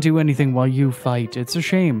 I can't do anything while you fight. It's a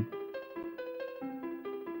shame.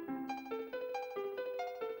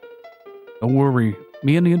 Don't worry.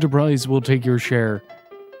 Me and the Enterprise will take your share.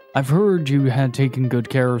 I've heard you had taken good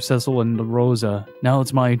care of Cecil and Rosa. Now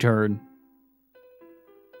it's my turn.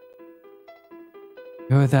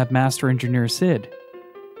 You're that Master Engineer Sid.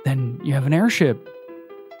 Then you have an airship.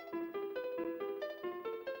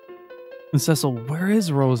 And Cecil, where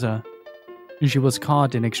is Rosa? She was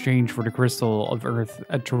caught in exchange for the Crystal of Earth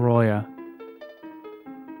at Troya.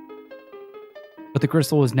 But the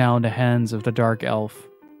crystal is now in the hands of the Dark Elf.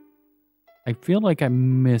 I feel like I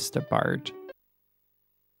missed a part.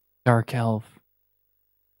 Dark Elf.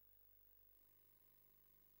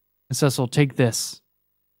 And Cecil, take this.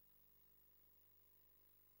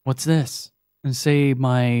 What's this? And say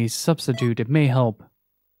my substitute, it may help.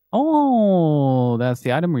 Oh, that's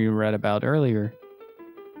the item we read about earlier.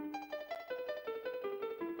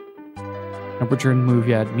 Temperature and move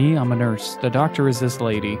yet. Me, I'm a nurse. The doctor is this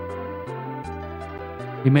lady.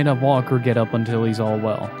 He may not walk or get up until he's all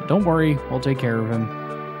well. Don't worry, we'll take care of him.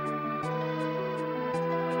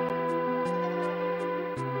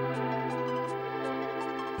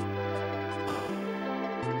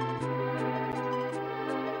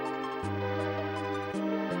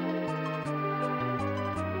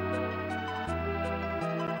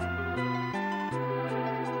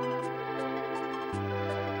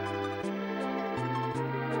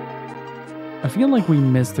 I feel like we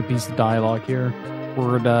missed a piece of dialogue here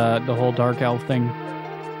for the whole Dark Elf thing.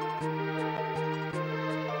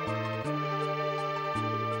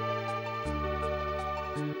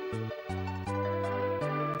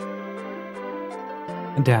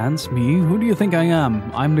 Dance? Me? Who do you think I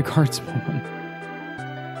am? I'm the guardswoman.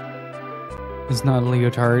 It's not a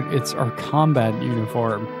leotard, it's our combat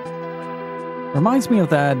uniform. Reminds me of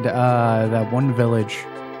that one village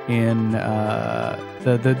in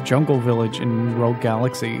the jungle village in Rogue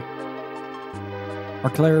Galaxy. Our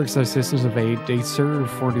clerics are Sisters of 8. They serve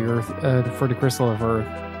for the Earth, for the Crystal of Earth.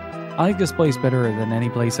 I like this place better than any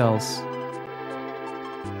place else.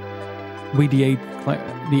 We, the eight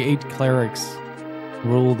clerics,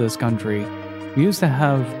 rule this country. We used to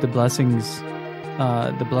have the blessings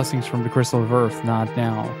from the Crystal of Earth, not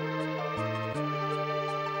now.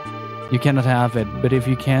 You cannot have it, but if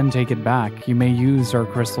you can take it back, you may use our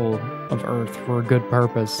Crystal of Earth for a good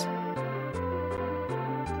purpose.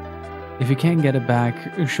 If you can't get it back,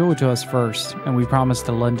 show it to us first, and we promise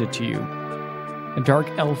to lend it to you. A dark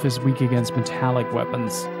elf is weak against metallic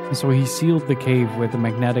weapons, and so he sealed the cave with a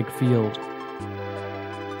magnetic field.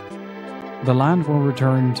 The land will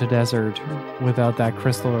return to desert without that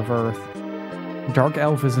crystal of earth. A dark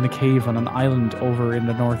elf is in a cave on an island over in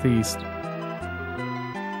the northeast.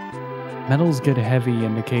 Metals get heavy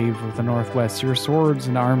in the cave of the northwest. Your swords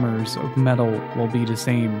and armors of metal will be the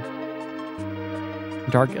same.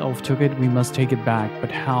 Dark elf took it, we must take it back,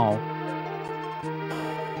 but how?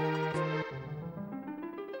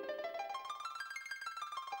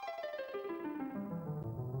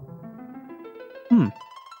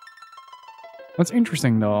 That's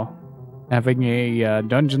interesting though, having a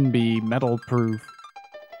dungeon be metal proof.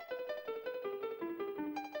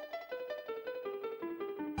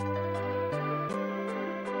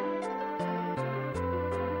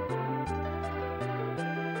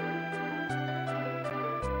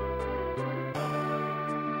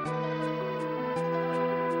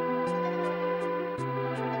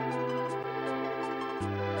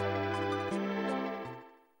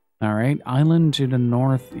 Alright, island to the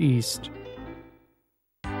northeast.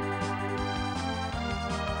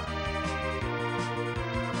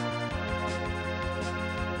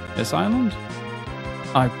 This island?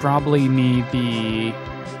 I probably need the...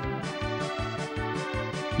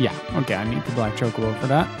 Yeah, okay, I need the black chocobo for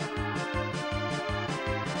that.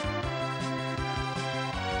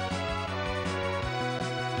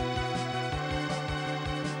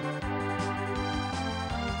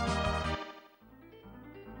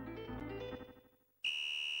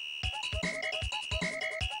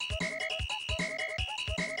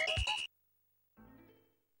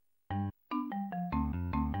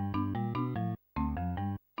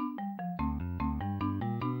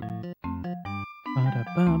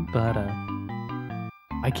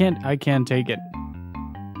 I can't take it.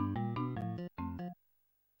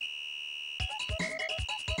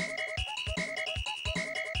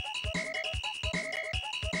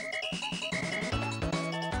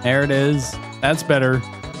 There it is. That's better.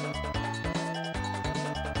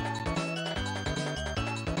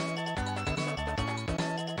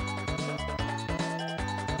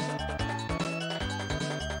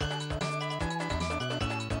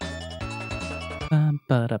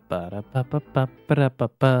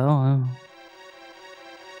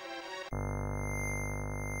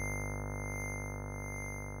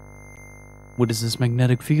 What is this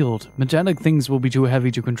magnetic field? Metallic things will be too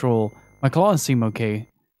heavy to control. My claws seem okay.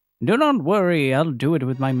 Do not worry, I'll do it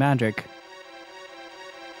with my magic.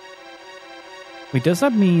 Wait, does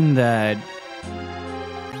that mean that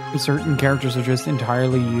certain characters are just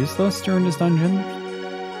entirely useless during this dungeon?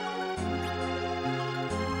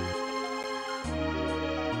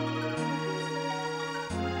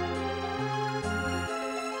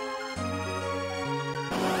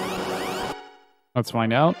 Let's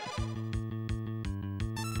find out.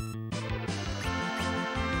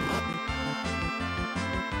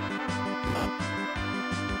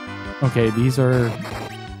 Okay, these are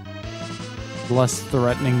less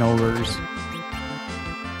threatening ogres.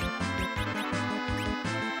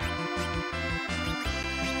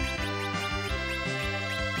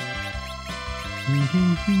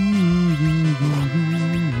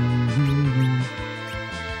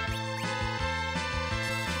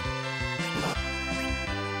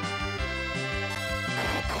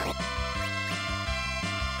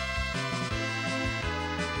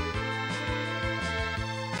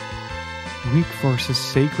 Weak versus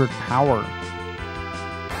sacred power.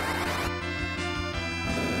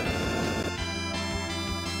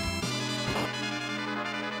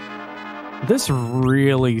 This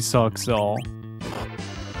really sucks though.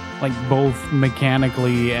 Like both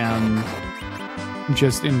mechanically and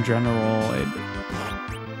just in general.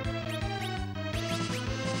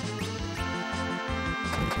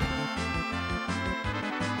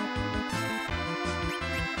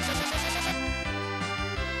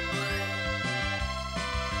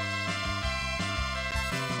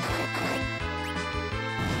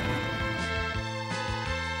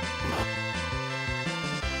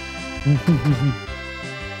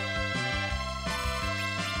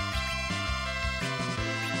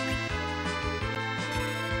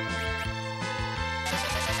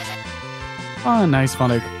 Ah, nice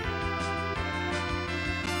Phonic.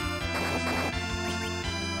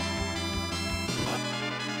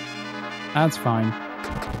 That's fine.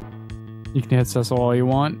 You can hit Cecil all you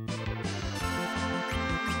want.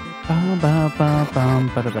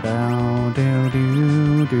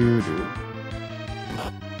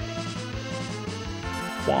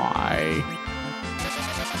 Why?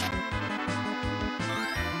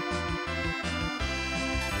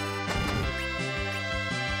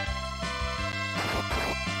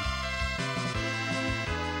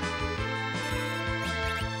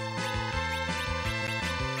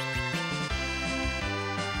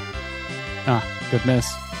 Ah, good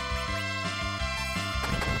miss.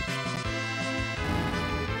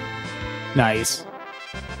 Nice.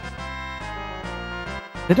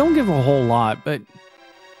 They don't give a whole lot, but...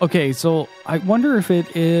 Okay, so I wonder if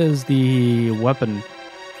it is the weapon.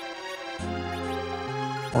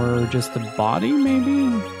 Or just the body, maybe?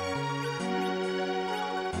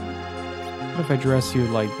 What if I dress you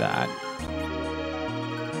like that?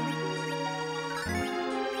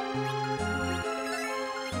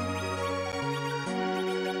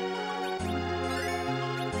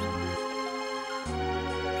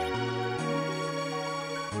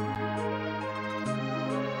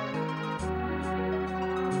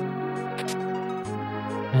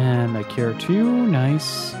 And I cure 2,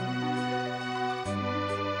 nice.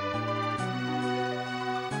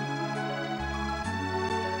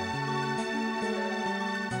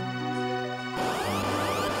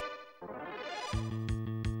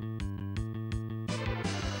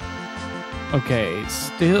 Okay,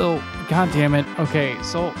 still, god damn it. Okay,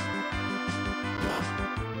 so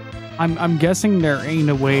I'm guessing there ain't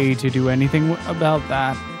a way to do anything about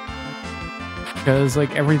that. Because,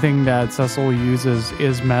 like, everything that Cecil uses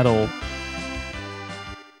is metal.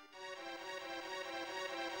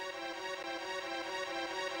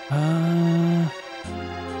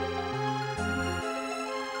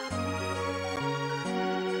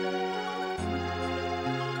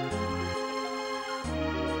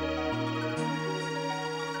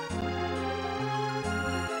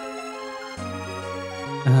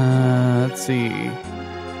 Let's see.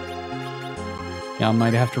 Yeah, I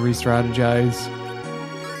might have to re-strategize.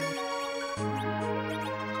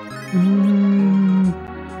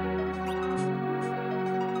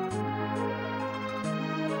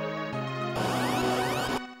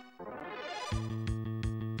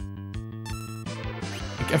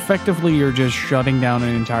 Like, effectively, you're just shutting down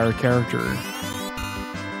an entire character.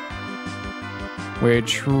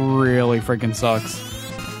 Which really freaking sucks.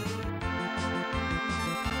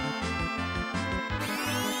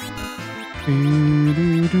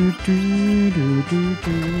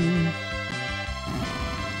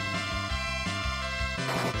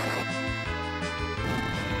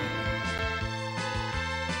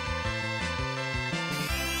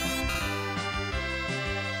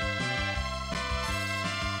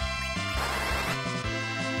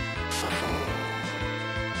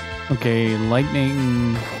 Okay,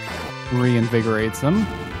 lightning reinvigorates them.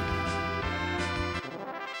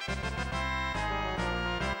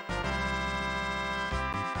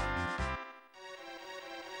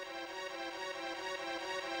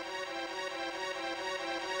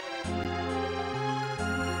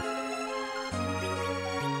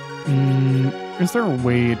 Is there a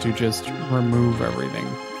way to just remove everything?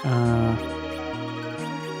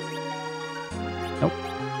 Nope.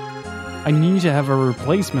 I need to have a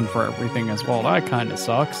replacement for everything as well. That kind of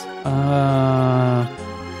sucks.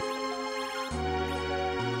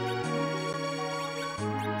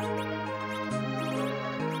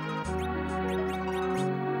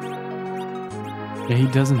 Yeah, he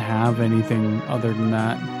doesn't have anything other than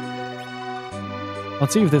that.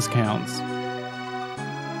 Let's see if this counts.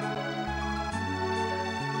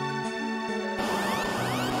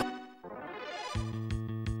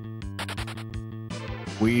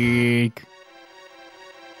 Weak.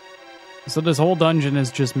 So this whole dungeon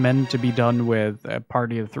is just meant to be done with a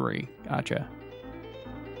party of 3. Gotcha.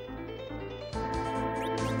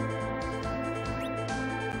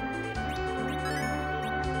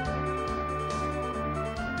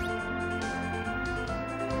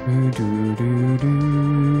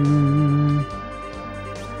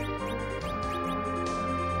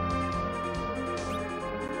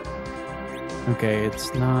 Okay,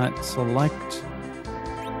 it's not select.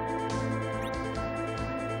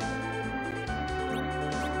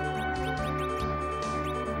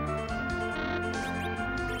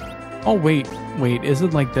 Oh, wait, is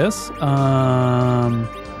it like this?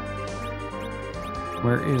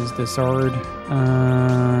 Where is the sword?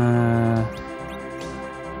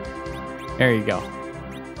 There you go.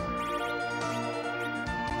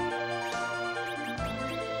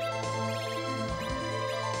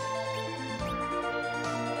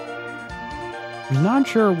 I'm not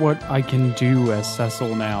sure what I can do as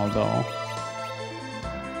Cecil now, though.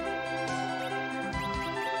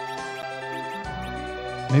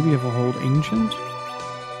 Maybe if I hold Ancient?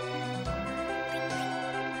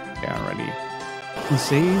 Yeah, already. He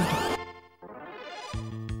saved.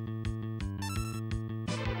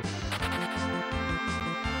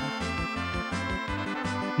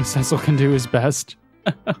 Cecil can do his best.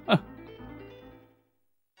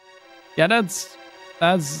 Yeah, that's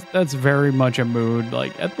very much a mood.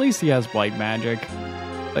 Like, at least he has white magic.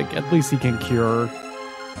 Like, at least he can cure.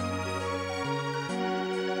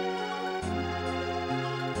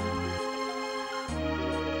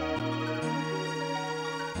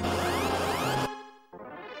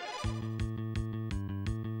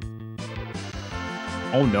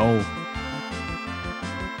 Oh no.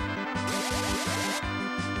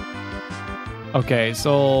 Okay,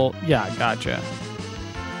 so yeah, gotcha.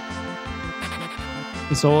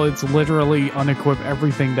 So it's literally unequip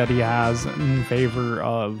everything that he has in favor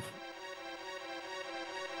of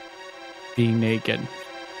being naked.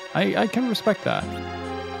 I can respect that.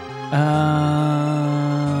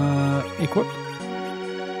 Equip.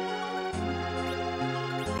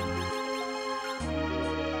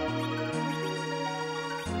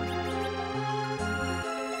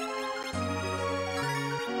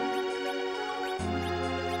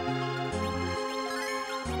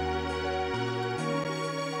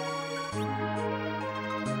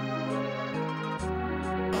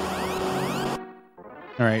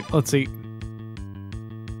 All right, let's see.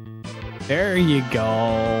 There you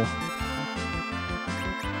go.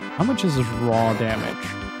 How much is this raw damage?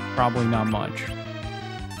 Probably not much.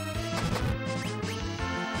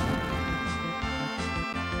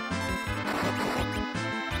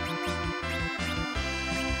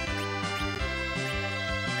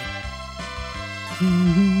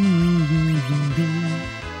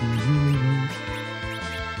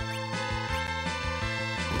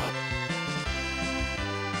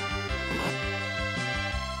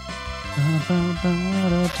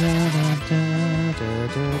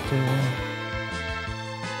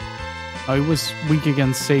 Oh, he was weak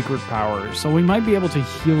against sacred power, so we might be able to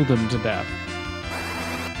heal them to death.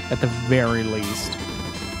 At the very least.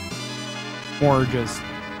 Or just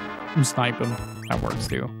snipe him. That works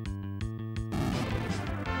too.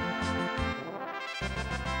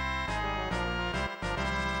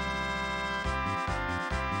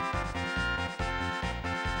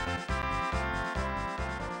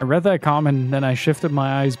 I read that comment, then I shifted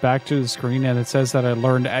my eyes back to the screen and it says that I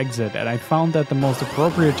learned exit, and I found that the most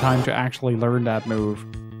appropriate time to actually learn that move.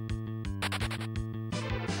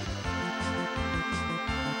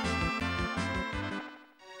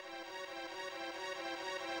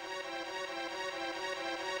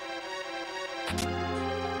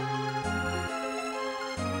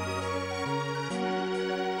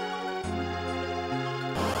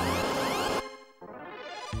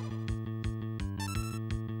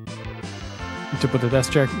 To put the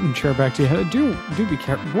desk chair back to your head. Do be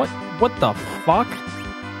careful. What the fuck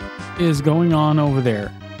is going on over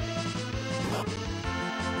there?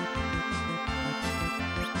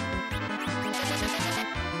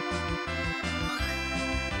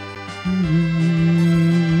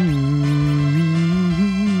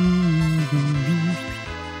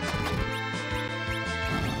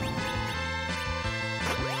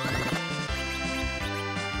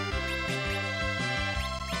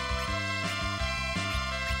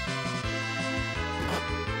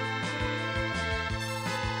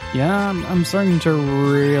 Yeah, I'm starting to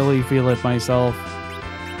really feel it myself.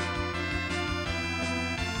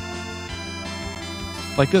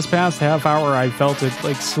 Like this past half hour, I felt it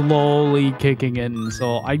like slowly kicking in.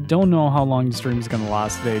 So I don't know how long the stream is going to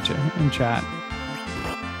last today in chat.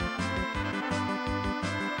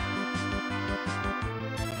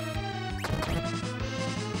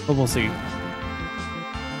 But we'll see.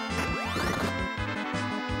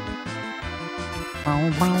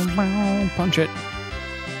 Punch it.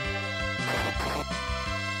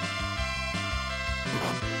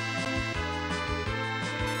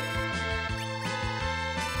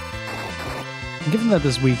 Given that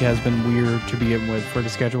this week has been weird to begin with for the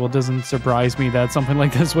schedule, it doesn't surprise me that something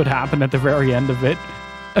like this would happen at the very end of it.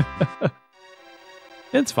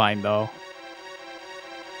 It's fine, though.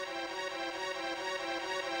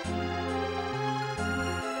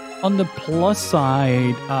 On the plus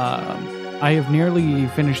side, I have nearly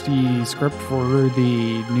finished the script for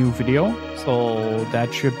the new video, so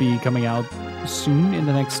that should be coming out soon in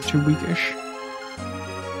the next 2 week-ish.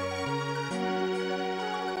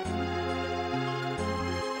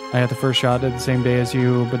 I had the first shot at the same day as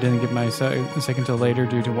you, but didn't get my second till later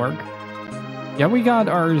due to work. Yeah, we got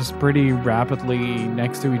ours pretty rapidly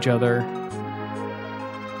next to each other.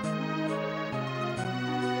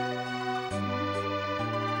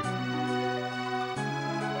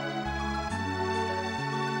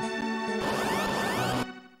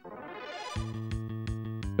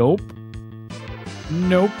 Nope.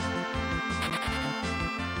 Nope.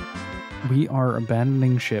 We are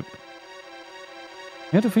abandoning ship.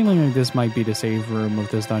 I had a feeling like this might be the save room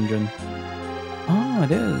of this dungeon. Oh,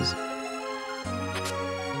 it is.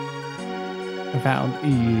 I found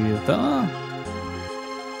ether.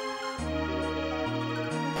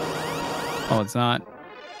 Oh, it's not.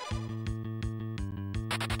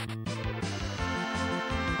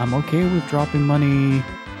 I'm okay with dropping money.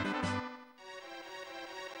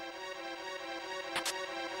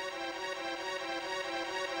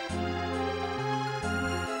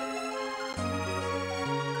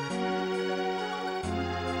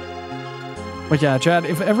 But yeah, chat,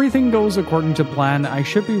 if everything goes according to plan, I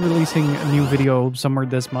should be releasing a new video somewhere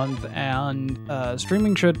this month, and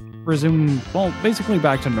streaming should resume, well, basically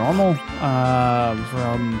back to normal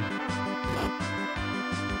from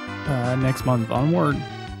next month onward.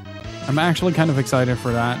 I'm actually kind of excited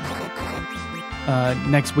for that.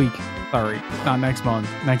 Next week. Sorry, not next month.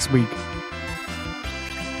 Next week.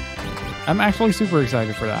 I'm actually super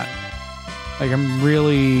excited for that. Like, I'm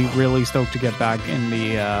really, really stoked to get back in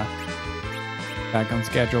the... back on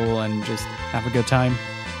schedule and just have a good time.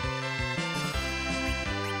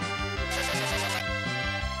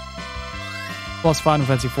 Plus, Final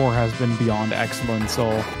Fantasy IV has been beyond excellent,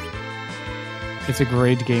 so it's a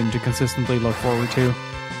great game to consistently look forward to.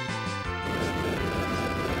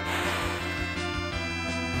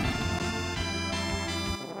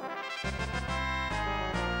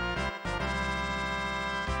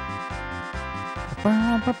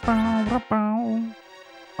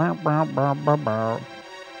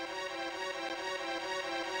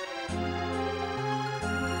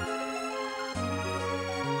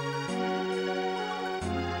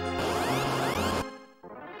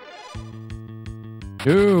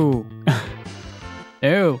 Ew.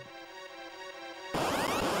 Ew.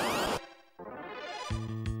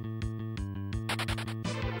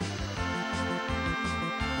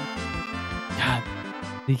 God,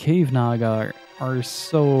 the cave naga are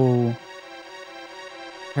so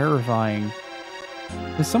terrifying.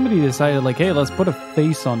 Because somebody decided, like, hey, let's put a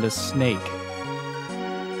face on this snake.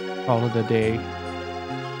 Call it a day.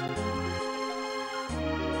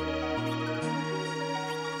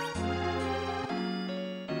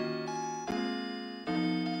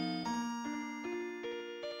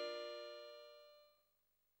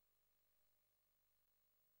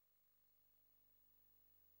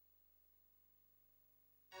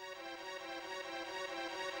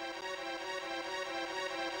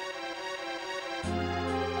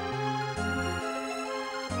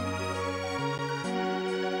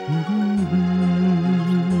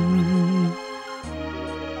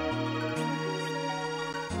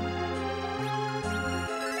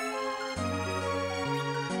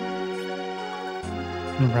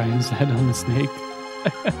 Ryan's head on a snake.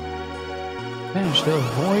 Managed to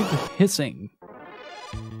avoid hissing.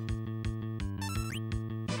 I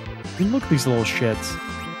mean, look at these little shits.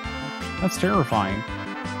 That's terrifying.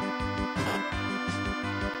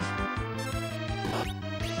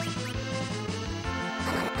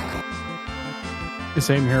 The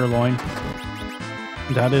same here, Loin.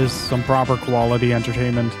 That is some proper quality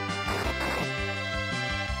entertainment.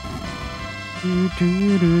 Do,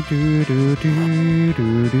 do, do, do, do, do,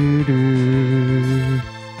 do, do, do.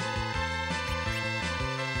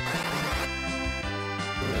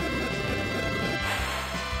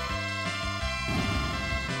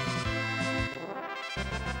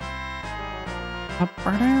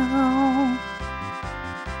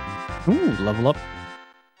 Ooh, level up.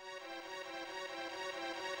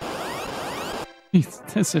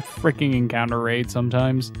 That's a freaking encounter rate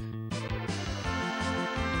sometimes.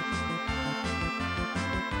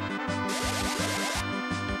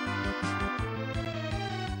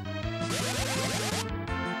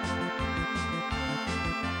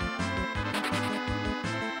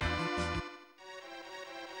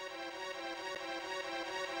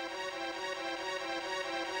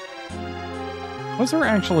 Was there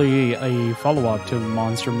actually a follow-up to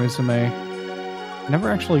Monster Musume?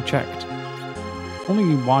 Never actually checked.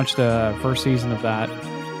 Only watched the first season of that.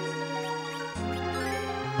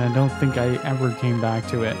 And I don't think I ever came back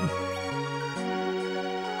to it.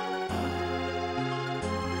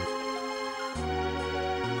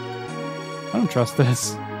 I don't trust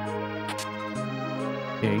this.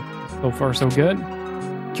 Okay, so far so good.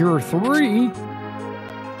 Cure 3!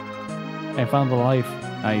 I found the life.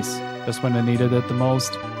 Nice. Just when I needed it the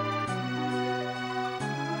most.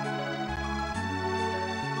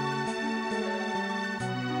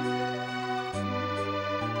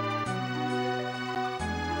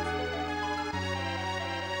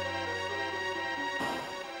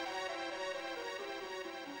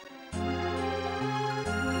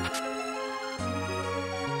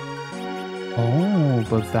 Oh,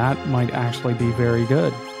 but that might actually be very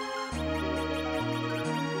good.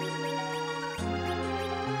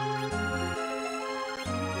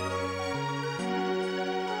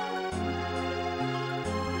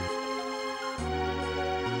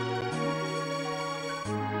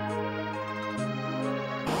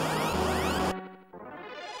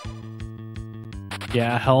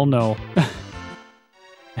 Yeah, hell no.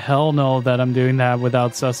 Hell no that I'm doing that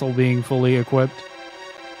without Cecil being fully equipped.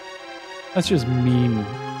 That's just mean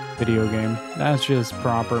video game. That's just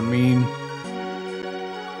proper mean.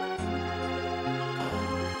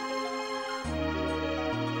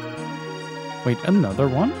 Wait, another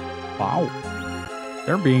one? Wow.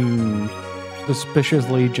 They're being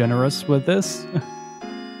suspiciously generous with this.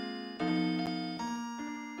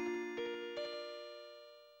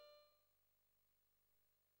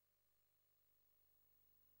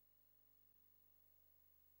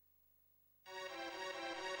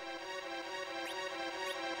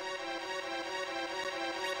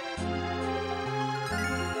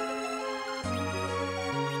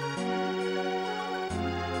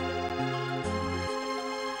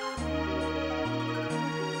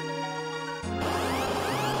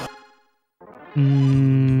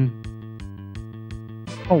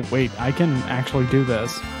 Oh, wait, I can actually do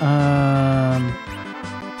this.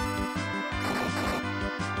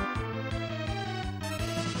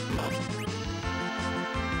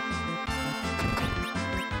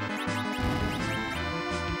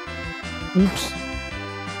 Oops.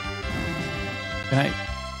 Can I...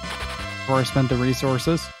 Before I spent the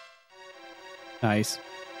resources? Nice.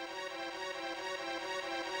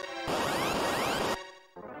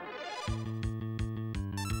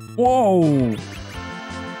 Whoa!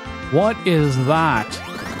 What is that?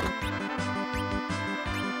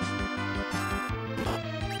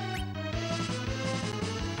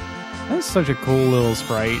 That's such a cool little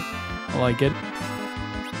sprite. I like it.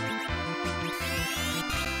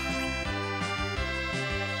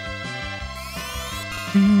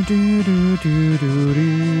 Do do do do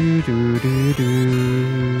do do do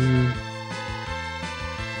do.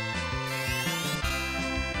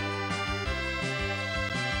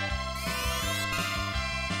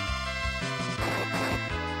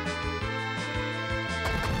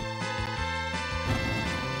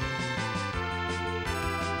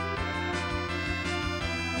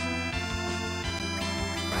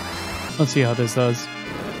 Let's see how this does.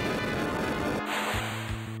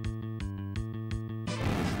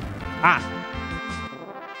 Ah!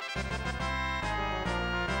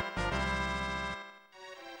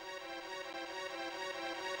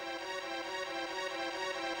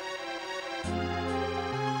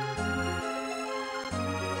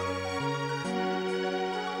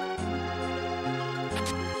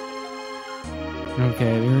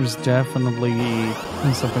 Okay, there's definitely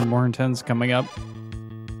something more intense coming up.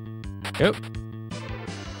 Yep.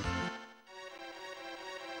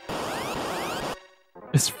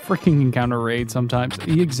 This freaking encounter rate sometimes.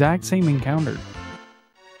 The exact same encounter.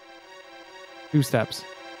 2 steps.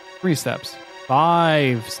 3 steps.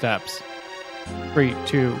 5 steps. 3,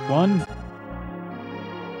 2, 1.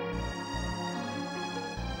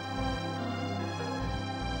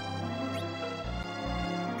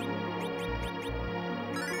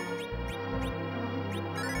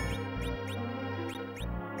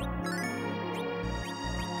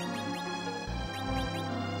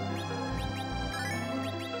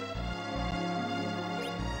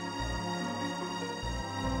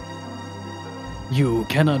 You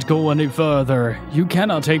cannot go any further. You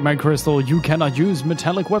cannot take my crystal. You cannot use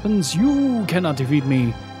metallic weapons. You cannot defeat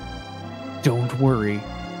me. Don't worry.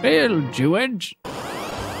 I'll do it.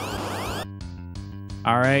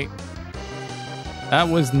 Alright. That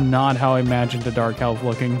was not how I imagined a Dark Elf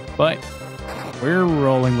looking, but we're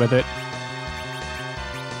rolling with it.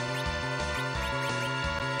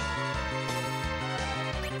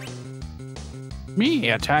 Me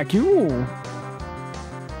attack you.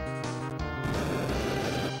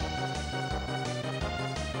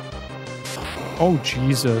 Oh,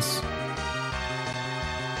 Jesus.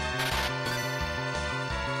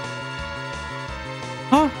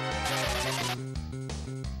 Huh?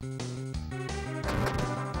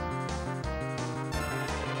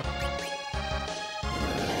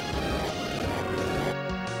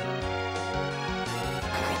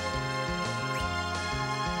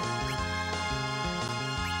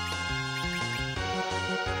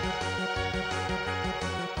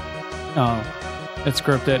 Oh, it's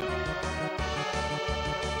scripted.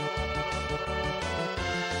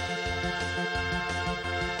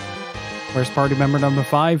 Where's party member number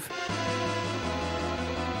 5?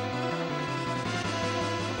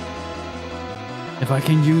 If I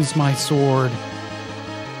can use my sword.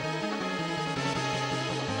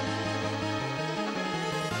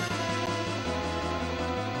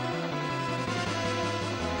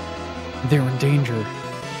 They're in danger.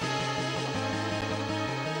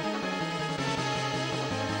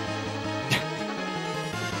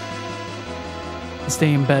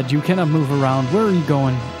 Stay in bed. You cannot move around. Where are you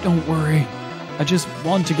going? Don't worry. I just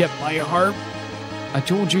want to get my harp. I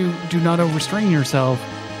told you, do not overstrain yourself.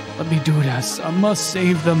 Let me do this. I must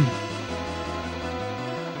save them.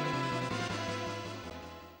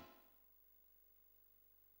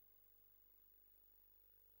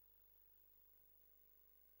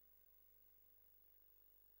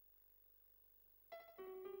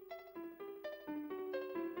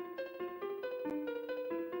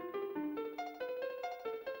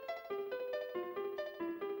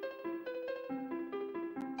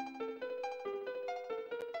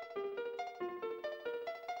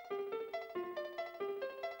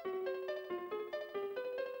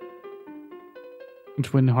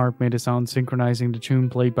 Twin harp made a sound synchronizing the tune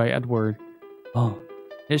played by Edward. Oh,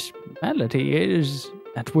 this melody is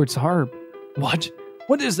Edward's harp. What?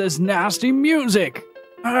 What is this nasty music?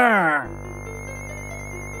 Arr!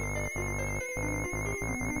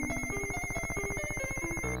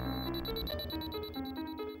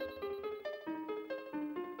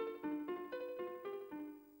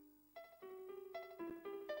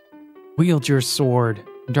 Wield your sword.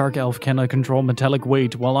 Dark elf cannot control metallic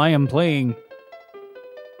weight while I am playing.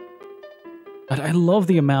 But I love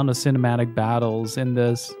the amount of cinematic battles in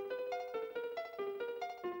this.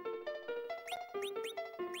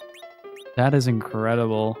 That is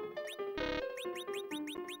incredible.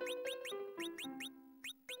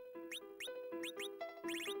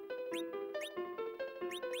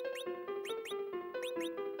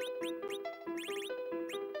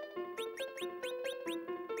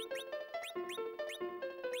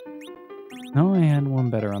 No, I had one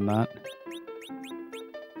better on that.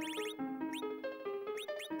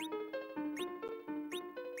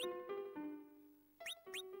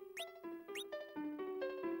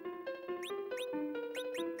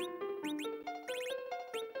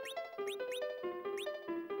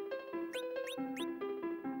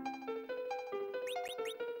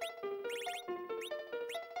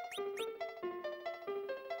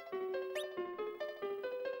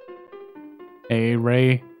 Hey,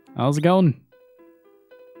 Ray. How's it going?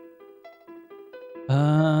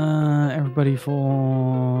 Everybody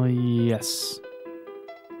full? Yes.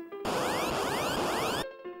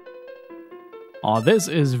 Oh, this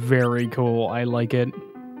is very cool. I like it.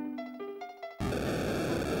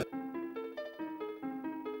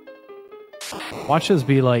 Watch this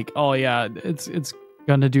be like, oh yeah, it's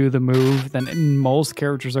gonna do the move, then most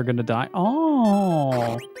characters are gonna die.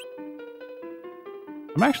 Oh.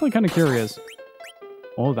 I'm actually kind of curious.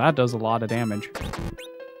 Oh, that does a lot of damage.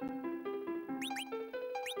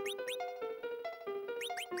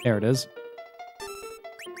 There it is.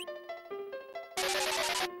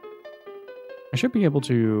 I should be able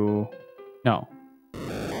to... No.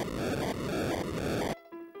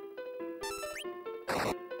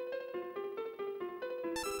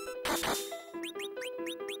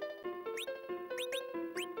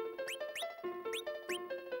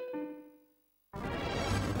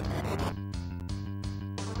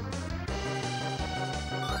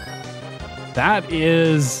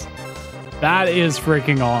 That is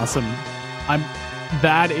freaking awesome.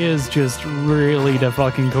 That is just really the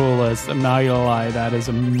fucking coolest. I'm not gonna lie, that is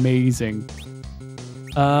amazing.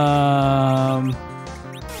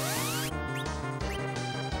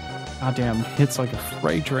 Goddamn, hits like a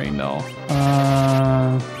freight train though.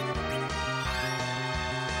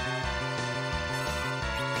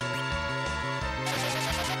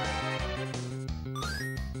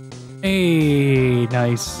 Hey,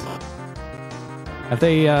 nice. Have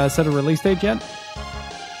they set a release date yet?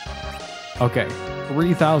 Okay,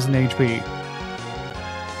 3,000 HP.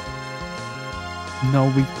 No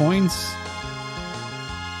weak points.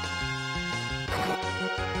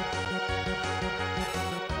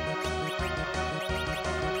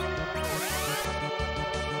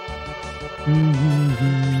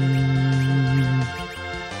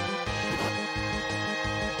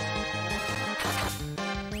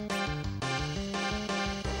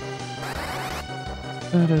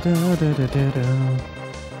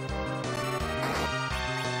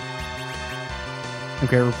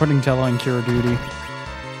 Okay, we're putting Tella on cure duty.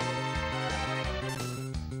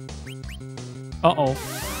 Uh-oh.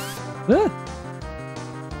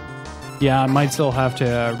 Yeah, I might still have to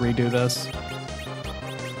redo this.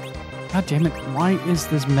 God damn it, why is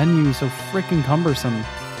this menu so freaking cumbersome?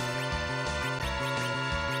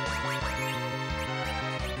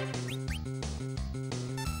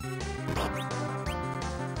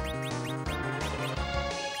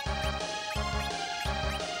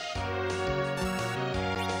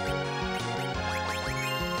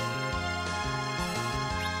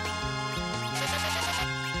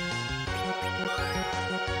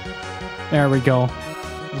 There we go.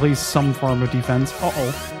 At least some form of defense.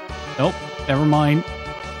 Uh-oh. Nope. Never mind.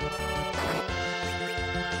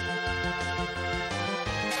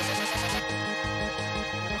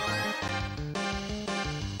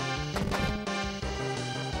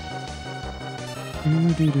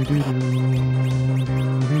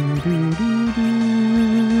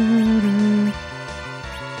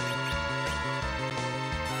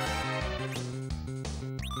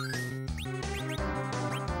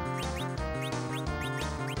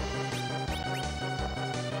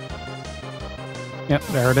 Yep,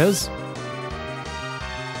 there it is.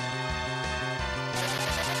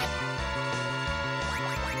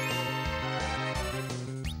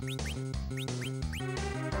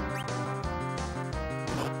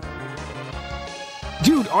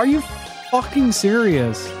 Dude, are you fucking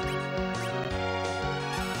serious?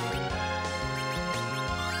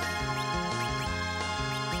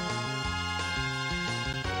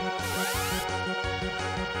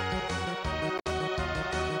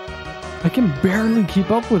 I can barely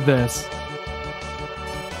keep up with this.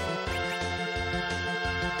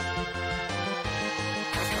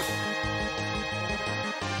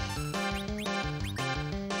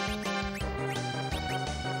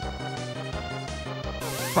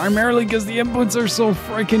 Primarily because the inputs are so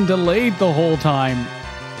freaking delayed the whole time.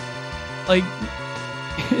 Like,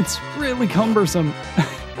 it's really cumbersome.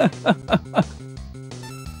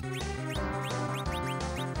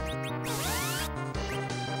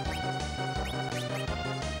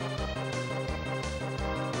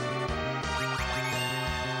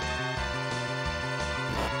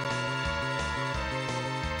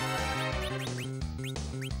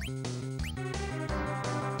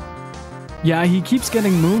 Yeah, he keeps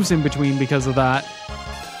getting moves in between because of that.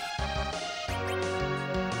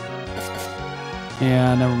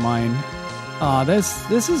 Yeah, never mind.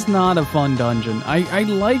 This is not a fun dungeon. I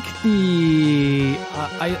like the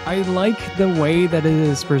I like the way that it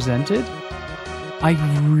is presented. I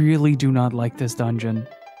really do not like this dungeon.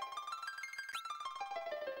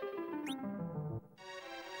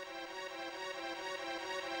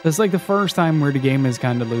 It's like the first time where the game is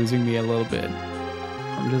kind of losing me a little bit.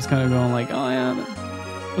 I'm just kind of going like, oh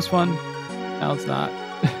yeah, it was fun. Now it's not.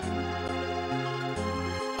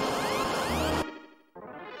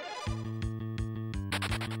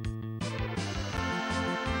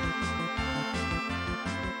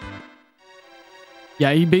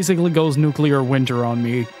 Yeah, he basically goes nuclear winter on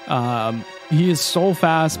me. He is so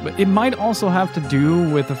fast, but it might also have to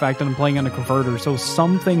do with the fact that I'm playing on a converter, so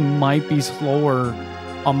something might be slower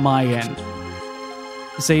on my end.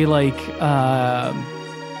 Say like,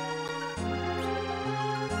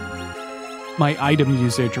 my item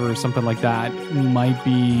usage or something like that might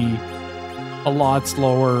be a lot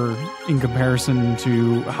slower in comparison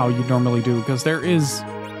to how you normally do, because there is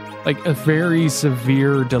like a very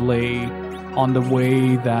severe delay on the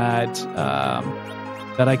way that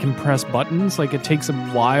that I can press buttons. Like, it takes a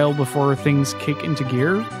while before things kick into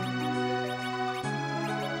gear.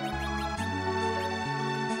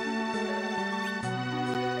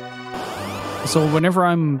 So whenever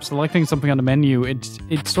I'm selecting something on the menu, it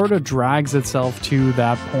sort of drags itself to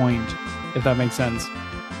that point, if that makes sense.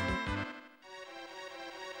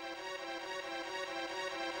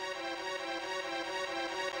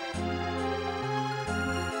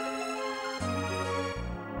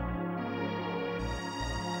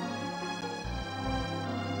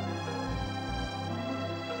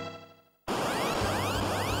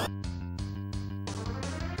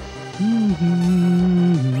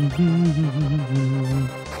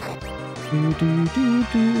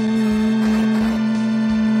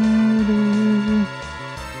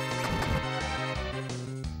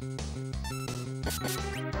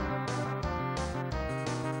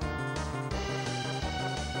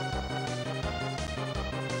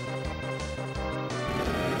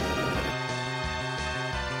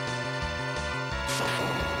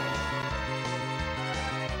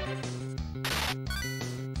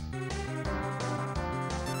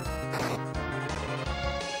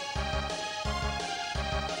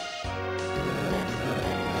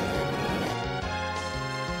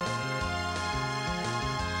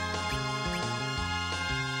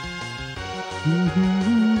 I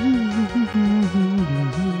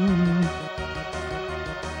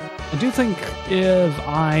do think if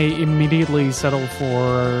I immediately settle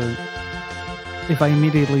for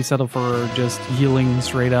just healing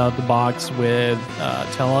straight out the box with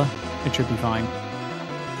Tella, it should be fine.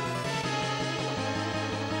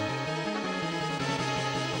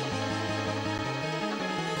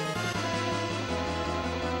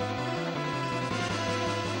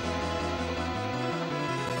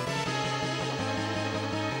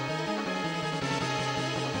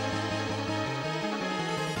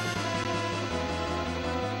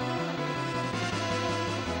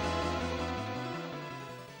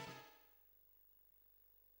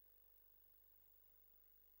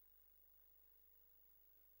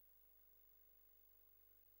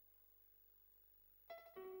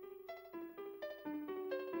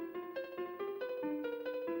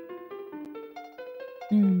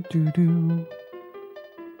 Do.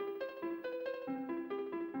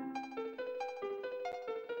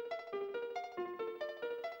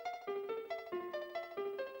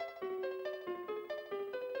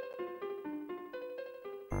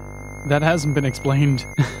 That hasn't been explained.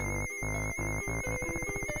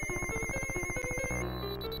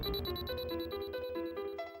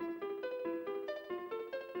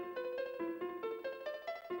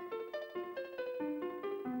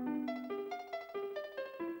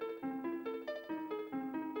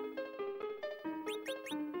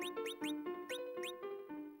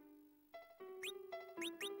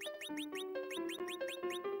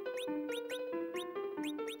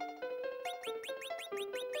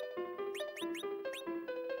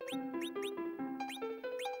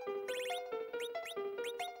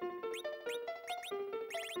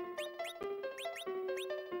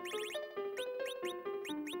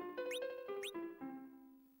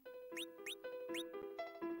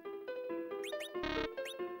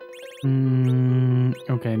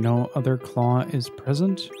 Okay, no other claw is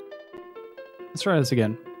present. Let's try this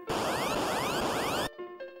again.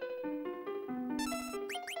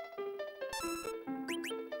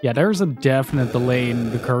 Yeah, there's a definite delay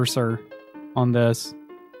in the cursor on this.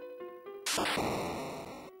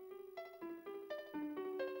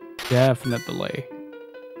 Definite delay.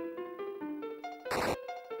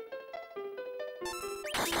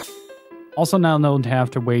 Also now don't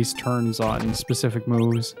have to waste turns on specific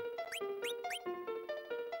moves.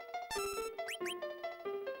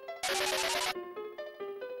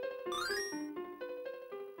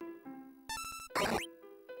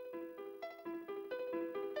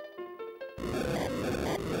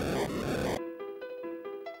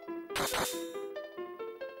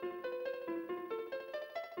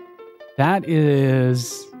 That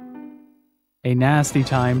is a nasty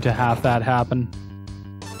time to have that happen.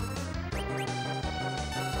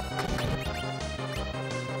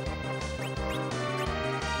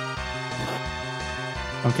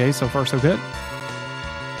 Okay, so far so good.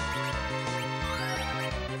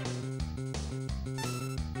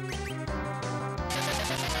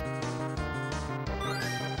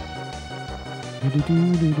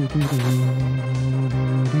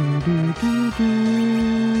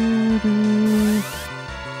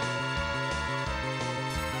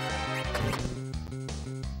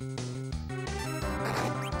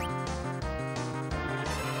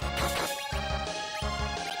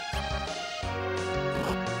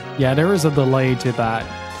 Yeah, there is a delay to that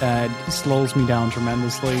that slows me down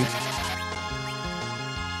tremendously.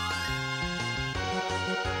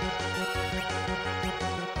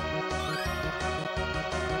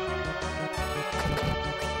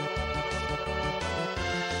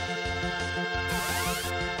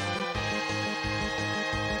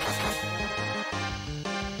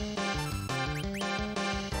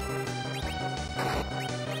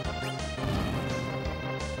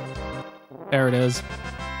 There it is.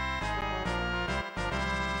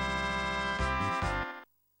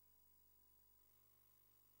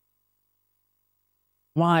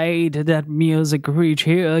 Why did that music reach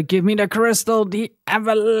here? Give me the crystal, the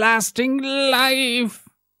everlasting life.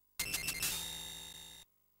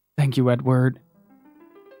 Thank you, Edward.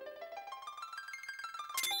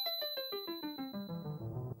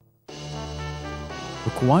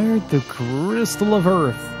 Required the crystal of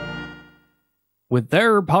earth. With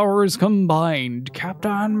their powers combined,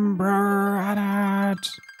 Captain Braddock.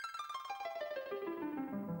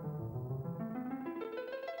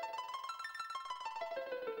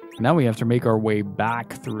 Now we have to make our way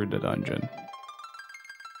back through the dungeon.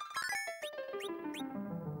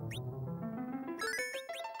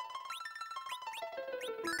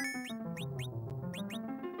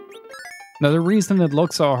 Now, the reason it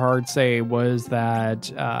looked so hard, say, was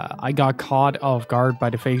that I got caught off guard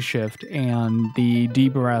by the phase shift, and the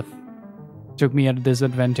deep breath took me at a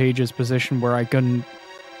disadvantageous position where I couldn't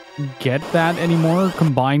get that anymore,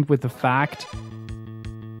 combined with the fact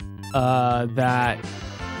that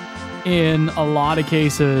in a lot of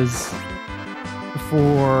cases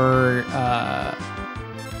for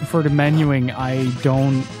the menuing, I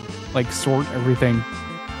don't like sort everything.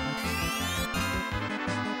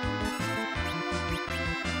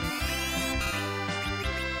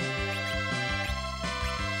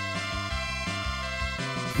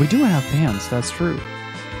 We do have pants, that's true.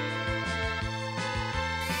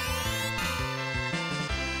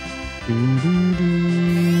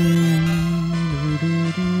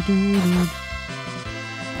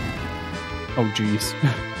 Oh, jeez.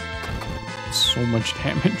 So much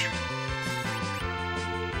damage.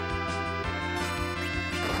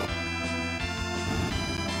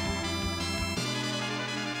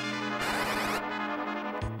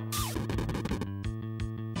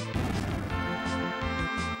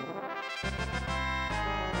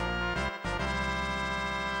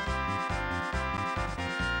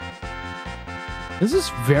 This is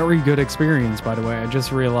very good experience, by the way. I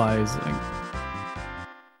just realized.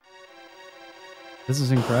 This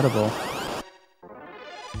is incredible.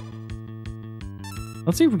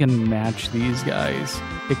 Let's see if we can match these guys.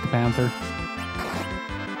 Pick the panther.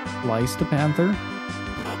 Slice the panther.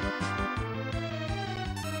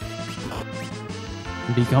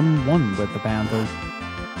 Become one with the panther.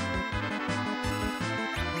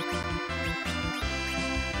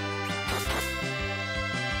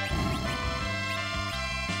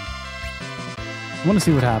 I want to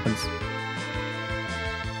see what happens.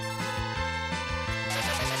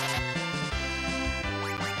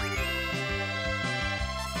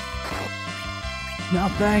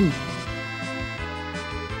 Nothing.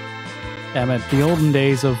 Damn it, the olden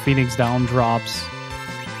days of Phoenix Down drops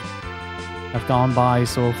have gone by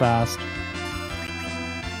so fast.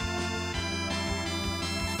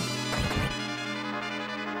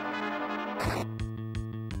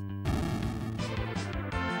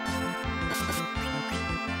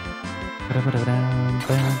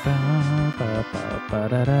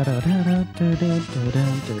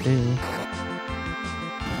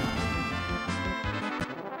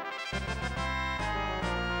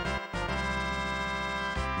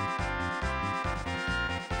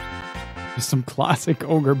 Some classic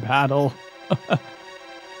ogre battle.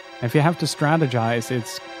 If you have to strategize,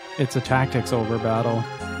 it's a tactics ogre battle.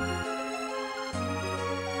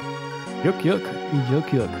 Yuck yuck, yuck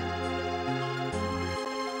yuck.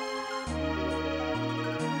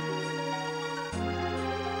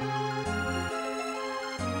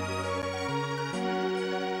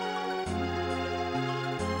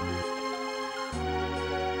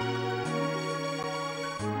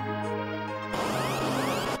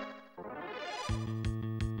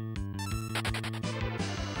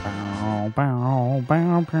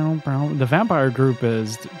 The vampire group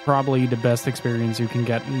is probably the best experience you can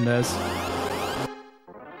get in this.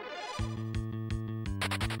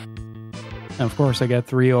 And of course, I get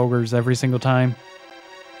 3 ogres every single time.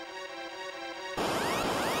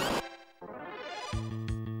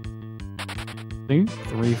 See?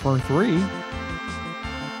 3 for 3.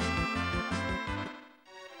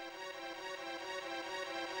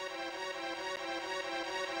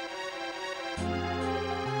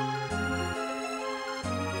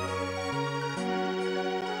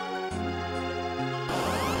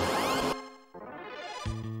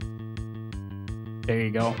 There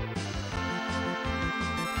you go.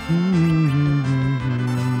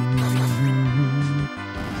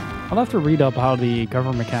 I'll have to read up how the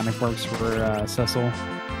cover mechanic works for Cecil.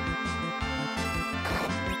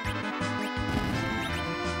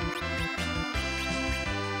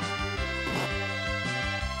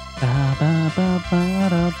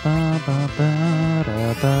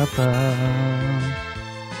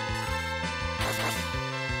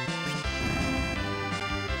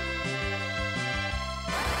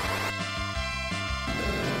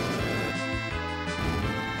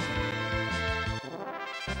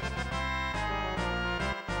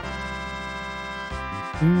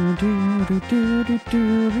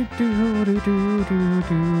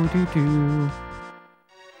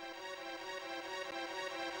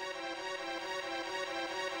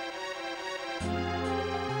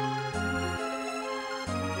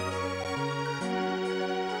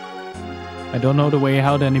 I don't know the way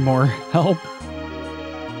out anymore. Help.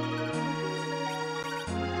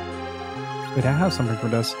 Wait, I have something for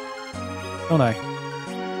this. Don't I?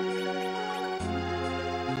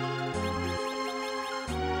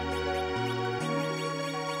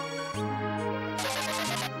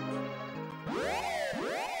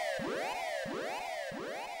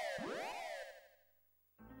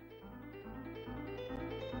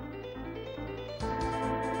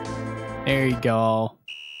 There you go.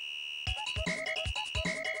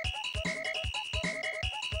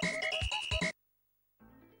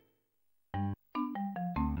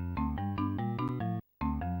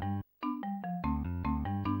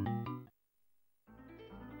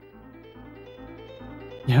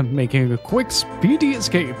 Yeah, making a quick, speedy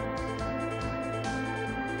escape.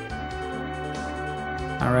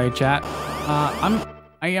 All right, chat. I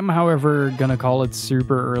am, however, gonna call it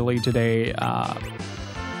super early today.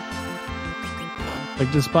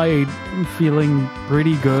 Like, despite feeling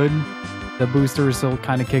pretty good, the booster is still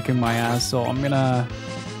kind of kicking my ass, so I'm gonna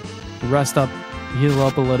rest up, heal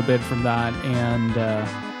up a little bit from that, and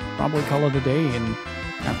probably call it a day and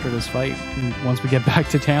after this fight, once we get back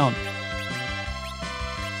to town.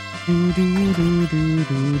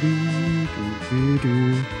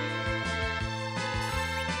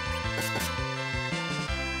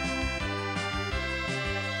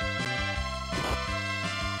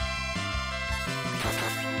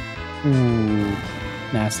 Ooh.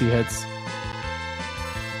 Nasty hits.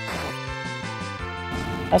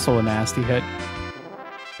 Also a nasty hit.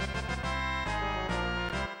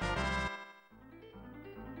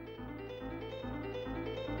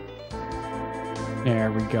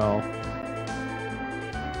 There we go.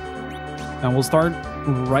 Now we'll start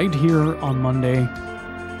right here on Monday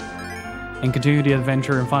and continue the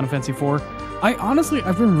adventure in Final Fantasy IV.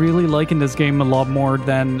 I've been really liking this game a lot more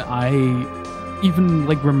than I even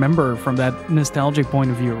like remember from that nostalgic point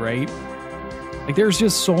of view, right? Like there's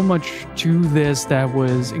just so much to this that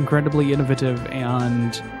was incredibly innovative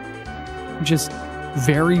and just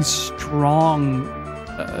very strongly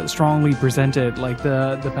presented. Like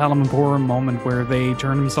the Palamamporum moment where they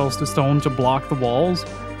turn themselves to stone to block the walls.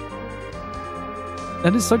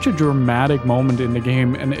 That is such a dramatic moment in the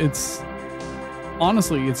game, and it's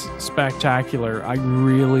spectacular. I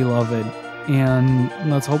really love it, and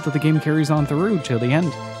let's hope that the game carries on through till the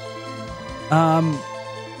end.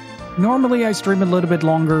 Normally I stream a little bit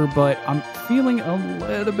longer, but I'm feeling a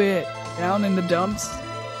little bit down in the dumps,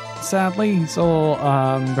 sadly. So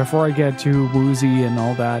before I get too woozy and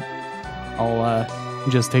all that, I'll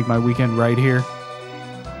just take my weekend right here.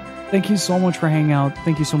 Thank you so much for hanging out.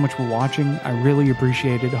 Thank you so much for watching. I really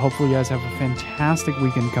appreciate it. Hopefully you guys have a fantastic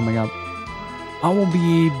weekend coming up. I will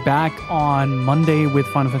be back on Monday with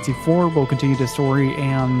Final Fantasy IV. We'll continue the story,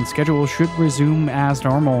 and schedule should resume as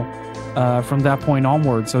normal from that point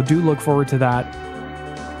onward. So do look forward to that.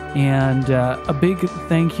 And a big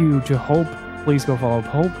thank you to Hope. Please go follow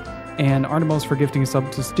Hope. And Artemis for gifting a sub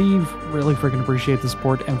to Steve. Really freaking appreciate the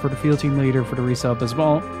support. And for the Field Team Leader for the resub as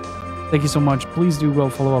well. Thank you so much. Please do go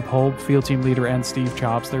follow up Hope, Field Team Leader, and Steve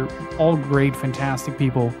Chops. They're all great, fantastic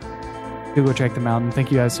people. Do go check them out. And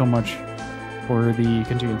thank you guys so much for the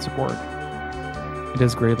continued support. It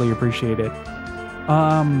is greatly appreciated.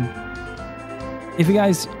 If you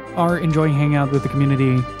guys are enjoying hanging out with the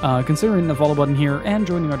community, consider hitting the follow button here and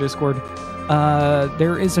joining our Discord.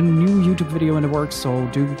 There is a new YouTube video in the works, so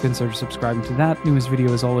do consider subscribing to that. Newest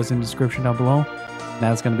video is always in the description down below.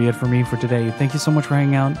 That's going to be it for me for today. Thank you so much for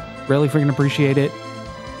hanging out. Really freaking appreciate it.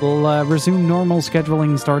 We'll resume normal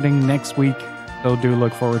scheduling starting next week, so do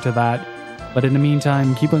look forward to that. But in the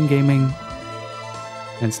meantime, keep on gaming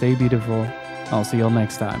and stay beautiful. I'll see y'all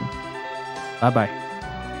next time. Bye-bye.